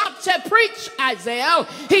wilderness. God said, preach, Isaiah.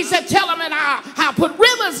 He said, tell them, and I'll put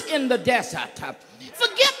rivers in the desert.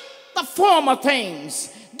 Forget the former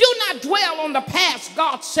things. Do not dwell on the past,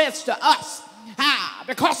 God says to us.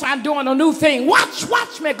 Because I'm doing a new thing.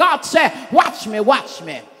 Watch me, God said. Watch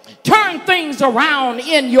me. Turn things around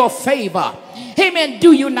in your favor. Amen.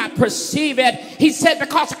 Do you not perceive it? He said,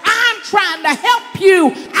 because I'm trying to help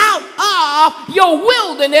you out of your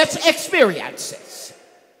wilderness experiences.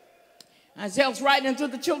 Isaiah's writing to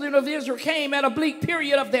the children of Israel came at a bleak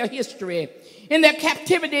period of their history. In their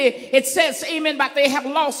captivity, it says, amen, but they have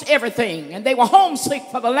lost everything. And they were homesick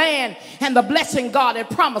for the land and the blessing God had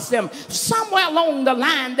promised them. Somewhere along the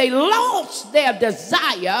line, they lost their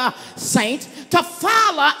desire, saints, to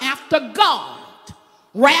follow after God.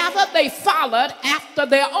 Rather, they followed after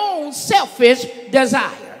their own selfish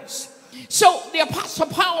desires. So the Apostle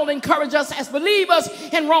Paul encouraged us as believers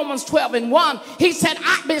in Romans 12 and 1. He said,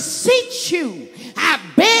 I beseech you, I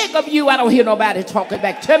beg of you. I don't hear nobody talking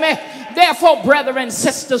back to me. Therefore, brethren and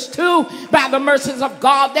sisters too, by the mercies of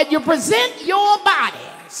God, that you present your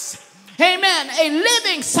bodies, amen, a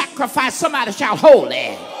living sacrifice. Somebody shout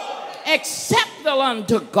holy, acceptable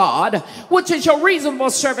unto God, which is your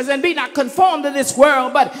reasonable service. And be not conformed to this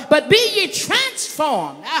world, but be ye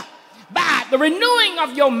transformed by the renewing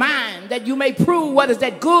of your mind, that you may prove what is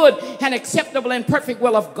that good and acceptable and perfect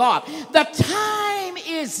will of God. The time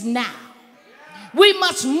is now. We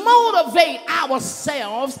must motivate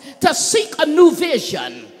ourselves to seek a new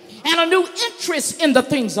vision and a new interest in the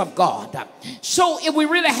things of God. So if we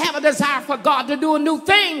really have a desire for God to do a new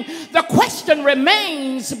thing, the question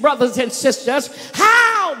remains, brothers and sisters,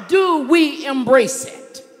 how do we embrace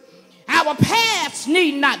it? Our past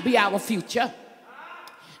need not be our future.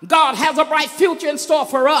 God has a bright future in store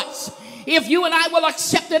for us if you and I will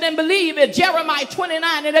accept it and believe it. Jeremiah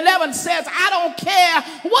 29 and 11 says, I don't care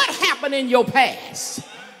what happened in your past.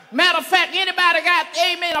 Matter of fact, anybody got,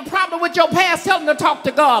 amen, a problem with your past, tell them to talk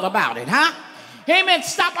to God about it, huh? Amen.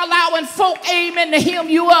 Stop allowing folk, amen, to hem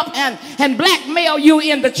you up and blackmail you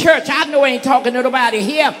in the church. I know I ain't talking to nobody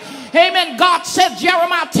here. Amen. God said,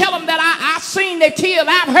 Jeremiah, tell them that I've seen their tears.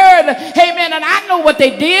 I've heard, amen, and I know what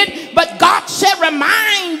they did. But God said,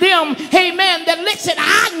 remind them, amen, that listen,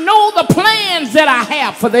 I know the plans that I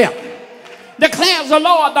have for them. Declares the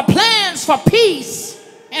Lord, the plans for peace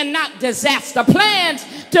and not disaster. Plans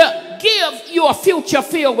to give you a future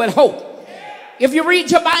filled with hope. If you read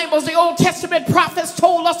your Bibles, the Old Testament prophets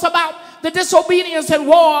told us about the disobedience and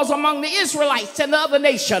wars among the Israelites and the other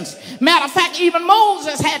nations. Matter of fact, even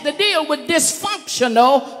Moses had to deal with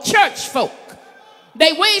dysfunctional church folk.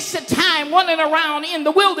 They wasted time running around in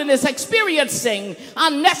the wilderness experiencing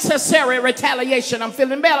unnecessary retaliation. I'm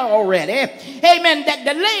feeling better already. Amen. That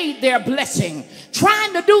delayed their blessing.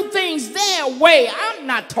 Trying to do things their way. I'm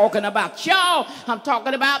not talking about y'all. I'm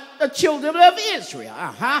talking about the children of Israel.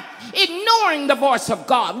 Ignoring the voice of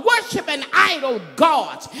God. Worshiping idol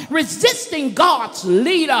gods. Resisting God's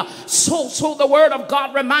leader. So the word of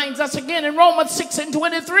God reminds us again in Romans 6 and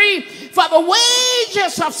 23. For the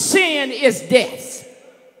wages of sin is death.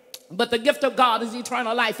 But the gift of God is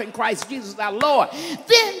eternal life in Christ Jesus our Lord.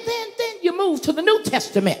 Then you move to the New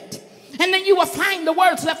Testament. And then you will find the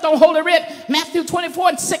words left on Holy Writ. Matthew 24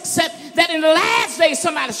 and 6 said that in the last days,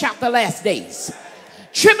 somebody shout the last days.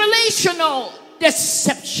 Tribulational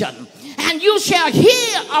deception. And you shall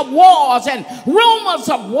hear of wars and rumors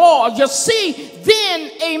of wars. You see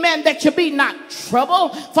then, amen, that you be not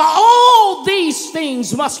troubled. For all these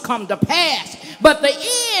things must come to pass. But the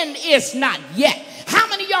end is not yet. How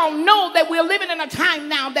many of y'all know that we're living in a time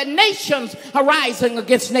now that nations are rising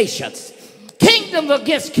against nations? Kingdoms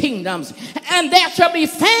against kingdoms. And there shall be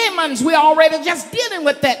famines. We're already just dealing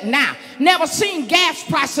with that now. Never seen gas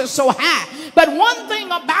prices so high. But one thing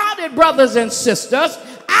about it, brothers and sisters,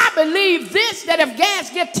 I believe this, that if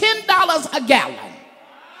gas get $10 a gallon.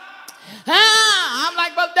 I'm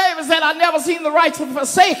like Brother David said, I never seen the righteous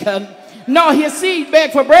forsaken, nor his seed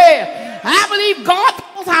beg for bread. I believe God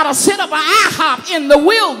knows how to set up an IHOP in the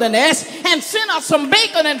wilderness and send us some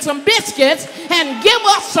bacon and some biscuits and give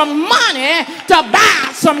us some money to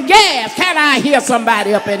buy some gas. Can I hear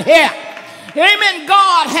somebody up in here? Amen.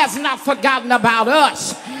 God has not forgotten about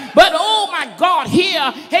us. But oh my God,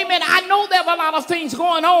 here, amen, I know there are a lot of things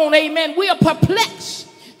going on. Amen. We are perplexed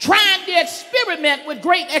trying to experiment with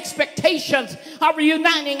great expectations of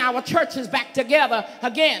reuniting our churches back together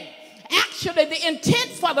again. Actually, the intent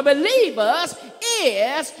for the believers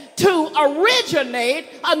is to originate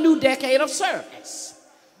a new decade of service.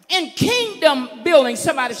 In kingdom building,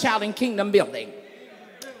 somebody shouting kingdom building.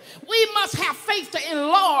 We must have faith to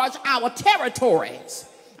enlarge our territories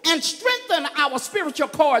and strengthen our spiritual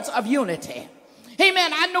cords of unity.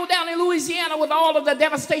 Amen. I know down in Louisiana with all of the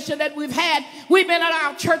devastation that we've had, we've been at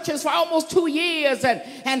our churches for almost 2 years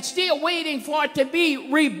and still waiting for it to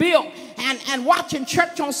be rebuilt and watching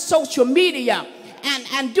church on social media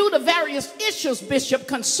and due to various issues, Bishop,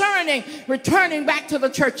 concerning returning back to the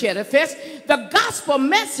church edifice, the gospel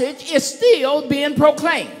message is still being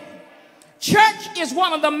proclaimed. Church is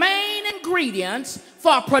one of the main ingredients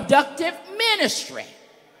for productive ministry.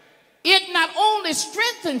 It not only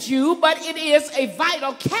strengthens you, but it is a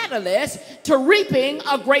vital catalyst to reaping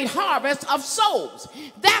a great harvest of souls.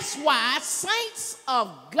 That's why saints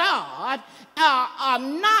of God are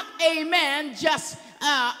not, amen, just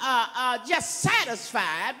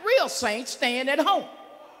satisfied. Real saints staying at home.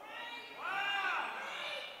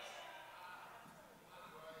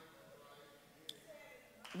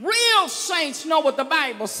 Real saints know what the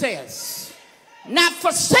Bible says. Not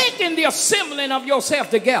forsaking the assembling of yourself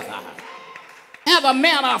together, as a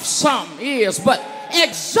manner of some is, but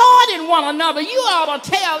exhorting one another. You ought to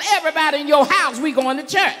tell everybody in your house we going to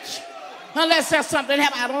church. Unless there's something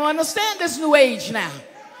happen. I don't understand this new age now.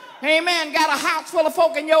 Amen. Got a house full of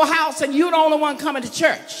folk in your house and you the only one coming to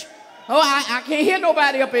church. Oh, I can't hear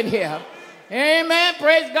nobody up in here. Amen.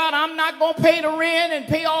 Praise God. I'm not going to pay the rent and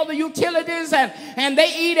pay all the utilities and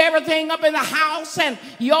they eat everything up in the house and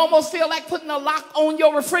you almost feel like putting a lock on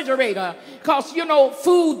your refrigerator because, you know,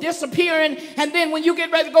 food disappearing. And then when you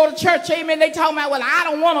get ready to go to church, amen, they talking about, well, I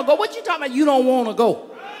don't want to go. What you talking about? You don't want to go.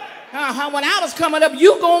 When I was coming up,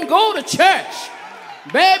 you going to go to church.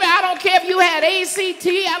 Baby, I don't care if you had ACT.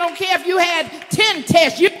 I don't care if you had 10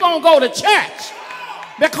 tests. You're going to go to church.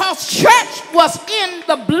 Because church was in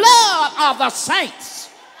the blood of the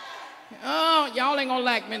saints. Oh, y'all ain't going to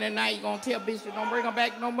like me tonight. You're going to tell Bishop, don't bring them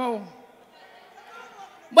back no more.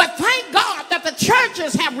 But thank God that the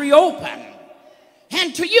churches have reopened.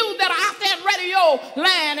 And to you that are out there in radio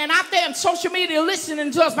land and out there in social media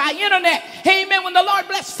listening to us by internet, amen, when the Lord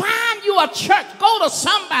bless, find you a church. Go to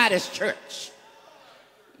somebody's church.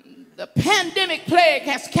 The pandemic plague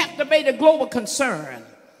has captivated global concern.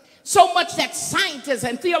 So much that scientists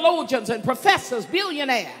and theologians and professors,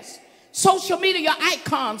 billionaires, social media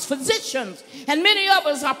icons, physicians, and many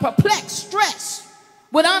others are perplexed, stressed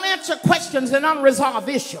with unanswered questions and unresolved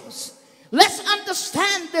issues. Let's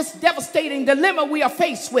understand this devastating dilemma we are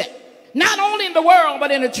faced with, not only in the world,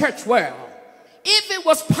 but in the church world. If it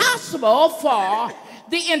was possible for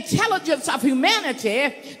the intelligence of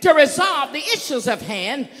humanity to resolve the issues of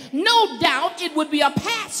hand, no doubt it would be a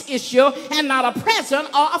past issue and not a present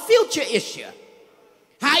or a future issue.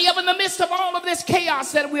 However, in the midst of all of this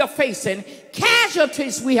chaos that we are facing,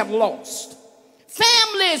 casualties we have lost,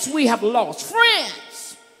 families we have lost,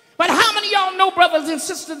 friends. But how many of y'all know, brothers and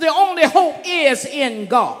sisters, the only hope is in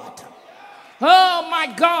God? Oh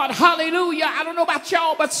my God, hallelujah. I don't know about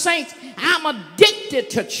y'all, but saints, I'm addicted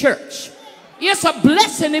to church. It's a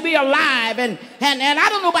blessing to be alive. And I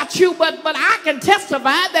don't know about you, but I can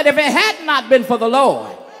testify that if it had not been for the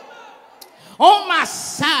Lord on my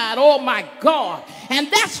side, oh my God.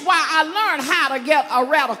 And that's why I learned how to get a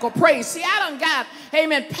radical praise. See, I done got,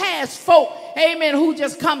 amen, past folk, amen, who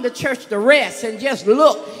just come to church to rest and just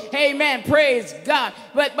look, amen, praise God.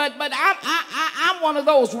 But I'm one of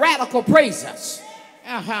those radical praisers.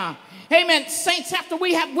 Amen. Saints, after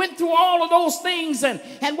we have went through all of those things and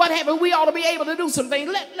what have you, we ought to be able to do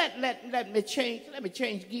something. Let me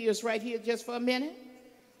change gears right here just for a minute.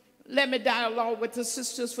 Let me dialogue with the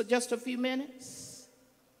sisters for just a few minutes.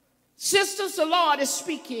 Sisters, the Lord is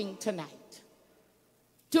speaking tonight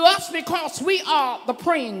to us because we are the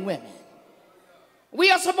praying women. We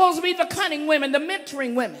are supposed to be the cunning women, the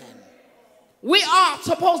mentoring women. We are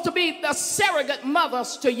supposed to be the surrogate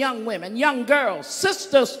mothers to young women, young girls,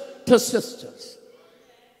 sisters to sisters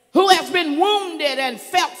who has been wounded and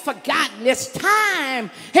felt forgotten. It's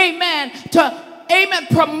time, amen, to, amen,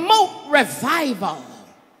 promote revival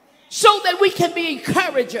so that we can be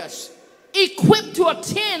encouragers, equipped to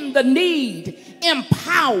attend the need,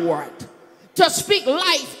 empowered to speak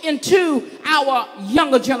life into our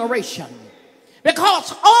younger generation.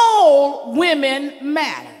 Because all women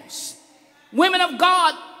matters. Women of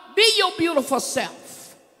God, be your beautiful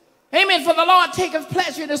self. Amen. For the Lord taketh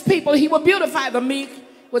pleasure in his people. He will beautify the meek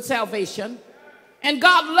with salvation. And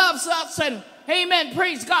God loves us and amen,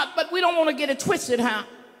 praise God. But we don't want to get it twisted, huh?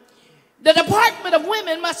 The Department of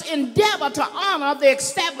Women must endeavor to honor the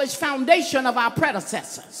established foundation of our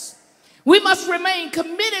predecessors. We must remain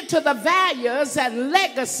committed to the values and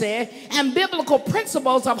legacy and biblical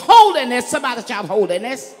principles of holiness, somebody shout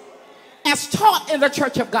holiness, as taught in the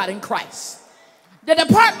Church of God in Christ. The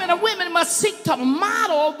Department of Women must seek to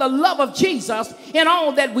model the love of Jesus in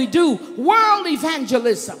all that we do. World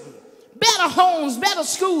evangelism, better homes, better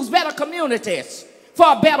schools, better communities for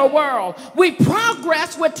a better world. We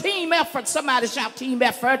progress with team effort. Somebody shout team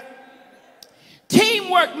effort.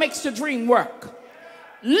 Teamwork makes the dream work.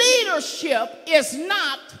 Leadership is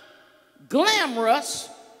not glamorous,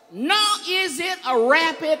 nor is it a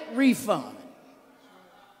rapid refund.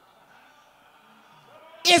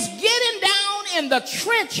 It's getting down in the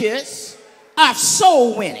trenches of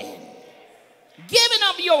soul winning, giving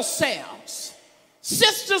of yourselves.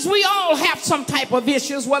 Sisters, we all have some type of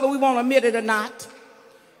issues, whether we want to admit it or not.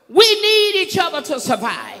 We need each other to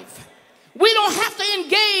survive. We don't have to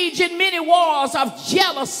engage in many wars of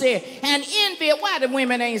jealousy and envy. Why the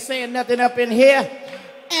women ain't saying nothing up in here?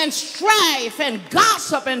 And strife and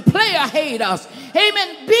gossip and player haters.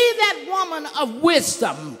 Amen. Be that woman of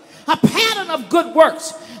wisdom, a pattern of good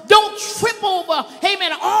works. Don't trip over,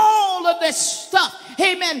 amen, all of this stuff.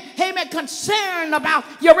 Amen, amen, concerned about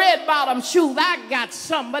your red bottom shoes. I got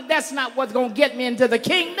some, but that's not what's going to get me into the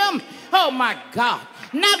kingdom. Oh, my God.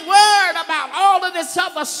 Not worried about all of this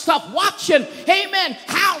other stuff. Watching, amen,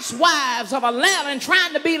 housewives of Atlanta and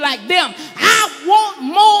trying to be like them. I want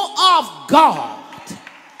more of God.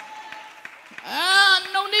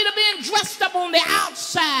 No need of being dressed up on the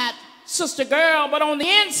outside, sister girl, but on the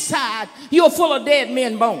inside, you're full of dead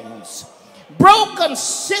men bones. Broken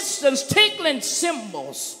systems, tinkling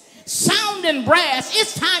cymbals, sounding brass.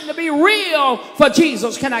 It's time to be real for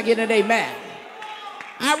Jesus. Can I get an amen?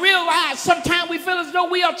 I realize sometimes we feel as though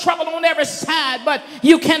we are troubled on every side, but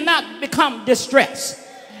you cannot become distressed.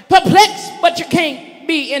 Perplexed, but you can't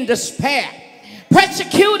be in despair.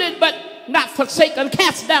 Persecuted, but not forsaken.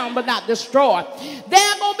 Cast down, but not destroyed. There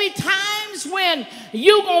are going to be times when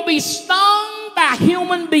you're going to be stung by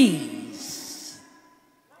human beings,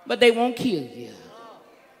 but they won't kill you.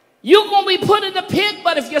 You're going to be put in the pit,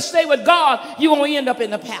 but if you stay with God, you're going to end up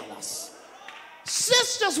in the palace.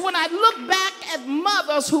 Sisters, when I look back at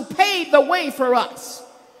mothers who paved the way for us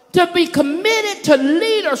to be committed to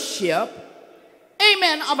leadership,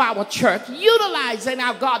 amen, of our church, utilizing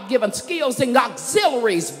our God-given skills in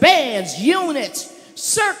auxiliaries, bands, units,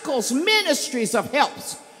 circles, ministries of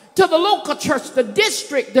helps, to the local church, the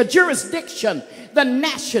district, the jurisdiction, the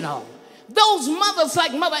national. Those mothers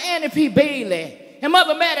like Mother Annie P. Bailey and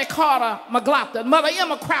Mother Mary Carter McLaughlin, Mother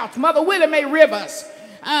Emma Crouch, Mother Willie Mae Rivers,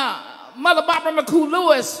 Mother Barbara McCoo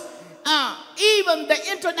Lewis, even the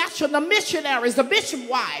international missionaries, the bishop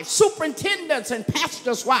wives, superintendents and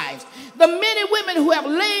pastors' wives, the men and women who have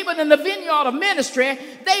labored in the vineyard of ministry,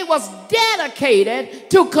 they was dedicated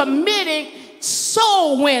to committing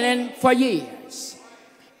soul winning for years.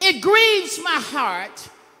 It grieves my heart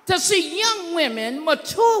to see young women,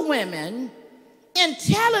 mature women,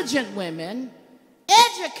 intelligent women,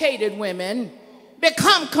 educated women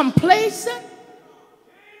become complacent,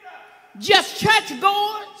 just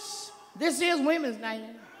churchgoers. This is Women's Night.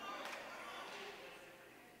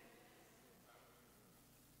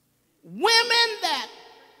 Women that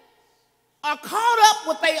are caught up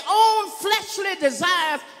with their own fleshly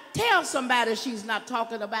desires. Tell somebody she's not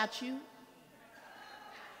talking about you.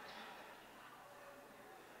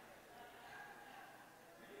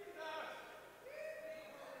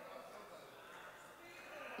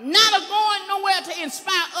 Not going nowhere to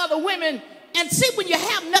inspire other women. And see, when you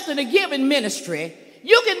have nothing to give in ministry,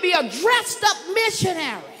 you can be a dressed up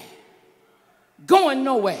missionary going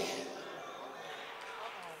nowhere.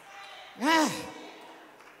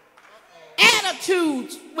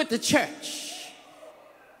 Attitudes with the church.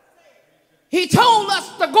 He told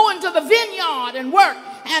us to go into the vineyard and work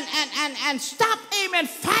and stop, amen,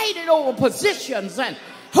 fighting over positions and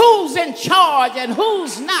who's in charge and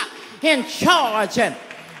who's not in charge. And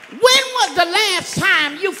when was the last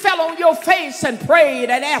time you fell on your face and prayed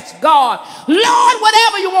and asked God, Lord,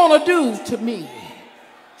 whatever you want to do to me,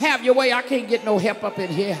 have your way. I can't get no help up in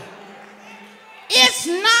here. It's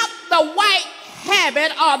not the white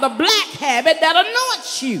habit or the black habit that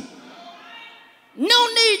anoints you. No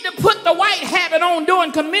need to put the white habit on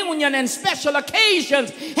during communion and special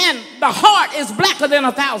occasions, and the heart is blacker than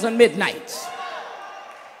 1,000 midnights.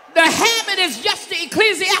 The habit is just the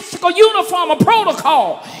ecclesiastical uniform of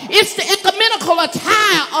protocol. It's the ecumenical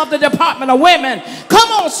attire of the Department of Women.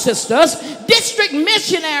 Come on, sisters. District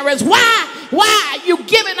missionaries, why are you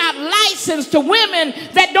giving out light license to women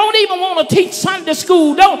that don't even want to teach Sunday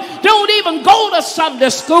school, don't even go to Sunday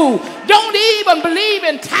school, don't even believe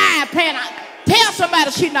in tithe paying. Tell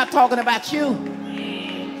somebody she's not talking about you.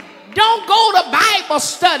 Don't go to Bible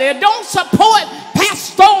study. Don't support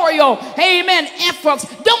pastoral, amen, efforts.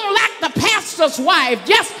 Don't like the pastor's wife.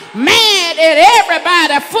 Just mad at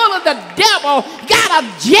everybody, full of the devil. Got a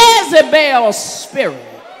Jezebel spirit.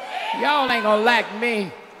 Y'all ain't gonna like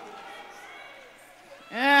me.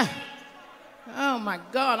 Oh my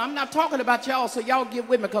God, I'm not talking about y'all, so y'all get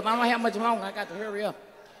with me because I don't have much longer. I got to hurry up.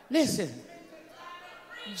 Listen,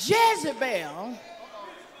 Jezebel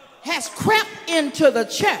has crept into the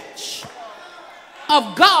church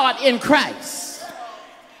of God in Christ.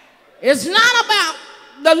 It's not about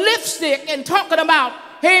the lipstick and talking about,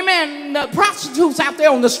 amen, the prostitutes out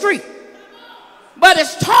there on the street. But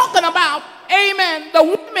it's talking about, amen, the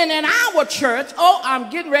women in our church. Oh,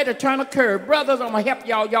 I'm getting ready to turn a curve. Brothers, I'm going to help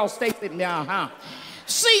y'all. Y'all stay with me.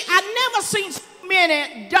 See, I never seen so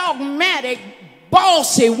many dogmatic,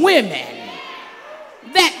 bossy women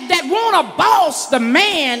that want to boss the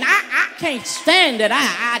man. I can't stand it.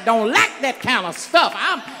 I don't like that kind of stuff.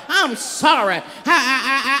 I'm sorry.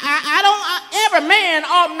 Every man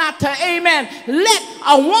ought not to, amen, let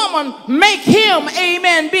a woman make him,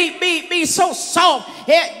 amen, be so soft.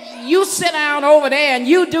 You sit down over there and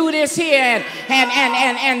you do this here,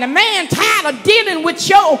 and the man tired of dealing with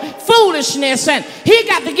your foolishness, and he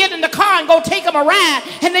got to get in the car and go take him a ride,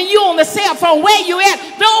 and then you on the cell phone. Where you at?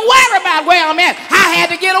 Don't worry about where I'm at. I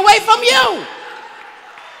had to get away from you.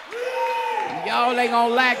 Y'all ain't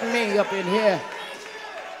gonna like me up in here.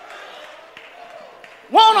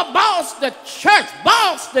 Want to boss the church,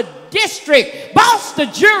 boss the district, boss the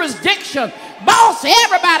jurisdiction, boss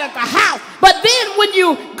everybody at the house. But then when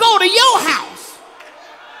you go to your house,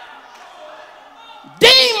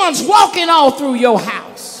 demons walking all through your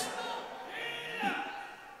house.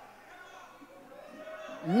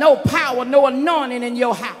 No power, no anointing in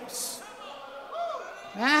your house.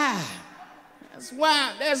 That's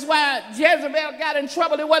why Jezebel got in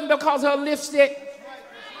trouble. It wasn't because of her lipstick.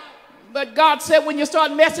 But God said when you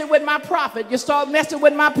start messing with my prophet, you start messing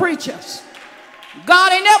with my preachers.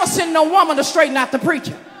 God ain't never sent no woman to straighten out the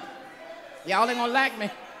preacher. Y'all ain't gonna like me.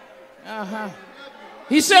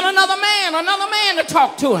 He sent another man to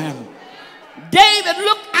talk to him. David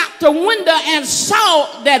looked out the window and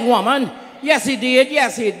saw that woman. Yes, he did.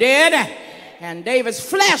 Yes, he did. And David's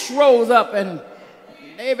flesh rose up, and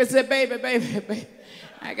David said, baby,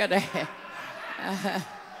 I got to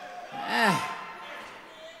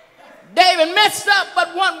David messed up,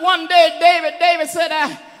 but one day David said,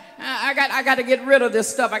 I got to get rid of this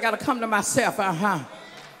stuff. I got to come to myself.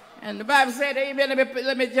 And the Bible said, amen,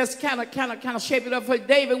 let me just kind of shape it up for you.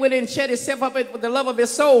 David went in and shut himself up with the love of his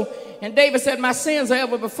soul. And David said, my sins are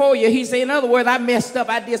ever before you. He said, in other words, I messed up.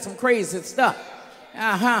 I did some crazy stuff.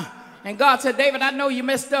 And God said, David, I know you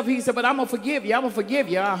messed up. He said, but I'm going to forgive you. I'm going to forgive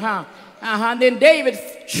you. And then David's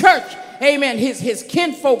church, amen, his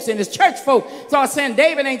kinfolks and his church folk started saying,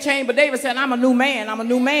 David ain't changed. But David said, I'm a new man. I'm a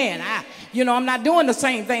new man. I'm not doing the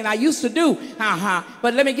same thing I used to do.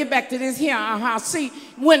 But let me get back to this here. See,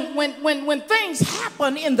 when things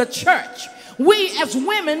happen in the church, we as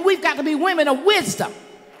women, we've got to be women of wisdom.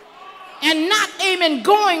 And not, amen,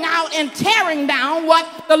 going out and tearing down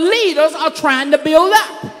what the leaders are trying to build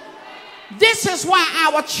up. This is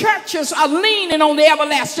why our churches are leaning on the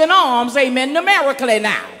everlasting arms, amen, numerically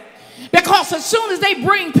now. Because as soon as they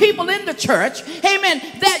bring people in the church, amen,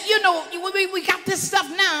 that, we got this stuff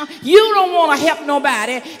now. You don't want to help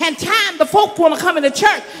nobody. And time the folk want to come in the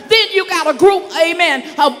church. Then you got a group, amen,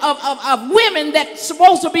 of women that's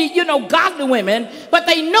supposed to be, godly women, but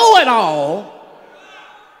they know it all.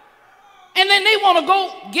 And then they want to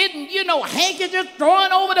go getting, handkerchiefs,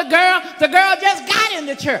 throwing over the girl. The girl just got in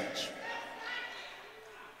the church.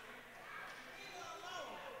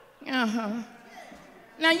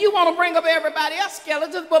 Now you want to bring up everybody else's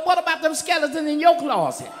skeletons, but what about them skeletons in your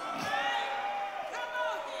closet?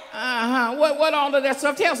 What all of that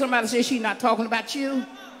stuff? Tell somebody, say she's not talking about you.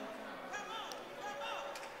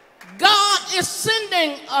 God is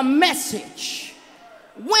sending a message.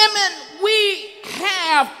 Women, we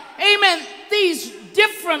have, amen, these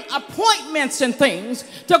different appointments and things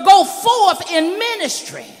to go forth in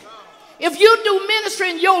ministry. If you do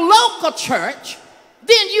ministry in your local church,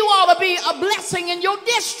 then you ought to be a blessing in your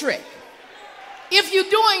district. If you're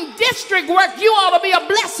doing district work, you ought to be a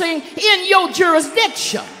blessing in your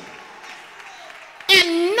jurisdiction.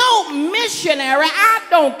 And no missionary, I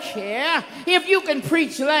don't care if you can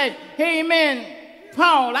preach like, amen,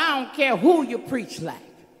 Paul, I don't care who you preach like.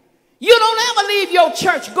 You don't ever leave your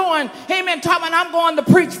church going, amen, talking, I'm going to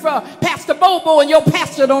preach for Pastor Pastor Bobo and your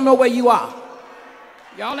pastor don't know where you are.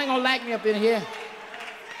 Y'all ain't gonna like me up in here.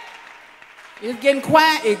 It's getting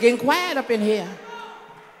quiet. It's getting quiet up in here.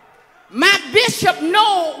 My bishop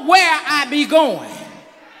know where I be going.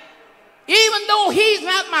 Even though he's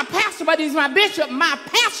not my pastor, but he's my bishop, my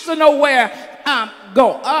pastor know where I'm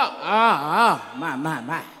going.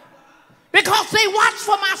 My. Because they watch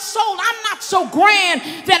for my soul. I'm not so grand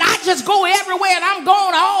that I just go everywhere and I'm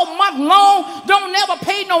going all month long. Don't never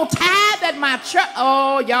pay no tithe at my church.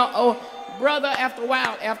 Oh, y'all, oh, brother, after a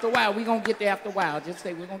while, we're going to get there after a while. Just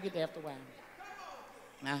say we're going to get there after a while.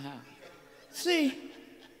 See,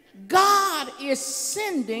 God is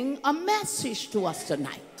sending a message to us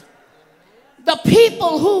tonight. The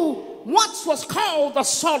people who once was called the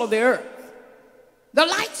salt of the earth, the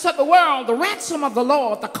lights of the world, the ransom of the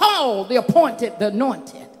Lord, the called, the appointed, the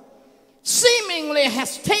anointed, seemingly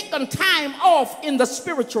has taken time off in the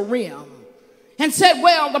spiritual realm and said,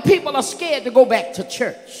 well, the people are scared to go back to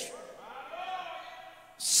church.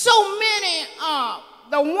 So many of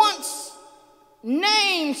the once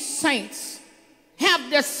named saints have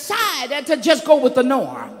decided to just go with the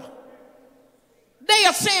norm. They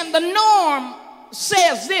are saying the norm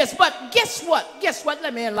says this, but guess what? Guess what?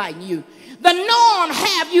 Let me enlighten you. The norm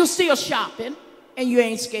have you still shopping and you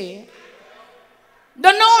ain't scared.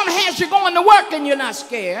 The norm has you going to work and you're not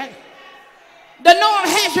scared. The norm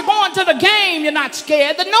has you going to the game, you're not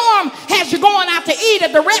scared. The norm has you going out to eat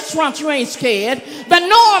at the restaurant, you ain't scared. The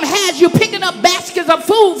norm has you picking up baskets of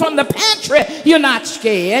food from the pantry, you're not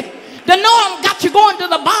scared. The norm got you going to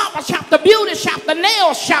the barber shop, the beauty shop, the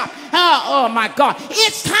nail shop. Oh my God.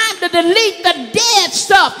 It's time to delete the dead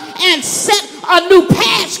stuff and set a new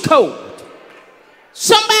passcode.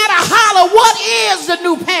 Somebody holler, what is the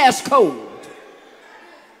new passcode?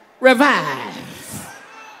 Revive.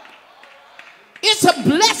 It's a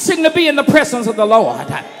blessing to be in the presence of the Lord.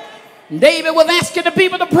 David was asking the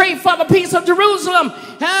people to pray for the peace of Jerusalem.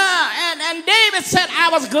 And David said, I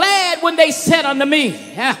was glad when they said unto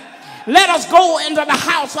me, let us go into the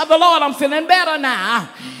house of the Lord. I'm feeling better now.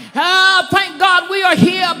 Thank God we are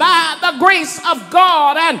here by the grace of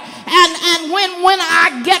God. And when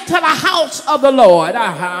I get to the house of the Lord,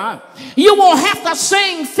 you won't have to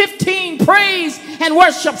sing 15 praise and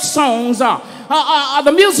worship songs.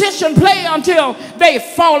 The musician play until they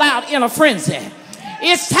fall out in a frenzy.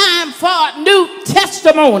 It's time for new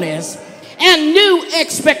testimonies and new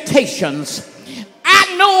expectations.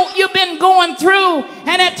 I know you've been going through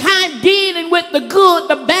and at times dealing with the good,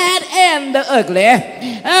 the bad, and the ugly.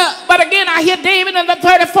 But again, I hear David in the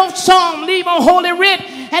 34th Psalm, leave on Holy Writ,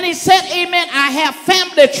 and he said, amen, I have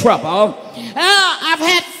family trouble. I've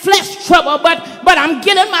had flesh trouble, but I'm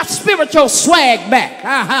getting my spiritual swag back.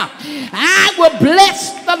 I will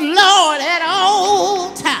bless the Lord at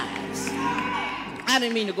all times. I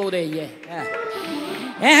didn't mean to go there yet.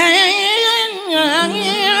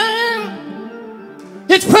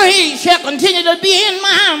 His praise shall continue to be in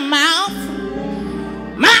my mouth.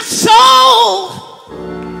 My soul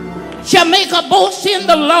shall make a boast in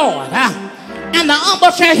the Lord, and the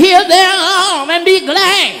humble shall hear thereof and be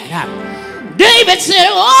glad. David said,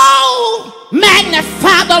 oh,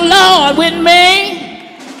 magnify the Lord with me,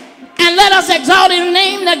 and let us exalt his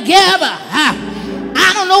name together.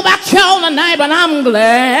 I don't know about y'all tonight, but I'm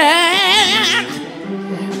glad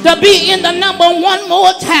to be in the number one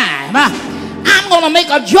more time. I'm going to make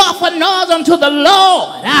a joyful noise unto the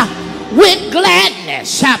Lord with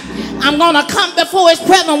gladness. I'm going to come before his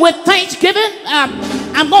presence with thanksgiving.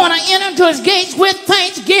 I'm going to enter into his gates with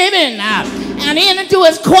thanksgiving and enter into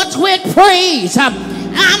his courts with praise.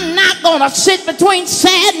 I'm not going to sit between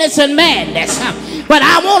sadness and madness, but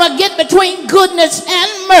I want to get between goodness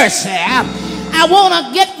and mercy. I want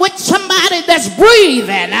to get with somebody that's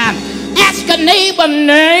breathing. Ask a neighbor,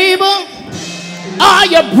 are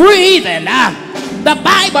you breathing? The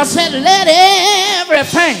Bible said, let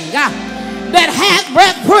everything that has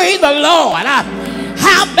breath praise the Lord.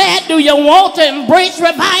 How bad do you want to embrace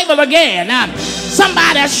revival again?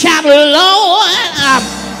 Somebody shout, Lord,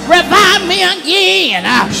 revive me again.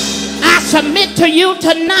 I submit to you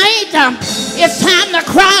tonight. It's time to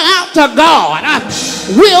cry out to God.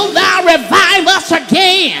 Will thou revive us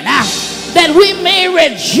again, that we may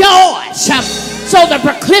rejoice? So the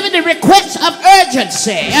proclivity request of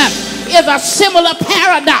urgency is a similar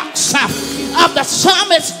paradox of the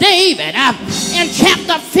psalmist David. In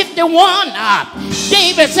chapter 51,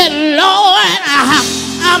 David said, Lord,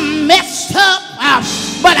 I'm messed up,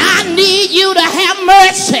 but I need you to have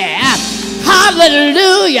mercy.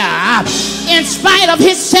 Hallelujah. In spite of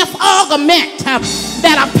his self-argument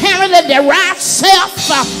that apparently derives self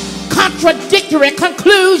contradictory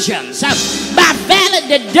conclusions, by valid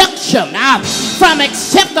deduction from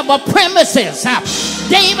acceptable premises.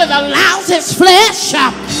 David allows his flesh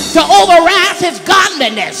to override his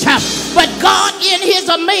godliness. But God, in his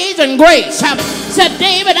amazing grace, said,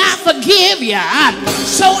 David, I forgive you.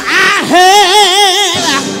 So I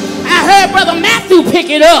heard Brother Matthew pick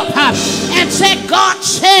it up and said, God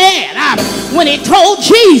said, when he told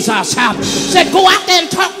Jesus, said, go out there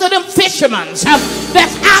and talk to them fishermen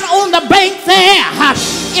that's out on the bank there.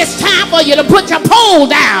 It's time for you to put your pole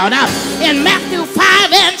down. In Matthew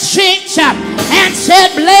 5 and 6, and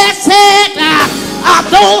said, blessed are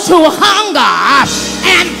those who hunger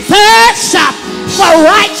and thirst for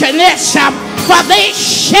righteousness, for they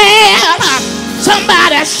shall,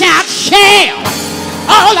 somebody shout, shall.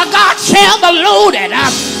 All of God's shall the loaded,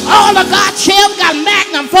 all of God's shall got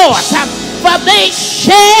magnum force, for they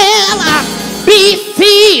shall be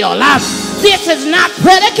filled. This is not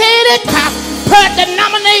predicated per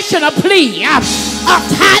denomination or plea, a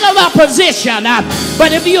title or position,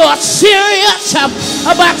 but if you are serious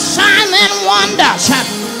about signs and wonders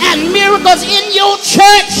and miracles in your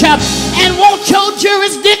church and want your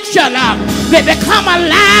jurisdiction to become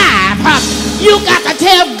alive, you got to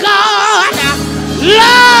tell God,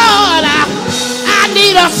 Lord, I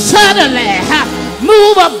need a suddenly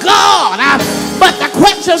move of God. But the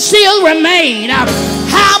question still remains,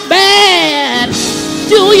 how bad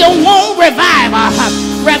do you want revival?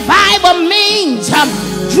 Revival means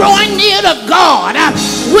drawing near to God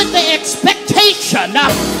with the expectation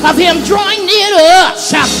of him drawing near to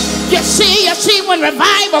us. You see, when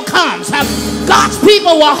revival comes, God's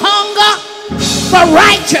people will hunger for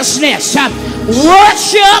righteousness,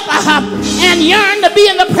 worship, and yearn to be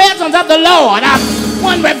in the presence of the Lord.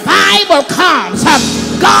 When revival comes,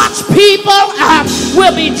 God's people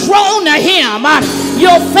will be drawn to him.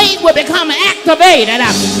 Your faith will become activated.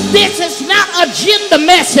 This is not a gender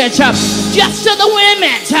message just to the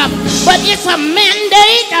women, but it's a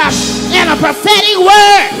mandate and a prophetic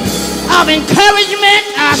word of encouragement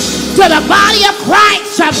to the body of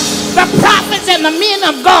Christ. The prophets and the men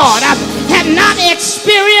of God have not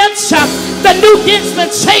experienced the new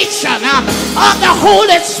dispensation of the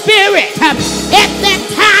Holy Spirit at that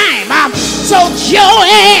time. So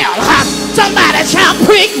Joel, somebody shout,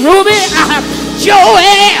 preach, Ruby.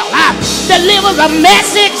 Joel delivers a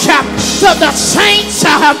message to the saints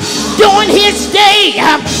during his day.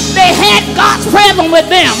 They had God's presence with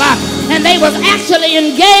them, and they was actually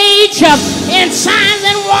engaged in signs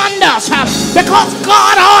and wonders because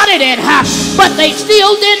God ordered it, but they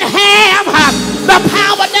still didn't have the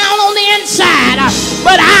power down on the inside.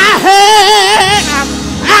 But I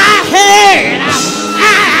heard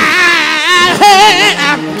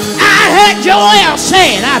Joel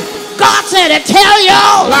say, God said to tell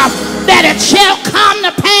y'all that it shall come to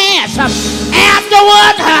pass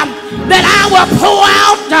afterward that I will pour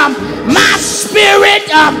out my spirit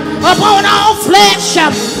upon all flesh,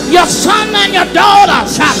 your son and your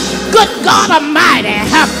daughters. Good God Almighty,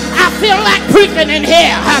 I feel like preaching in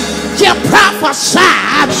here. Shall prophesy,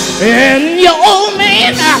 and your old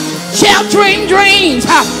man shall dream dreams.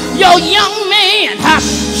 Your young man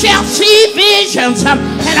shall see visions,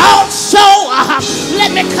 and also let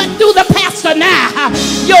me cut through the pastor now.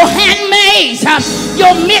 Your handmaids,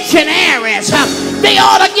 your missionaries, they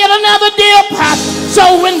ought to get another dip.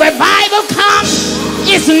 So when revival comes,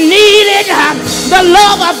 it's needed. The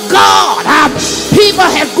love of God, people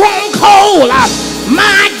have grown cold.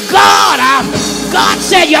 My God, God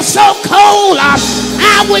said you're so cold.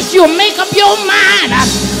 I wish you'd make up your mind.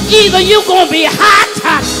 Either you're going to be hot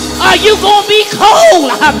or you're going to be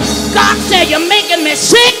cold. God said you're making me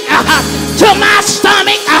sick to my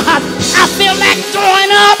stomach. I feel like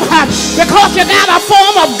throwing up because you got a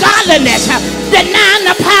form of godliness denying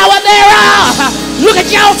the power thereof. Look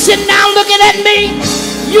at y'all sitting down looking at me.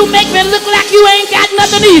 You make me look like you ain't got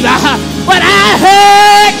nothing either. But I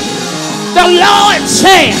heard the Lord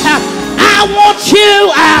say, I want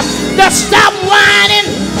you to stop whining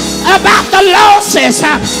about the losses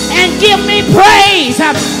and give me praise.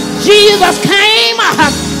 Jesus came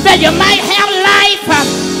that you might have life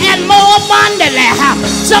and more abundantly.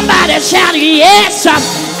 Somebody shouted, yes.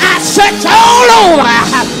 I searched all over.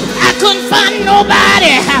 I couldn't find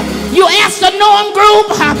nobody. You asked the Norm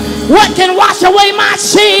group, what can wash away my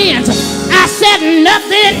sins? I said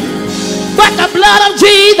nothing but the blood of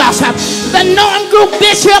Jesus. The Norm group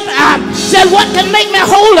bishop said, what can make me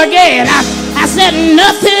whole again? I said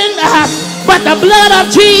nothing but the blood of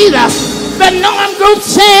Jesus. The Norm group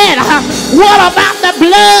said, what about the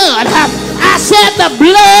blood? I said the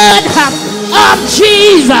blood of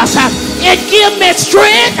Jesus. It gives me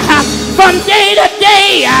strength from day to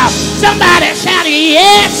day. Somebody shout,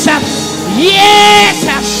 yes, yes.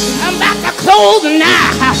 I'm about to close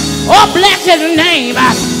now. Oh, bless his name.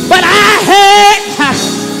 But I heard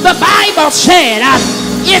the Bible said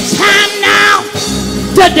it's time now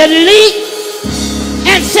to delete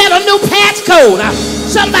and set a new passcode.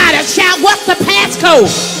 Somebody shout, what's the passcode?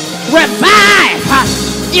 Revive.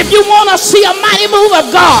 If you want to see a mighty move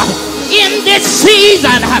of God in this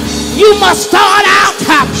season, you must start out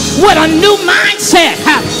with a new mindset.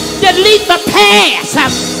 Delete the past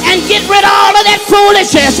and get rid of all of that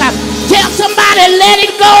foolishness. Tell somebody, let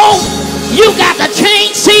it go. You got to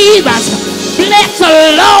change seasons. Bless the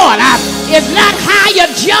Lord. It's not how you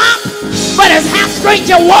jump, but it's how straight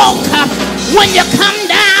you walk when you come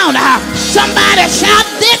down. Somebody shout,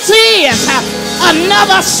 this is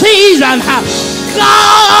another season.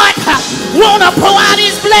 God want to pour out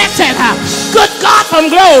his blessing. Good God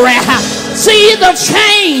from glory. Seasons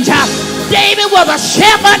change. David was a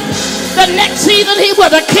shepherd. The next season he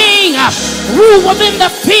was a king. Ruth was in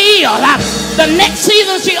the field. The next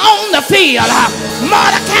season she owned the field.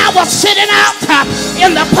 Mordecai was sitting out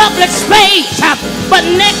in the public space. But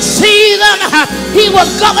next season he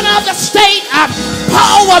was governor of the state.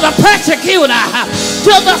 Paul was a persecutor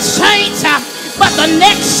to the saints. But the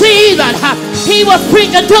next season he was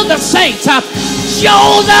preaching to the saints.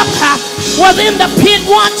 Joseph was in the pit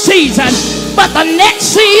one season. But the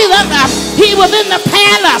next season, he was in the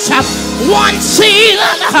palace. One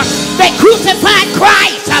season, they crucified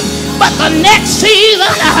Christ. But the next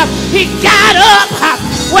season, he got up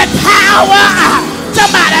with power.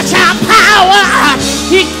 Somebody shout power.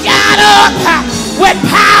 He got up with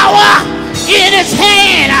power in his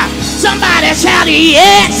hand. Somebody shout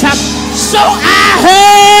yes. So I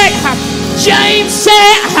heard James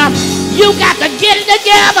said, you got to get it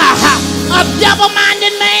together. A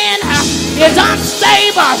double-minded man is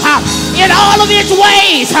unstable in all of his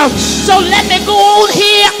ways. So let me go on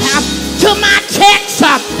here to my text.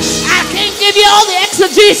 I can't give you all the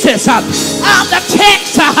exegesis of the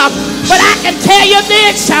text, but I can tell you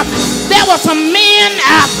this. There were some men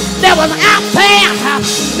that was out there.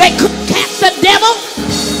 They could cast the devil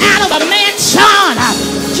out of a man's son.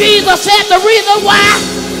 Jesus said the reason why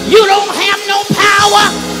you don't have no power,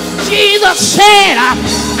 Jesus said,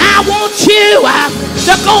 I want you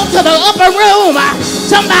to go to the upper room.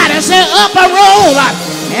 Somebody said upper room.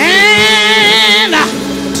 And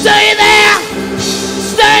stay there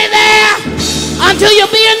until you're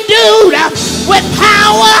being endued with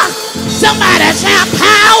power. Somebody shout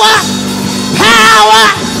power, power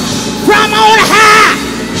from on high,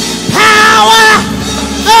 power.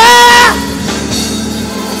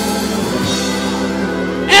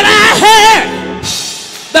 And I heard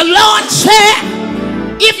the Lord said,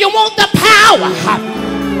 if you want the power,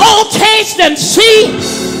 oh, taste and see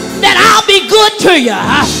that I'll be good to you.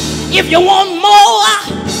 If you want more,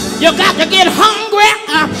 you got to get hungry.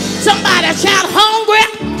 Somebody shout hungry.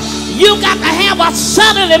 You got to have a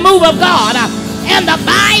suddenly move of God. And the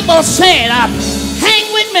Bible said, hang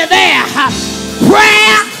with me there.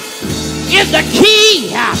 Prayer is the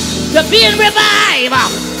key to being revived.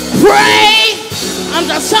 Pray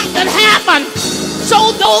until something happens.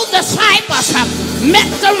 So those disciples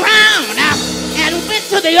messed around and went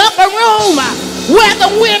to the upper room where the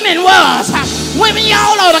women was. Women,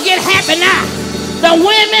 y'all ought to get happy now. The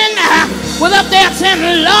women was up there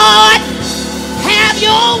saying, Lord, have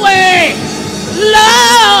your way.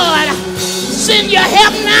 Lord, send your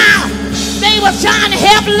help now. They were trying to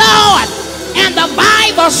help Lord. And the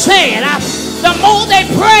Bible said, the more they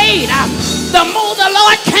prayed, the more the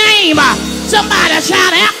Lord came. Somebody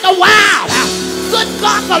shout after a while. Good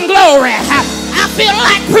God from glory. I feel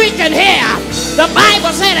like preaching here. The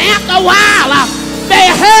Bible said after a while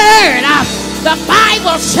they heard. The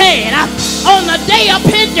Bible said on the day of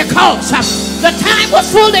Pentecost, the time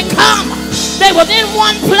was fully come. They were in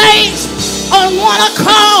one place on one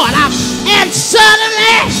accord. And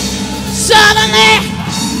suddenly,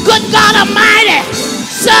 good God Almighty,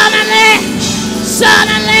 suddenly,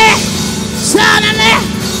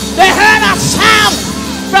 they heard a sound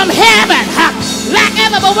from heaven like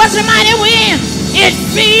ever, but what's the mighty wind? It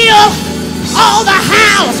filled all the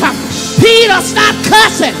house. Peter stopped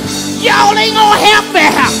cussing. Y'all ain't gonna help me.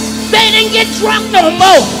 They didn't get drunk no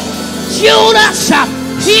more. Judas,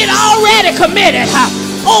 he had already committed.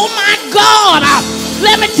 Oh my God,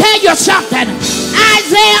 let me tell you something.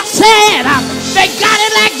 Isaiah said they got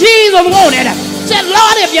it like Jesus wanted. Said,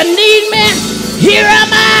 Lord, if you need me, here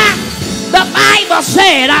am I. The Bible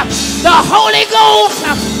said the Holy Ghost,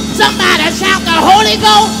 somebody shout the Holy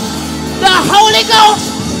Ghost. The Holy Ghost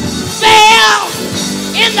fell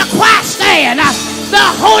in the choir stand. The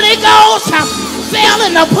Holy Ghost fell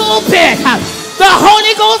in the pulpit. The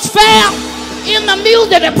Holy Ghost fell in the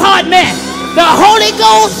music department. The Holy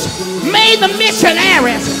Ghost made the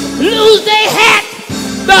missionaries lose their hat.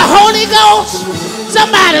 The Holy Ghost,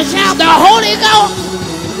 somebody shout, the Holy Ghost.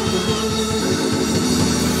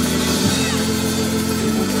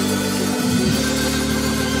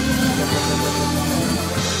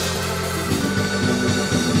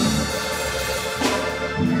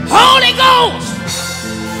 Holy Ghost.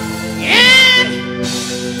 And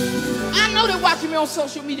I know they're watching me on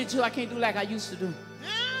social media too. I can't do like I used to do.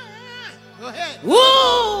 Go ahead.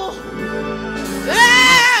 Woo!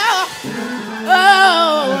 Yeah.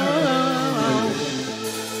 Oh.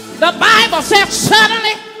 The Bible says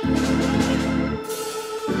suddenly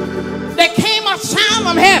there came a sound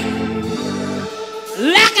from heaven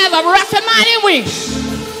like as a rushing mighty wind.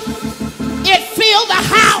 It filled the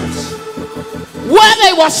house where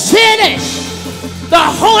they were sitting. The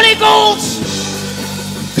Holy Ghost,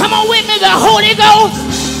 come on with me, the Holy Ghost,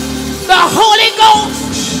 the Holy Ghost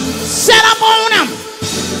set up on them.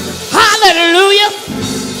 Hallelujah.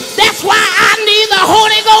 That's why I need the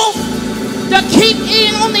Holy Ghost to keep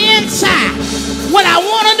in on the inside. When I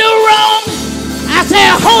want to do wrong, I say,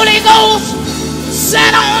 Holy Ghost,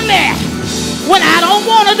 set on there. When I don't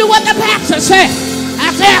want to do what the pastor said,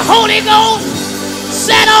 I say, Holy Ghost,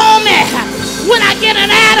 set on there. When I get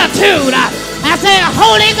an attitude, I say,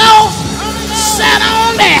 Holy Ghost, set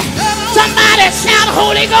on there. Somebody shout,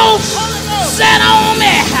 Holy Ghost, set on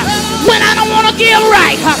there. When I don't want to give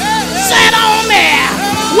right, set on there.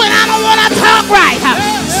 When I don't want to talk right,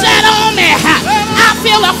 set on there. I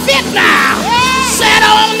feel a fit now. Set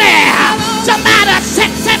on there. Somebody set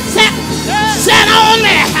on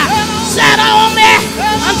there. Set on there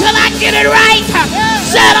until I get it right.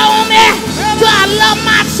 Set on there till I love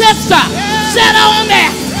my sister. Set on there.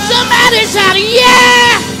 Somebody shout,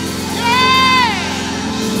 yeah.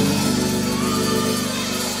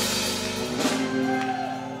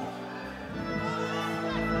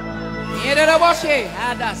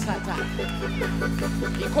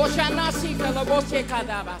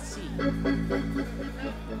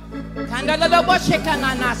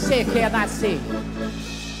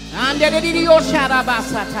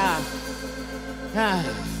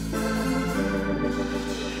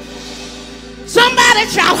 Somebody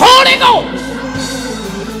shout, Holy Ghost,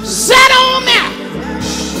 set on there.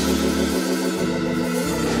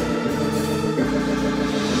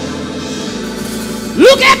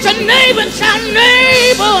 Look at your neighbor and shout,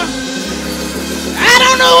 neighbor, I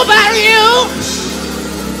don't know about you,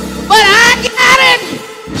 but I got it.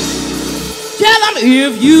 Tell them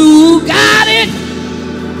if you got it.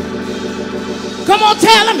 Come on,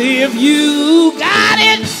 tell them if you got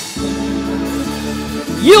it.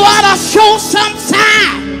 You ought to show some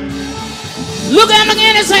sign. Look at them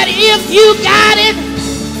again and say, if you got it,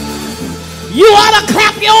 you ought to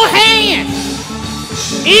clap your hands.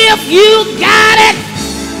 If you got it,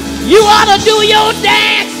 you ought to do your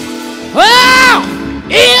dance. Oh,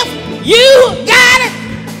 if you got it,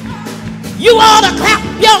 you ought to clap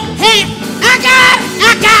your hands. I got it,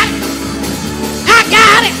 I got it, I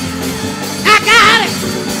got it, I got it,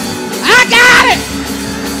 I got it.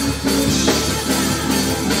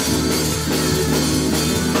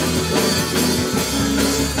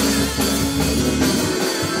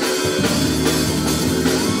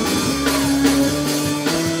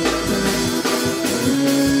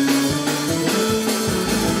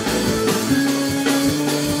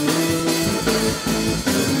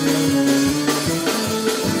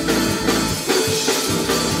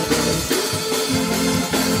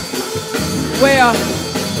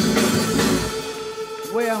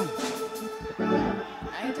 Well, I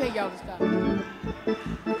ain't tell y'all to stop.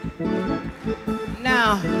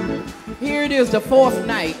 Now, here it is, the fourth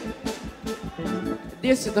night.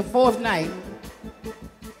 This is the fourth night.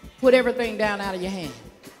 Put everything down out of your hand.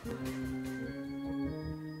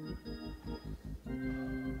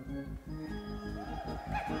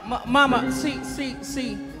 Mama, see.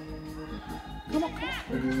 Come on.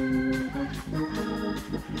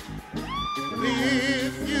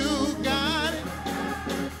 If you got it,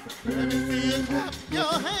 let me see you clap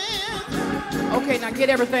your hands. Okay, now get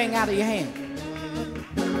everything out of your hand.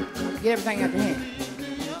 Get everything out of your hand.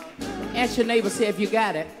 Ask your neighbor, say if you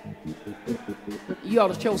got it, you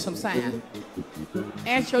ought to show some sign.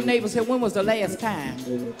 Ask your neighbor, say when was the last time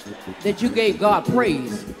that you gave God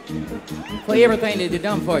praise for everything that He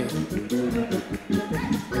done for you?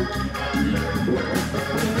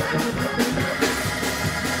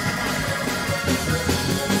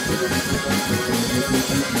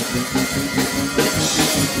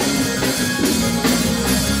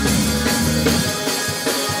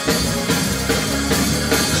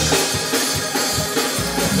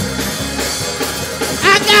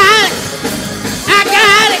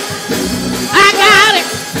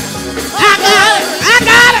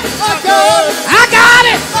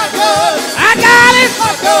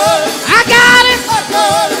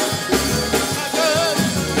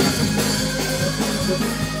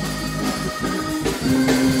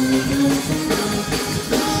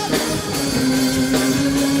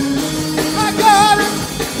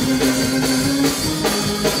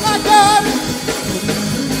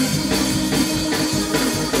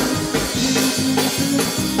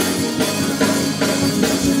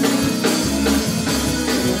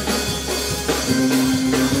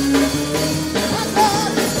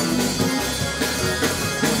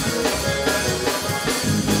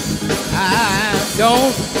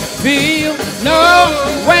 don't feel no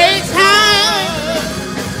waste time.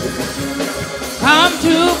 I'm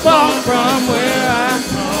too far from where I'm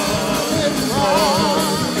from.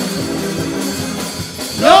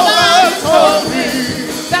 Nobody told me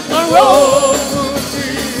that the road would be.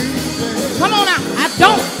 Come on now, I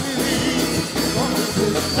don't believe.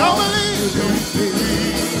 Don't believe.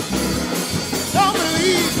 Don't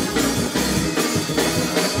believe.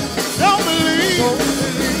 Don't believe.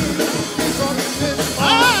 I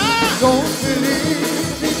don't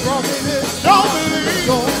believe. He brought me this. Don't believe.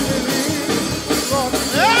 Don't believe. He brought me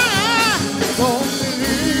this. Don't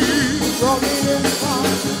believe. He brought me this far.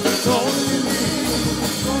 Don't believe.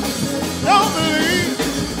 Don't believe.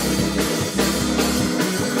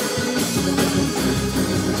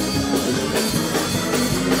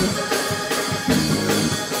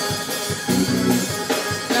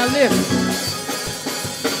 Now listen.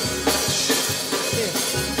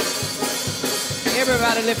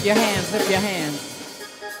 Everybody lift your hands, lift your hands.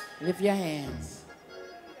 Lift your hands.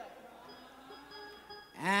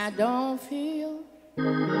 I don't feel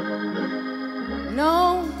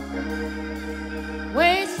no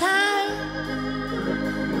waste time.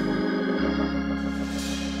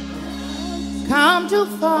 Come too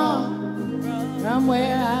far from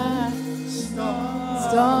where I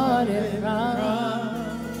started from.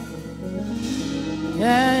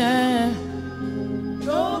 Yeah.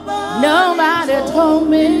 Nobody told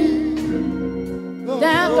me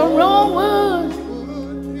that the road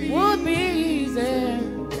would be easy.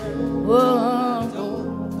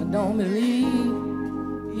 Oh, I don't believe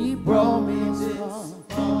he brought me so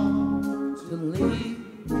far to leave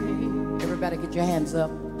me. Everybody get your hands up.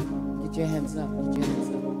 Get your hands up. Get your hands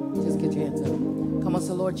up. Just get your hands up. Come on,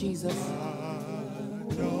 say, Lord Jesus.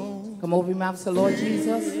 Come over your mouth, say, Lord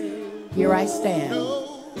Jesus. Here I stand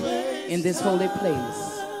in this holy place.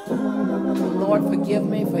 Lord, forgive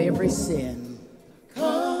me for every sin.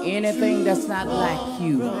 Anything that's not like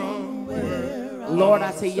you. Lord,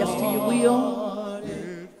 I say yes to your will,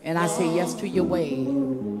 and I say yes to your way.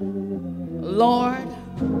 Lord,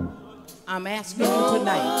 I'm asking you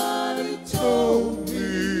tonight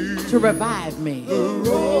to revive me.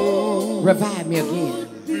 Revive me again.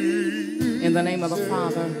 In the name of the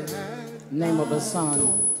Father, name of the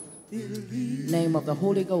Son, name of the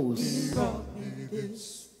Holy Ghost.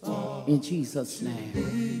 In Jesus' name,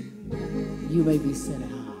 you may be sent out.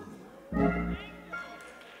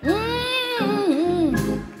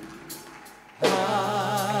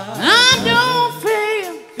 I don't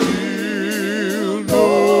feel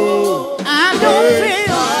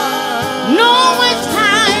no one's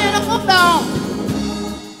tired of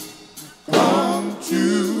come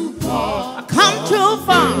too far.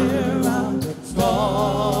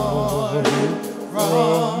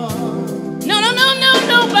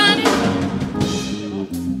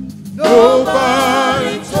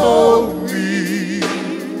 Nobody told me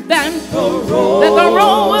that the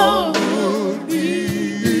road would be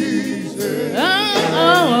easy. I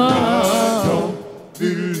don't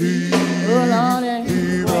believe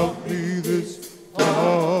he brought me this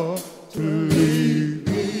far to leave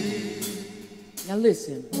me. Now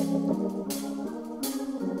listen,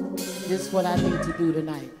 this is what I need to do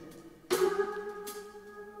tonight.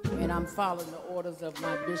 And I'm following the orders of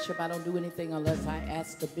my bishop. I don't do anything unless I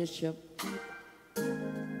ask the bishop.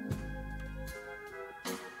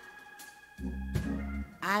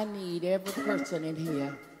 I need every person in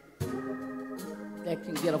here that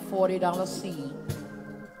can get a $40 seed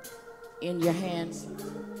in your hands.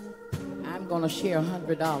 I'm going to share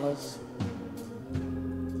 $100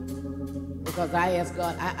 because I asked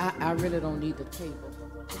God, I really don't need the table.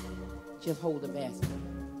 Just hold the basket.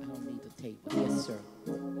 I don't need the table. Yes, sir.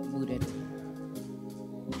 Move that table.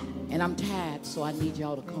 And I'm tired, so I need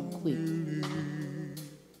y'all to come quick.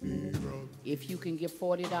 If you can give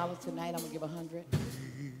 $40 tonight, I'm going to give $100.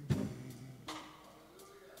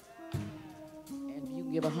 And if you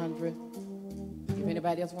can give $100, if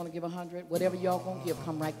anybody else want to give $100, whatever y'all going to give,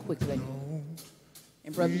 come right quickly.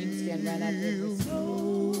 And brother, you can stand right out there.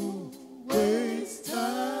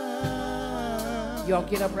 Y'all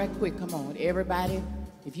get up right quick. Come on, everybody.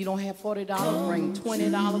 If you don't have $40, bring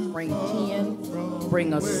 $20, bring 10,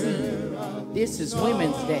 bring a seed. This is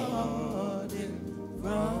Women's Day.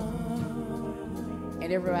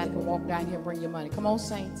 And everybody can walk down here and bring your money. Come on,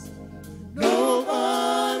 saints.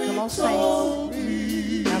 Come on, saints.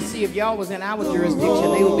 Now see, if y'all was in our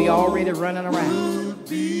jurisdiction, they would be already running around.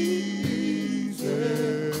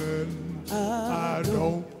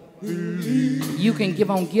 You can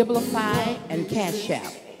give on Givelify and Cash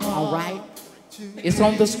App, all right? It's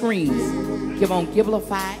on the screens. Give on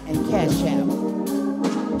Givelify and Cash App.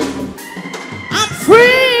 I'm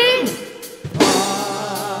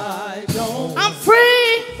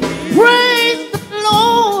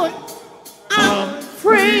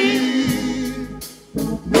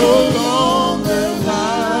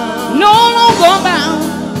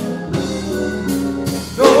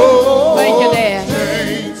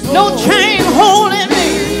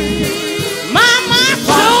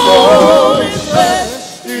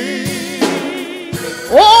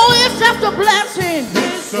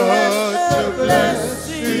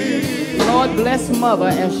Lord bless Mother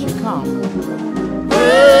as she comes.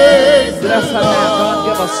 Bless her now, God.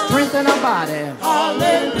 Give her strength in her body.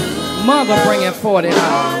 Hallelujah. Mother bringing $40.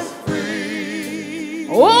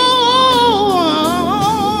 Oh,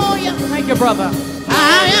 yeah. Thank you, brother.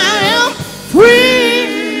 I am free.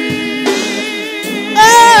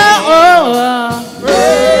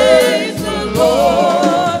 Praise the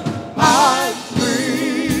Lord. I'm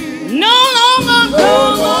free. No longer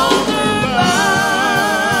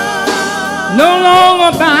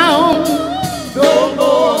bound.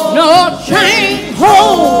 No chain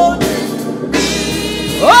hold.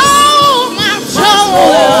 Oh, my soul.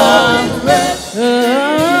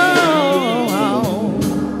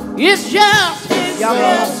 It's just a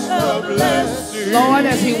blessing. Lord,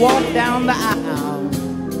 as he walked down the aisle,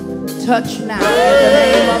 touch now in the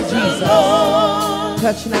name of Jesus.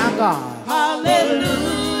 Touch now, God.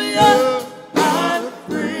 Hallelujah. I'm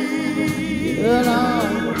free.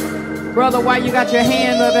 Brother, why you got your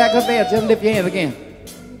hand back up there? Just lift your hands again.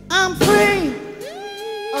 I'm free.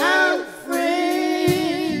 I'm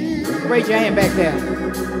free. Raise your hand back there.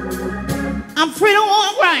 I'm free to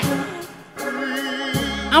walk right.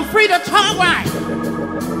 I'm free to talk right.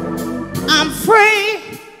 I'm free.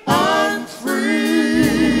 I'm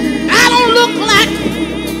free. I don't look like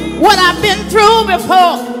what I've been through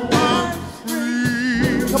before. I'm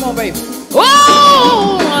free. Come on, baby.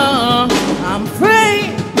 Oh, I'm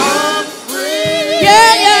free. I'm free.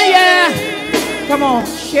 Yeah, yeah, yeah. Come on,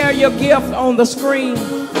 share your gift on the screen.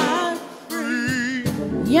 I'm free.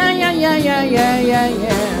 Yeah, yeah, yeah, yeah, yeah, yeah,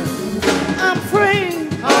 yeah. I'm free.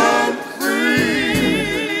 I'm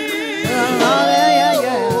free. Yeah, yeah,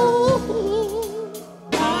 yeah.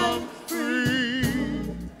 I'm free.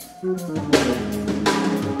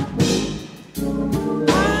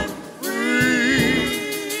 I'm free.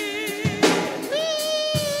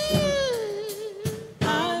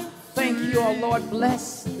 Thank you, oh Lord.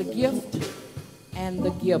 Bless the gift and the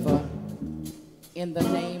giver in the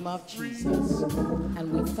name of Jesus.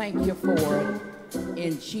 And we thank you for it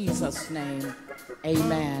in Jesus' name.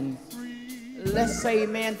 Amen. Let's say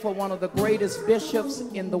amen for one of the greatest bishops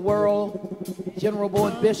in the world, General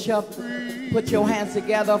Board Bishop. Put your hands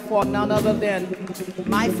together for none other than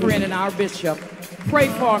my friend and our bishop. Pray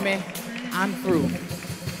for me. I'm through.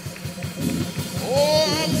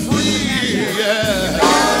 Oh, I'm free. Yeah.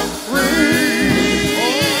 I'm free.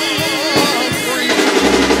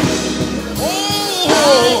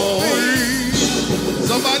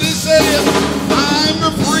 Somebody say it.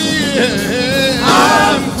 I'm free.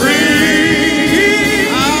 I'm free.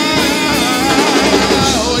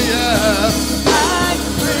 Oh yeah.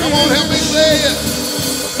 Come on, help me say it.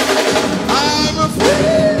 I'm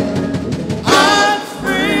free. I'm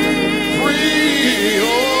free. Free.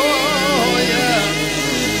 Oh yeah.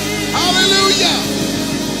 Hallelujah.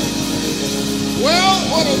 Well,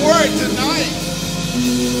 what a word tonight.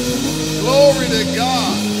 Glory to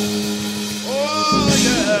God.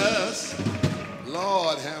 Yes.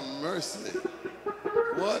 Lord have mercy.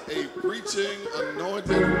 What a preaching,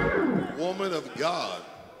 anointed woman of God.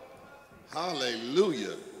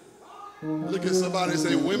 Hallelujah. Look at somebody and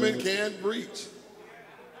say, women can't preach.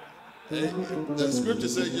 Hey, the scripture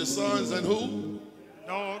says your sons and who?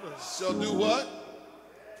 Daughters shall do what?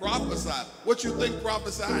 Prophesy. What you think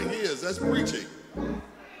prophesying is? That's preaching.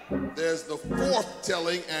 There's the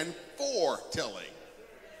forth-telling and foretelling.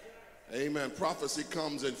 Amen. Prophecy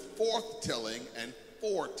comes in forth-telling and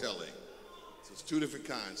foretelling. So it's two different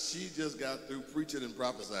kinds. She just got through preaching and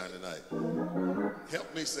prophesying tonight.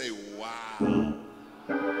 Help me say, wow.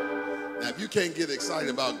 Now, if you can't get excited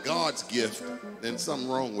about God's gift, then something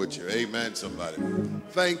wrong with you. Amen, somebody.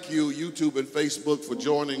 Thank you, YouTube and Facebook, for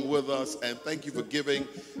joining with us. And thank you for giving.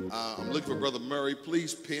 I'm looking for Brother Murray.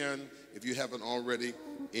 Please pin, if you haven't already,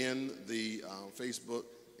 in the Facebook,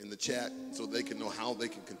 in the chat, so they can know how they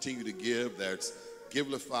can continue to give. There's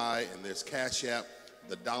Givelify and there's Cash App,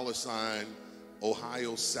 the $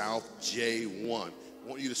 Ohio South J1. I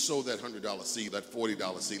want you to sow that $100 seed, that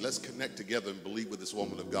 $40 seed. Let's connect together and believe with this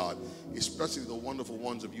woman of God, especially the wonderful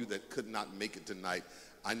ones of you that could not make it tonight.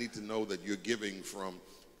 I need to know that you're giving from,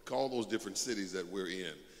 call those different cities that we're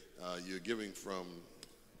in. You're giving from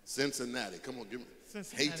Cincinnati. Come on, give me.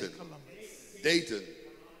 Hayton, Columbus. Dayton,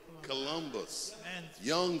 Columbus,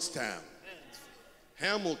 Youngstown,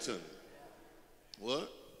 Hamilton. What?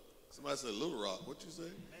 Somebody said Little Rock. What you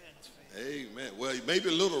say? Amen. Well, maybe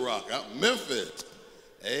Little Rock. Memphis.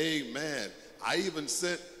 Amen. I even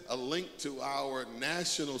sent a link to our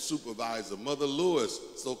national supervisor, Mother Lewis.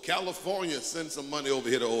 So California sent some money over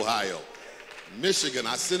here to Ohio. Michigan,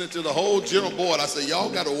 I sent it to the whole general board. I said,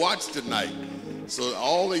 y'all got to watch tonight. So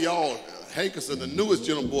all of y'all Hankerson, the newest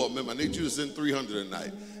general board member, I need you to send 300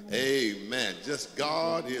 tonight. Amen. Just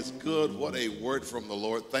God is good. What a word from the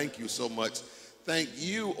Lord. Thank you so much. Thank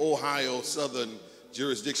you, Ohio Southern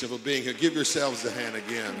Jurisdiction, for being here. Give yourselves a hand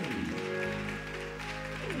again.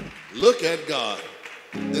 Look at God.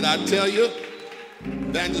 Did I tell you?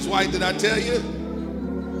 Evangelist White, did I tell you?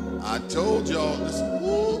 I told y'all this.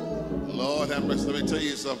 Ooh, Lord have mercy. Let me tell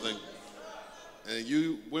you something. And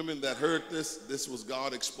you women that heard this was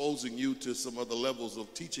God exposing you to some other levels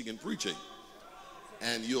of teaching and preaching.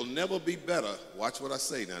 And you'll never be better. Watch what I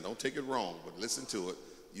say now. Don't take it wrong, but listen to it.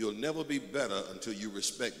 You'll never be better until you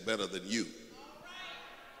respect better than you.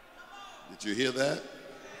 Did you hear that?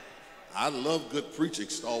 I love good preaching,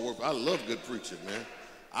 stalwart. I love good preaching, man.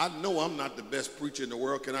 I know I'm not the best preacher in the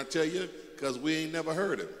world, can I tell you? Because we ain't never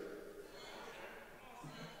heard him.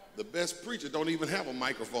 The best preacher don't even have a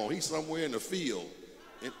microphone. He's somewhere in the field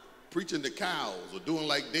preaching to cows or doing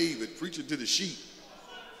like David, preaching to the sheep.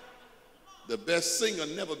 The best singer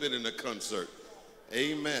never been in a concert.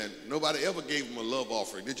 Amen. Nobody ever gave him a love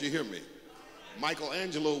offering. Did you hear me?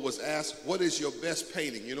 Michelangelo was asked, what is your best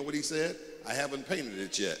painting? You know what he said? I haven't painted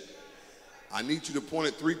it yet. I need you to point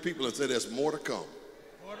at 3 people and say there's more to come.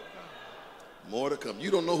 More to come. More to come.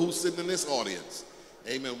 You don't know who's sitting in this audience.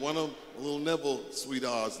 Amen. One of them, little Neville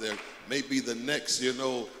sweethearts there, may be the next,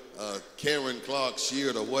 Karen Clark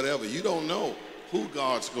Sheard or whatever. You don't know who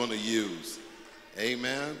God's going to use.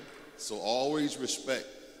 Amen. So always respect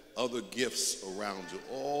other gifts around you.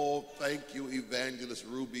 Oh, thank you, Evangelist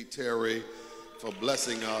Ruby Terry, for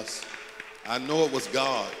blessing us. I know it was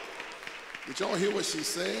God. Did y'all hear what she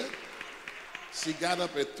said? She got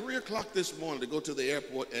up at 3 o'clock this morning to go to the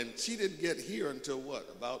airport, and she didn't get here until what,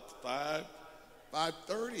 about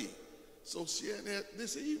 5:30. So she hadn't had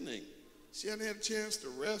this evening. She hadn't had a chance to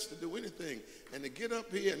rest, to do anything. And to get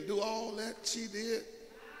up here and do all that she did.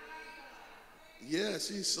 Yeah,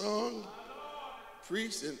 she sung,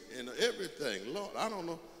 preached, and everything. Lord, I don't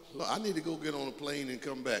know. Lord, I need to go get on a plane and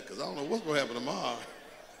come back because I don't know what's going to happen tomorrow.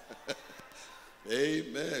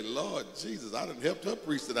 Amen. Lord Jesus, I done helped her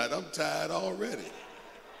preach tonight. I'm tired already.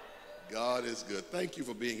 God is good. Thank you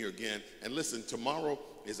for being here again. And listen, tomorrow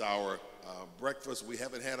is our breakfast. We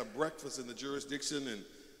haven't had a breakfast in the jurisdiction in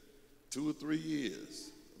 2 or 3 years,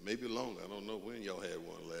 maybe longer. I don't know when y'all had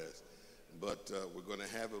one last. But we're going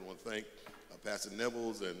to have it. I want to thank Pastor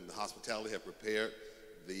Nevels and the hospitality have prepared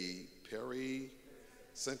the Perry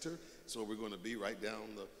Center. So we're going to be right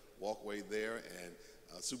down the walkway there. And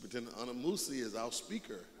Superintendent Anna Musi is our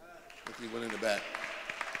speaker. I think he went in the back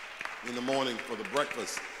in the morning for the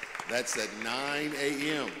breakfast. That's at 9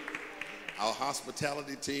 a.m. Our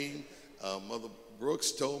hospitality team, Mother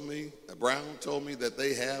Brooks told me, Brown told me that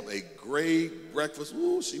they have a great breakfast.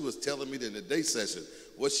 Ooh, she was telling me that in the day session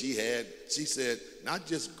what she had. She said, not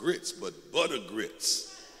just grits, but butter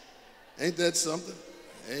grits. Ain't that something?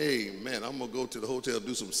 Amen. I'm going to go to the hotel,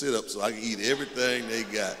 do some sit-ups so I can eat everything they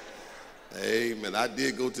got. Amen. I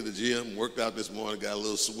did go to the gym, worked out this morning, got a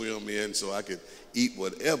little swim in so I could eat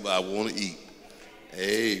whatever I want to eat.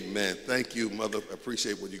 Amen. Thank you, Mother. I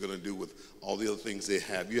appreciate what you're going to do with all the other things they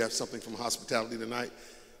have. You have something from hospitality tonight?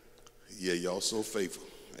 Yeah, y'all so faithful.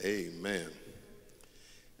 Amen.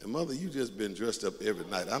 And Mother, you just been dressed up every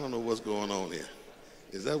night. I don't know what's going on here.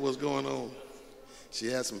 Is that what's going on? She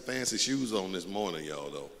had some fancy shoes on this morning, y'all,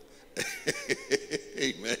 though.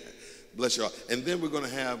 Amen. Bless y'all. And then we're going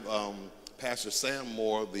to have Pastor Sam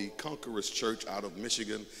Moore, the Conquerors Church out of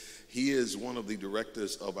Michigan. He is one of the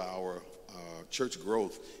directors of our church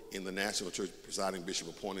growth in the National Church. Presiding Bishop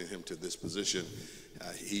appointed him to this position.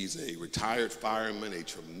 He's a retired fireman, a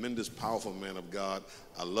tremendous, powerful man of God.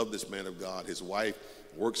 I love this man of God. His wife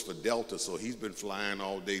works for Delta, so he's been flying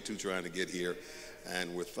all day too, trying to get here.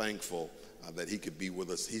 And we're thankful that he could be with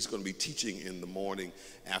us. He's going to be teaching in the morning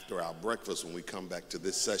after our breakfast when we come back to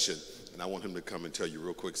this session. And I want him to come and tell you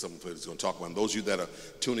real quick something he's going to talk about. And those of you that are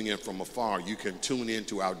tuning in from afar, you can tune in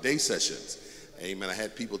to our day sessions. Amen. I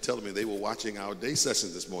had people telling me they were watching our day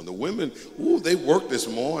sessions this morning. The women, ooh, they worked this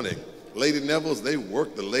morning. Lady Neville's, they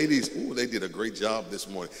worked. The ladies, ooh, they did a great job this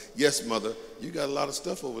morning. Yes, Mother, you got a lot of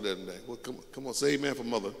stuff over there today. Well, come on, say amen for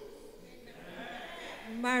Mother.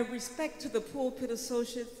 My respect to the Pulpit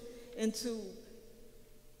Associates and to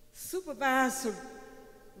Supervisor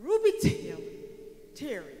Ruby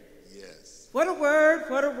Terry. Yes. What a word,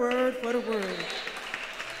 what a word, what a word.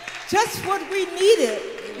 Just what we needed.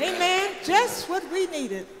 Amen. Just what we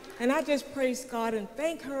needed. And I just praise God and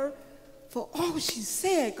thank her for all she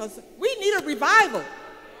said, because we need a revival.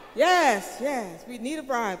 Yes, yes, we need a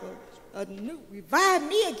revival. Revive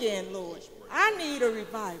me again, Lord. I need a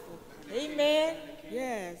revival. Amen.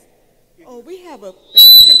 Yes. Oh, we have a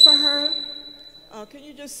basket for her. can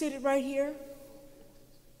you just sit it right here?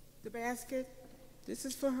 The basket. This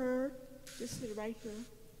is for her. Just sit it right here.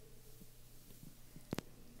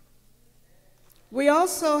 We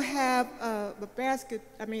also have a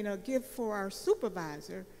gift for our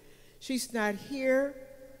supervisor. She's not here,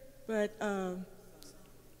 but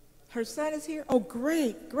her son is here. Oh,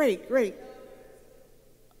 great, great, great.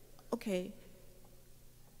 Okay.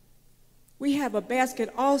 We have a basket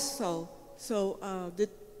also. So, did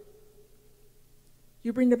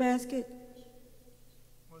you bring the basket?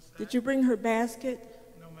 What's that? Did you bring her basket?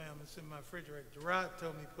 No, ma'am. It's in my refrigerator. Gerard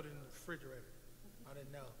told me to put it in the refrigerator. I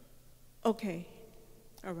didn't know. Okay.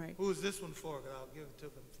 All right. Who is this one for? 'Cause I'll give it to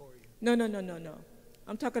them for you. No.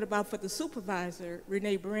 I'm talking about for the supervisor,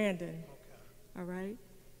 Renee Brandon. Okay. All right.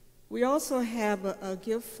 We also have a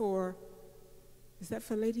gift for, is that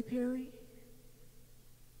for Lady Perry?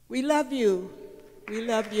 We love you. We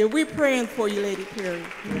love you. We're praying for you, Lady Perry.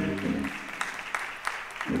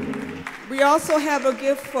 We also have a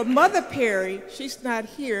gift for Mother Perry. She's not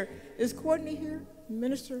here. Is Courtney here?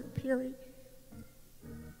 Minister Perry?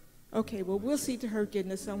 Okay, well, we'll see to her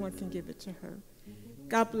getting it. Someone can give it to her.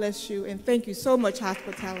 God bless you, and thank you so much,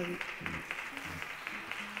 Hospitality.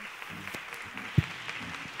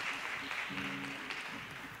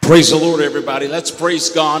 Praise the Lord, everybody. Let's praise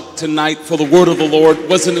God tonight for the word of the Lord.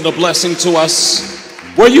 Wasn't it a blessing to us?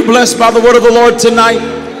 Were you blessed by the word of the Lord tonight?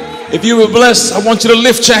 If you were blessed, I want you to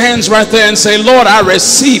lift your hands right there and say, Lord, I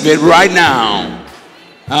receive it right now.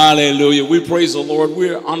 Hallelujah. We praise the Lord.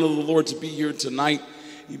 We honor the Lord to be here tonight.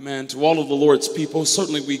 Amen. To all of the Lord's people,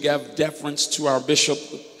 certainly we give deference to our Bishop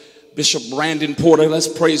Brandon Porter. Let's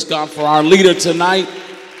praise God for our leader tonight.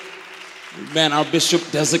 Amen. Our Bishop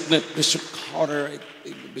Designate, Bishop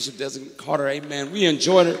Designate Carter. Amen. We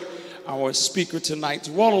enjoyed our speaker tonight.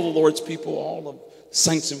 To all of the Lord's people, all of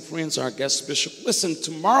saints and friends, our guest bishop. Listen,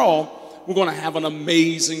 tomorrow we're going to have an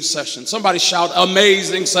amazing session. Somebody shout,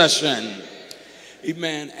 amazing session.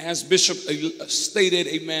 Amen. As Bishop stated,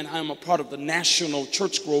 amen, I am a part of the National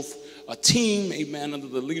Church Growth team, amen, under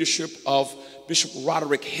the leadership of Bishop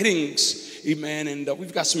Roderick Hiddings, amen, and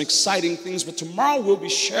we've got some exciting things, but tomorrow we'll be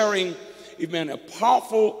sharing, amen, a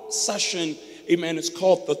powerful session, amen. It's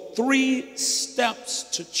called the 3 Steps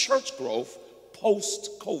to Church Growth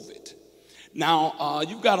Post-COVID. Now,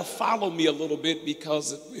 you've got to follow me a little bit,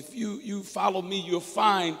 because if you follow me, you'll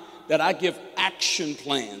find that I give action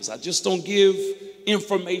plans. I just don't give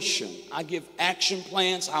information. I give action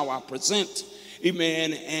plans, how I present,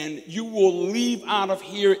 amen, and you will leave out of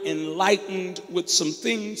here enlightened with some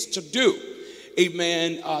things to do,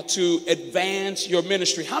 amen, to advance your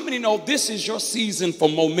ministry. How many know this is your season for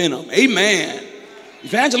momentum? Amen.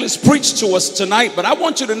 Evangelist preached to us tonight, but I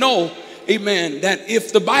want you to know, amen, that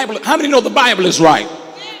if the Bible, how many know the Bible is right?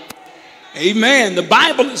 Amen. The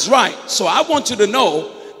Bible is right. So I want you to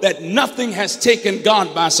know that nothing has taken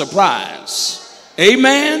God by surprise.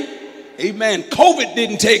 Amen. Amen. COVID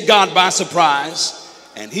didn't take God by surprise.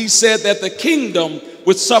 And he said that the kingdom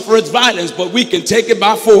would suffer its violence, but we can take it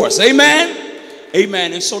by force. Amen.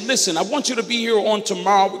 Amen. And so listen, I want you to be here on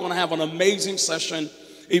tomorrow. We're going to have an amazing session.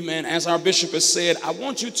 Amen. As our bishop has said, I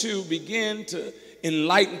want you to begin to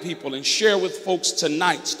enlighten people and share with folks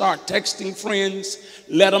tonight. Start texting friends.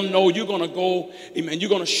 Let them know you're going to go. Amen. You're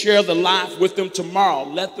going to share the live with them tomorrow.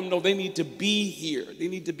 Let them know they need to be here. They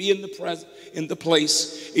need to be in the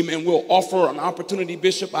place. Amen. We'll offer an opportunity,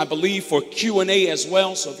 Bishop, I believe, for Q&A as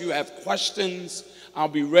well. So if you have questions, I'll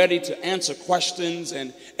be ready to answer questions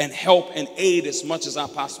and help and aid as much as I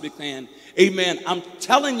possibly can. Amen. I'm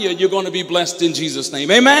telling you, you're going to be blessed in Jesus'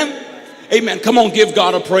 name. Amen. Amen. Come on, give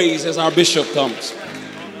God a praise as our bishop comes.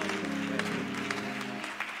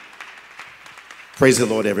 Praise the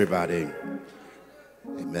Lord, everybody.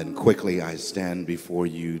 Amen. Quickly, I stand before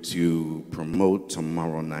you to promote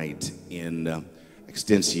tomorrow night in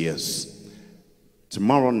Extensius.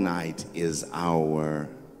 Tomorrow night is our,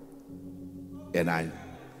 and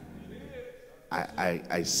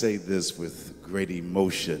I say this with great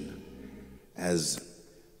emotion, as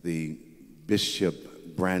the Bishop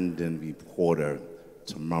Brandon B. Porter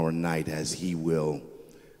tomorrow night, as he will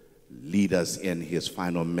lead us in his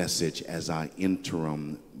final message as our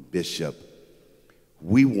interim bishop.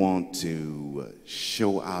 We want to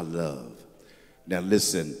show our love. Now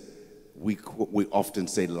listen, we often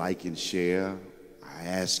say like and share. I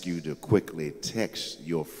ask you to quickly text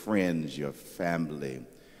your friends, your family,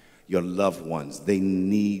 your loved ones. They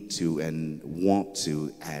need to and want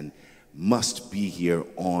to and must be here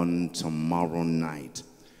on tomorrow night.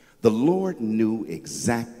 The Lord knew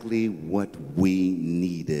exactly what we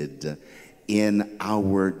needed in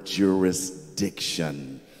our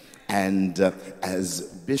jurisdiction. And as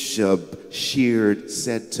Bishop Sheard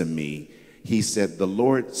said to me, he said the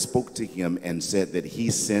Lord spoke to him and said that he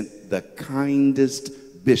sent the kindest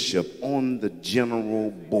bishop on the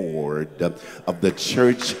general board of the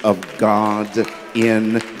Church of God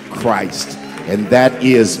in Christ, and that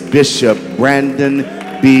is Bishop Brandon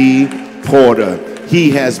B. Porter.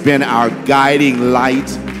 He has been our guiding light.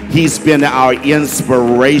 He's been our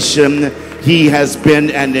inspiration. He has been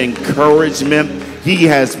an encouragement. He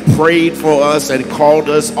has prayed for us and called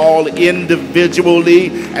us all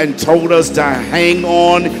individually and told us to hang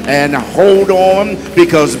on and hold on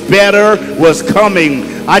because better was coming.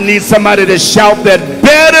 I need somebody to shout that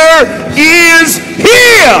better is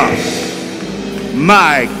here.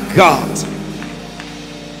 My God.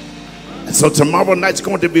 And so tomorrow night's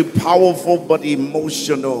going to be powerful but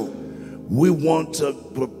emotional. We want to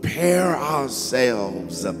prepare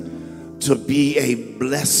ourselves to be a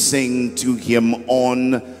blessing to him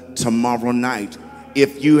on tomorrow night.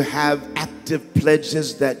 If you have active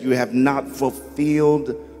pledges that you have not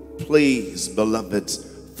fulfilled, please, beloveds,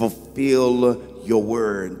 fulfill your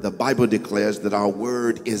word. The Bible declares that our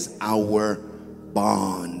word is our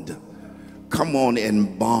bond. Come on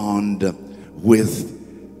and bond with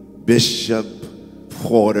Bishop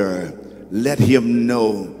Porter. Let him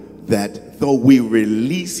know that though we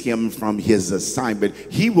release him from his assignment,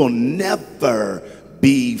 he will never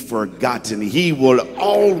be forgotten. He will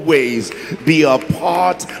always be a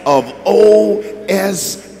part of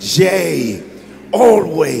OSJ.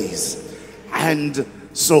 Always. And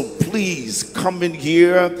so please come in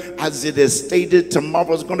here. As it is stated,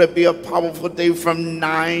 tomorrow is going to be a powerful day from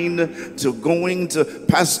 9 to going to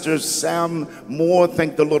Pastor Sam Moore.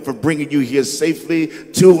 Thank the Lord for bringing you here safely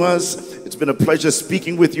to us. It's been a pleasure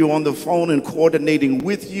speaking with you on the phone and coordinating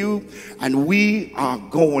with you. And we are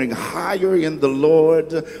going higher in the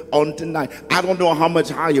Lord on tonight. I don't know how much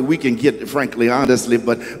higher we can get, frankly, honestly,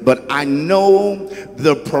 but I know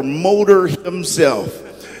the promoter himself,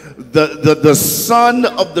 the son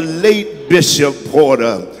of the late Bishop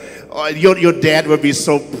Porter. Your dad would be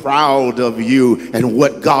so proud of you and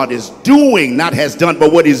what God is doing, not has done,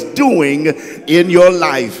 but what he's doing in your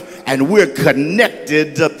life. And we're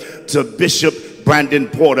connected to Bishop Brandon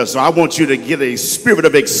Porter. So I want you to get a spirit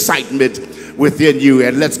of excitement within you.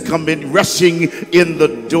 And let's come in rushing in the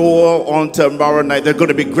door on tomorrow night. There are going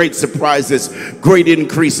to be great surprises, great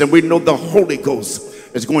increase. And we know the Holy Ghost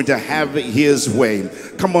is going to have his way.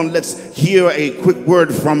 Come on, let's hear a quick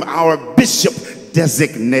word from our Bishop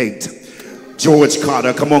Designate, George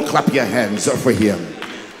Carter. Come on, clap your hands up for him.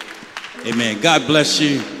 Amen. God bless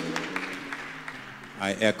you.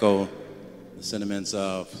 I echo the sentiments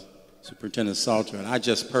of Superintendent Salter, and I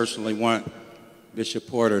just personally want Bishop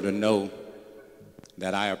Porter to know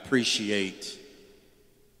that I appreciate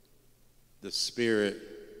the spirit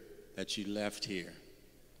that you left here.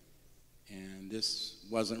 And this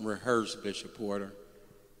wasn't rehearsed, Bishop Porter.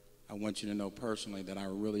 I want you to know personally that I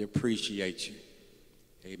really appreciate you.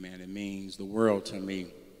 Amen. It means the world to me.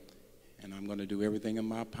 And I'm going to do everything in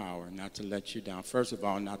my power not to let you down. First of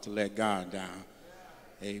all, not to let God down.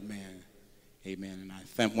 Amen. Amen. And I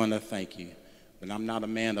want to thank you. But I'm not a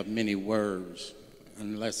man of many words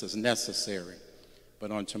unless it's necessary.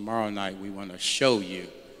 But on tomorrow night, we want to show you,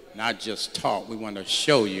 not just talk. We want to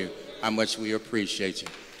show you how much we appreciate you.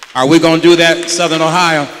 Are we going to do that, Southern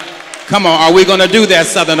Ohio? Come on, are we going to do that,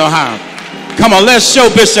 Southern Ohio? Come on, let's show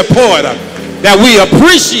Bishop Porter that we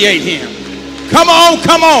appreciate him. Come on,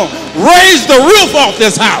 come on. Raise the roof off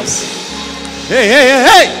this house. Hey, hey, hey,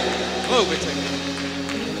 hey. Glory to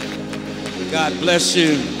God. God bless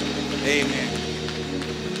you. Amen.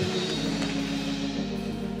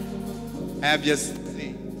 Have your seat.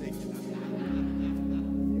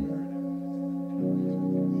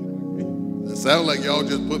 It sounds like y'all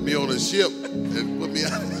just put me on a ship and put me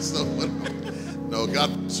out of something. No,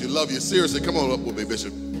 God, you love you. Seriously, come on up with me,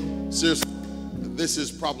 Bishop. Seriously, this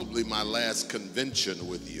is probably my last convention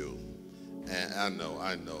with you. And I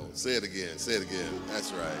know. Say it again.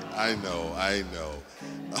 That's right. I know.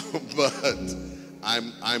 But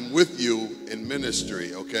I'm with you in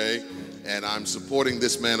ministry, okay? And I'm supporting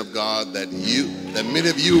this man of God that many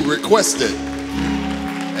of you requested.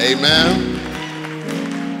 Amen.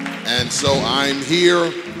 And so I'm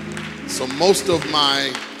here. So most of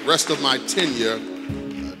rest of my tenure,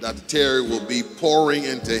 Dr. Terry will be pouring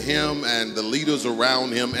into him and the leaders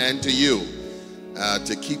around him and to you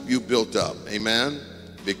to keep you built up. Amen.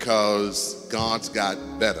 Because God's got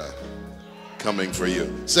better coming for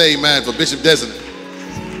you. Say amen for Bishop Designate.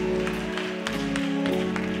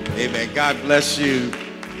 Amen. God bless you.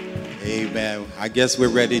 Amen. I guess we're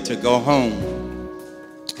ready to go home.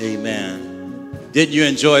 Amen. Didn't you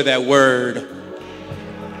enjoy that word?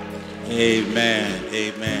 Amen.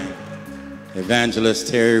 Amen. Evangelist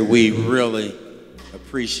Terry, we really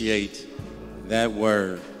appreciate that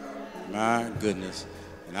word. My goodness.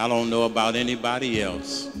 And I don't know about anybody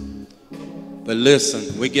else. But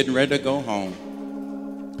listen, we're getting ready to go home.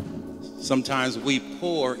 Sometimes we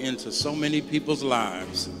pour into so many people's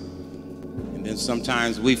lives. And then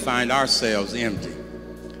sometimes we find ourselves empty.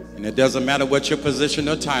 And it doesn't matter what your position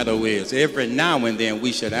or title is. Every now and then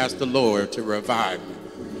we should ask the Lord to revive you.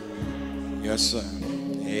 Yes, sir.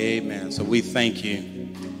 Amen. So we thank you.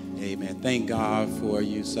 Amen. Thank God for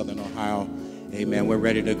you, Southern Ohio. Amen. We're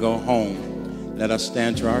ready to go home. Let us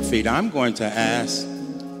stand to our feet. I'm going to ask,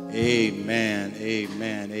 amen,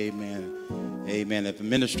 amen, amen, amen, if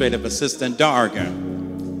Administrative Assistant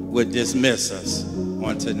Dargan would dismiss us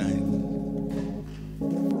on tonight.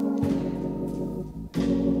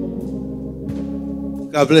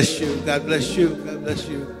 God bless you. God bless you. God bless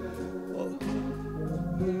you.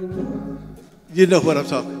 You know what I'm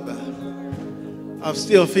talking about. I'm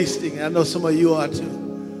still feasting. I know some of you are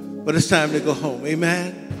too. But it's time to go home.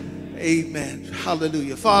 Amen. Amen.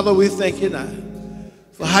 Hallelujah. Father, we thank you now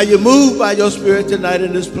for how you move by your Spirit tonight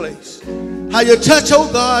in this place. How you touch,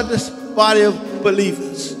 oh God, this body of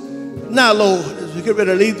believers. Now, Lord, as we get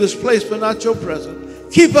ready to leave this place, but not your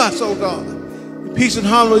presence, keep us, oh God, in peace and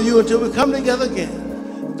harmony with you until we come together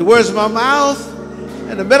again. The words of my mouth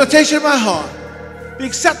and the meditation of my heart be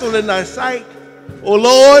acceptable in thy sight, O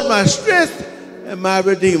Lord, my strength and my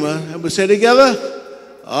Redeemer. And we say together,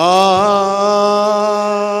 Amen.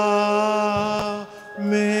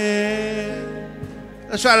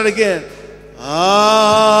 Let's try it again. Amen.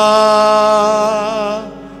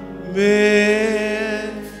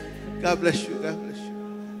 God bless you.